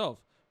game itself,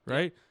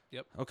 right?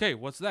 Yep. Okay,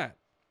 what's that?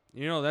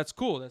 That's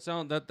cool.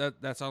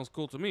 That sounds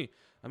cool to me.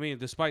 I mean,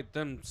 despite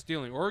them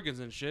stealing organs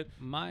and shit.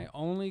 My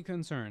only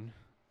concern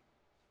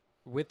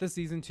with the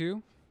season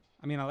 2,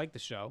 I mean, I like the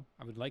show.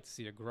 I would like to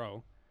see it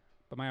grow.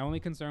 But my only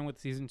concern with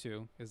season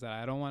 2 is that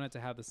I don't want it to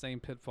have the same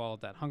pitfall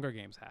that Hunger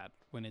Games had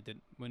when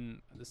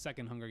the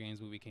second Hunger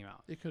Games movie came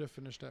out. They could have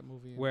finished that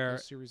movie where in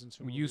series and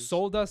 2 you movies.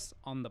 sold us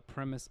on the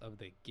premise of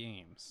the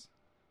games.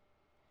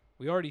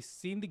 We already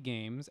seen the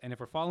games, and if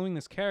we're following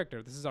this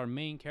character, this is our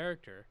main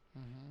character.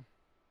 Mm-hmm.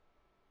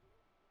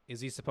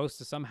 Is he supposed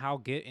to somehow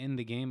get in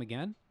the game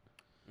again?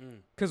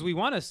 Because we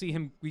want to see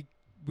him.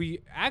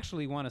 We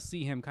actually want to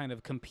see him kind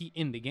of compete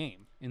in the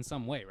game in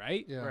some way,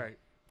 right? Yeah. Right.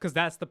 Because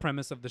that's the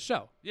premise of the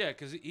show. Yeah,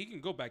 because he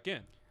can go back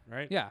in,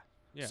 right? Yeah.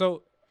 Yeah.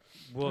 So,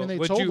 they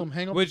told him,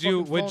 hang up would the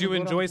fucking phone would and you go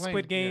down enjoy the plane.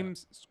 Squid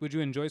Games? Would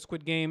you enjoy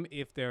Squid Game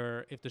if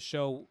the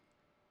show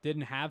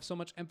didn't have so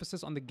much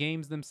emphasis on the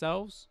games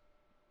themselves?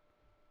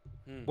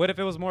 What if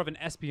it was more of an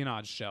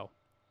espionage show,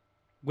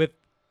 the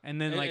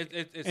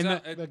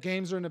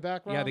games are in the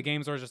background? Yeah, the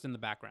games are just in the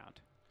background.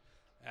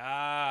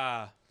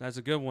 That's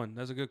a good one.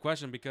 That's a good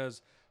question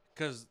because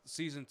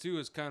season 2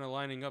 is kind of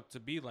lining up to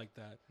be like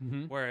that,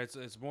 where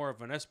it's more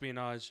of an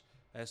espionage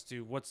as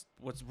to what's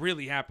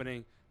really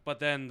happening, but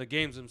then the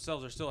games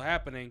themselves are still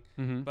happening,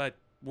 but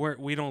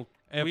we don't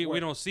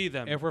see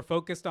them. If we're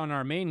focused on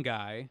our main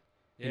guy,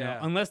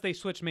 unless they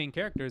switch main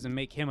characters and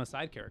make him a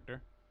side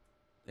character.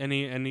 And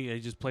he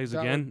just plays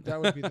again. That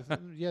would be the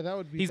thing. Yeah, that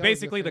would be. He's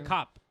basically the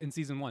cop in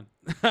season 1.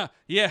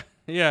 Yeah.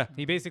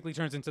 He basically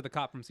turns into the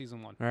cop from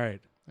season 1. All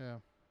right. Yeah.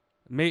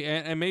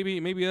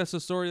 Maybe that's the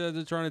story that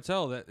they're trying to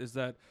tell.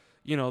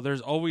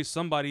 There's always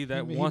somebody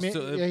that wants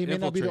to infiltrate. He may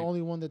not be the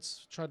only one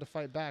that's tried to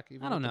fight back.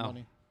 Even I don't with know. The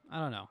money. I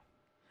don't know.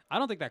 I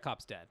don't think that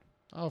cop's dead.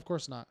 Oh, of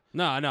course not.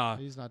 No.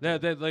 He's not They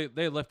dead.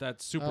 they left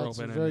that super It's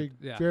open. very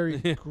Yeah.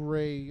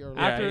 gray. Or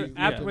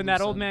After when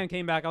that old man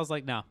came back, I was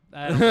like, no,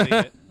 I don't believe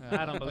it.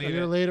 I don't A believe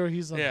year it. later,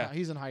 he's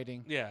in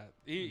hiding. Yeah,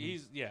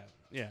 he's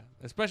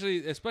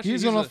Especially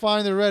He's gonna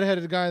find the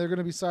redheaded guy. They're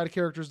gonna be side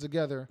characters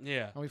together.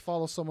 Yeah, and we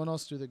follow someone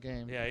else through the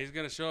game. Yeah, he's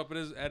gonna show up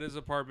at his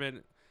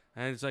apartment,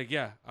 and it's like,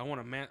 yeah, I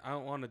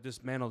want to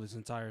dismantle this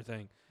entire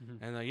thing,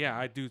 and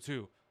I do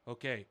too.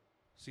 Okay,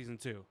 season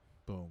 2.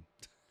 Boom.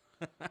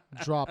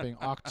 Dropping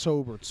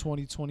October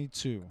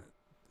 2022.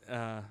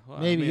 Well,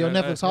 Maybe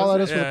Netflix holler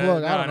at us for the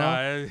plug. I don't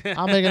know.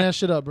 I'm making that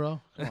shit up,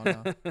 bro. Come on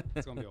now.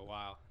 It's gonna be a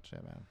while.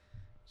 Shit, man.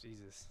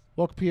 Jesus.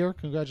 Welcome, Pierre.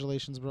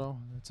 Congratulations, bro.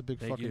 It's a big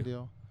Thank fucking you.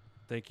 deal.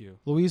 Thank you.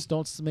 Luis,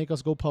 don't make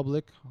us go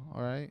public.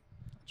 All right,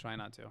 Try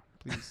not to.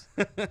 please.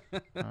 All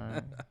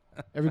right.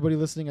 Everybody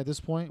listening at this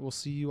point, we'll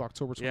see you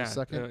October Yeah,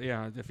 22nd.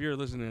 yeah. If you're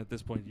listening at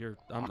this point,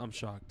 I'm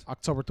shocked.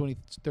 October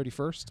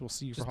 31st. We'll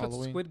see you Just for put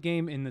Halloween. Squid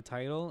Game in the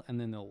title, and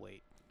then they'll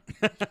wait.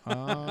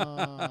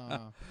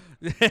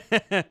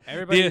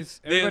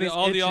 Everybody's itching.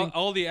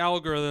 all the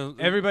algorithms.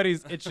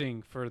 Everybody's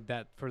itching for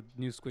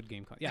new Squid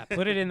Game. Yeah,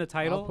 put it in the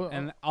title,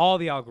 and all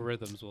the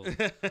algorithms will. Put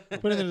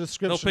it in the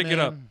description. They'll pick it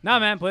up. Nah,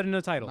 man, put it in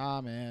the title.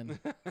 Nah, man.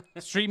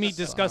 Street Meat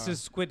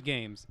discusses Squid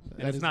Games, and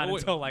That it's is- not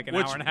Which- until like an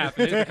which- hour and a half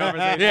into the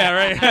conversation.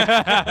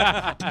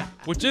 Yeah, right.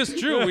 Which is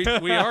true.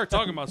 We are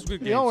talking about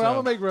Squid Game. You know what? I'm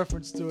gonna make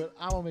reference to it.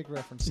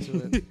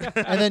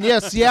 And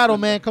then Seattle,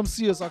 man, come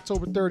see us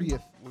October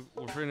 30th.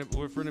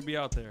 We're finna be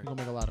out there. We're gonna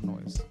make a lot of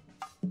noise.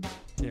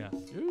 Yeah.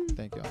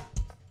 Thank y'all.